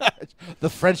one. The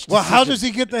French. Well, how decision. does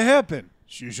he get the hairpin?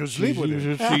 She should sleep with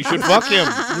him. She should fuck him.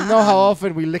 You know how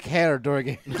often we lick hair during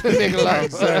it. Make a lot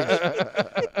of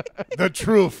sense. The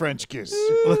true French kiss.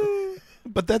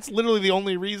 But that's literally the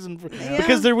only reason for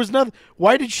because there was nothing.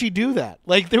 Why did she do that?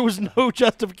 Like there was no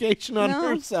justification on No.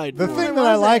 her side. The for thing it. that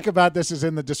I was like it? about this is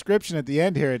in the description at the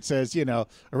end here. It says,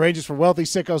 arranges for wealthy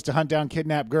sickos to hunt down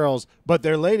kidnapped girls, but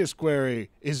their latest query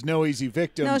is no easy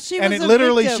victim. No, she and was it a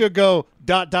literally victim. should go ...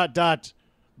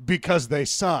 because they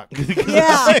suck.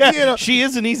 Yeah. she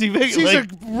is an easy victim. She's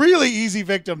Like, a really easy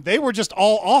victim. They were just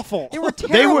all awful. They were they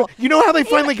terrible. were. You know how they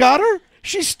finally got her?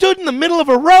 She stood in the middle of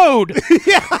a road.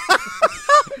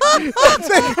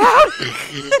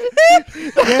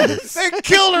 They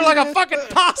killed her like a fucking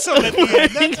possum at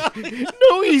the end.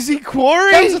 No easy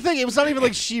quarry. That was the thing. It was not even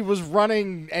like she was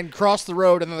running and crossed the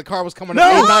road and then the car was coming No,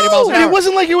 at 90 miles an and hour. it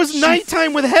wasn't like it was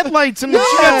nighttime with headlights and she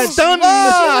got stunned.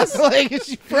 Like,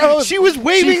 she froze. She was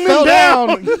waving She them fell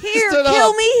down. Here, Stood kill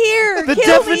up. me here. The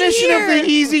kill me definition here. of the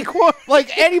easy quarry.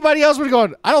 Like anybody else would have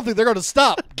gone, I don't think they're going to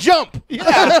stop. Jump.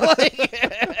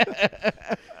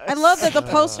 I love that the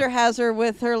poster has her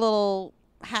with her little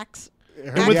hacks.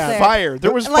 And with there. fire.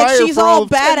 There was Like fire she's for all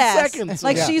 10 badass. seconds.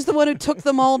 Like Yeah. she's the one who took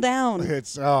them all down.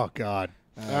 It's oh god.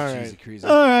 All right.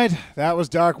 All right, that was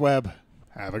Dark Web.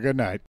 Have a good night.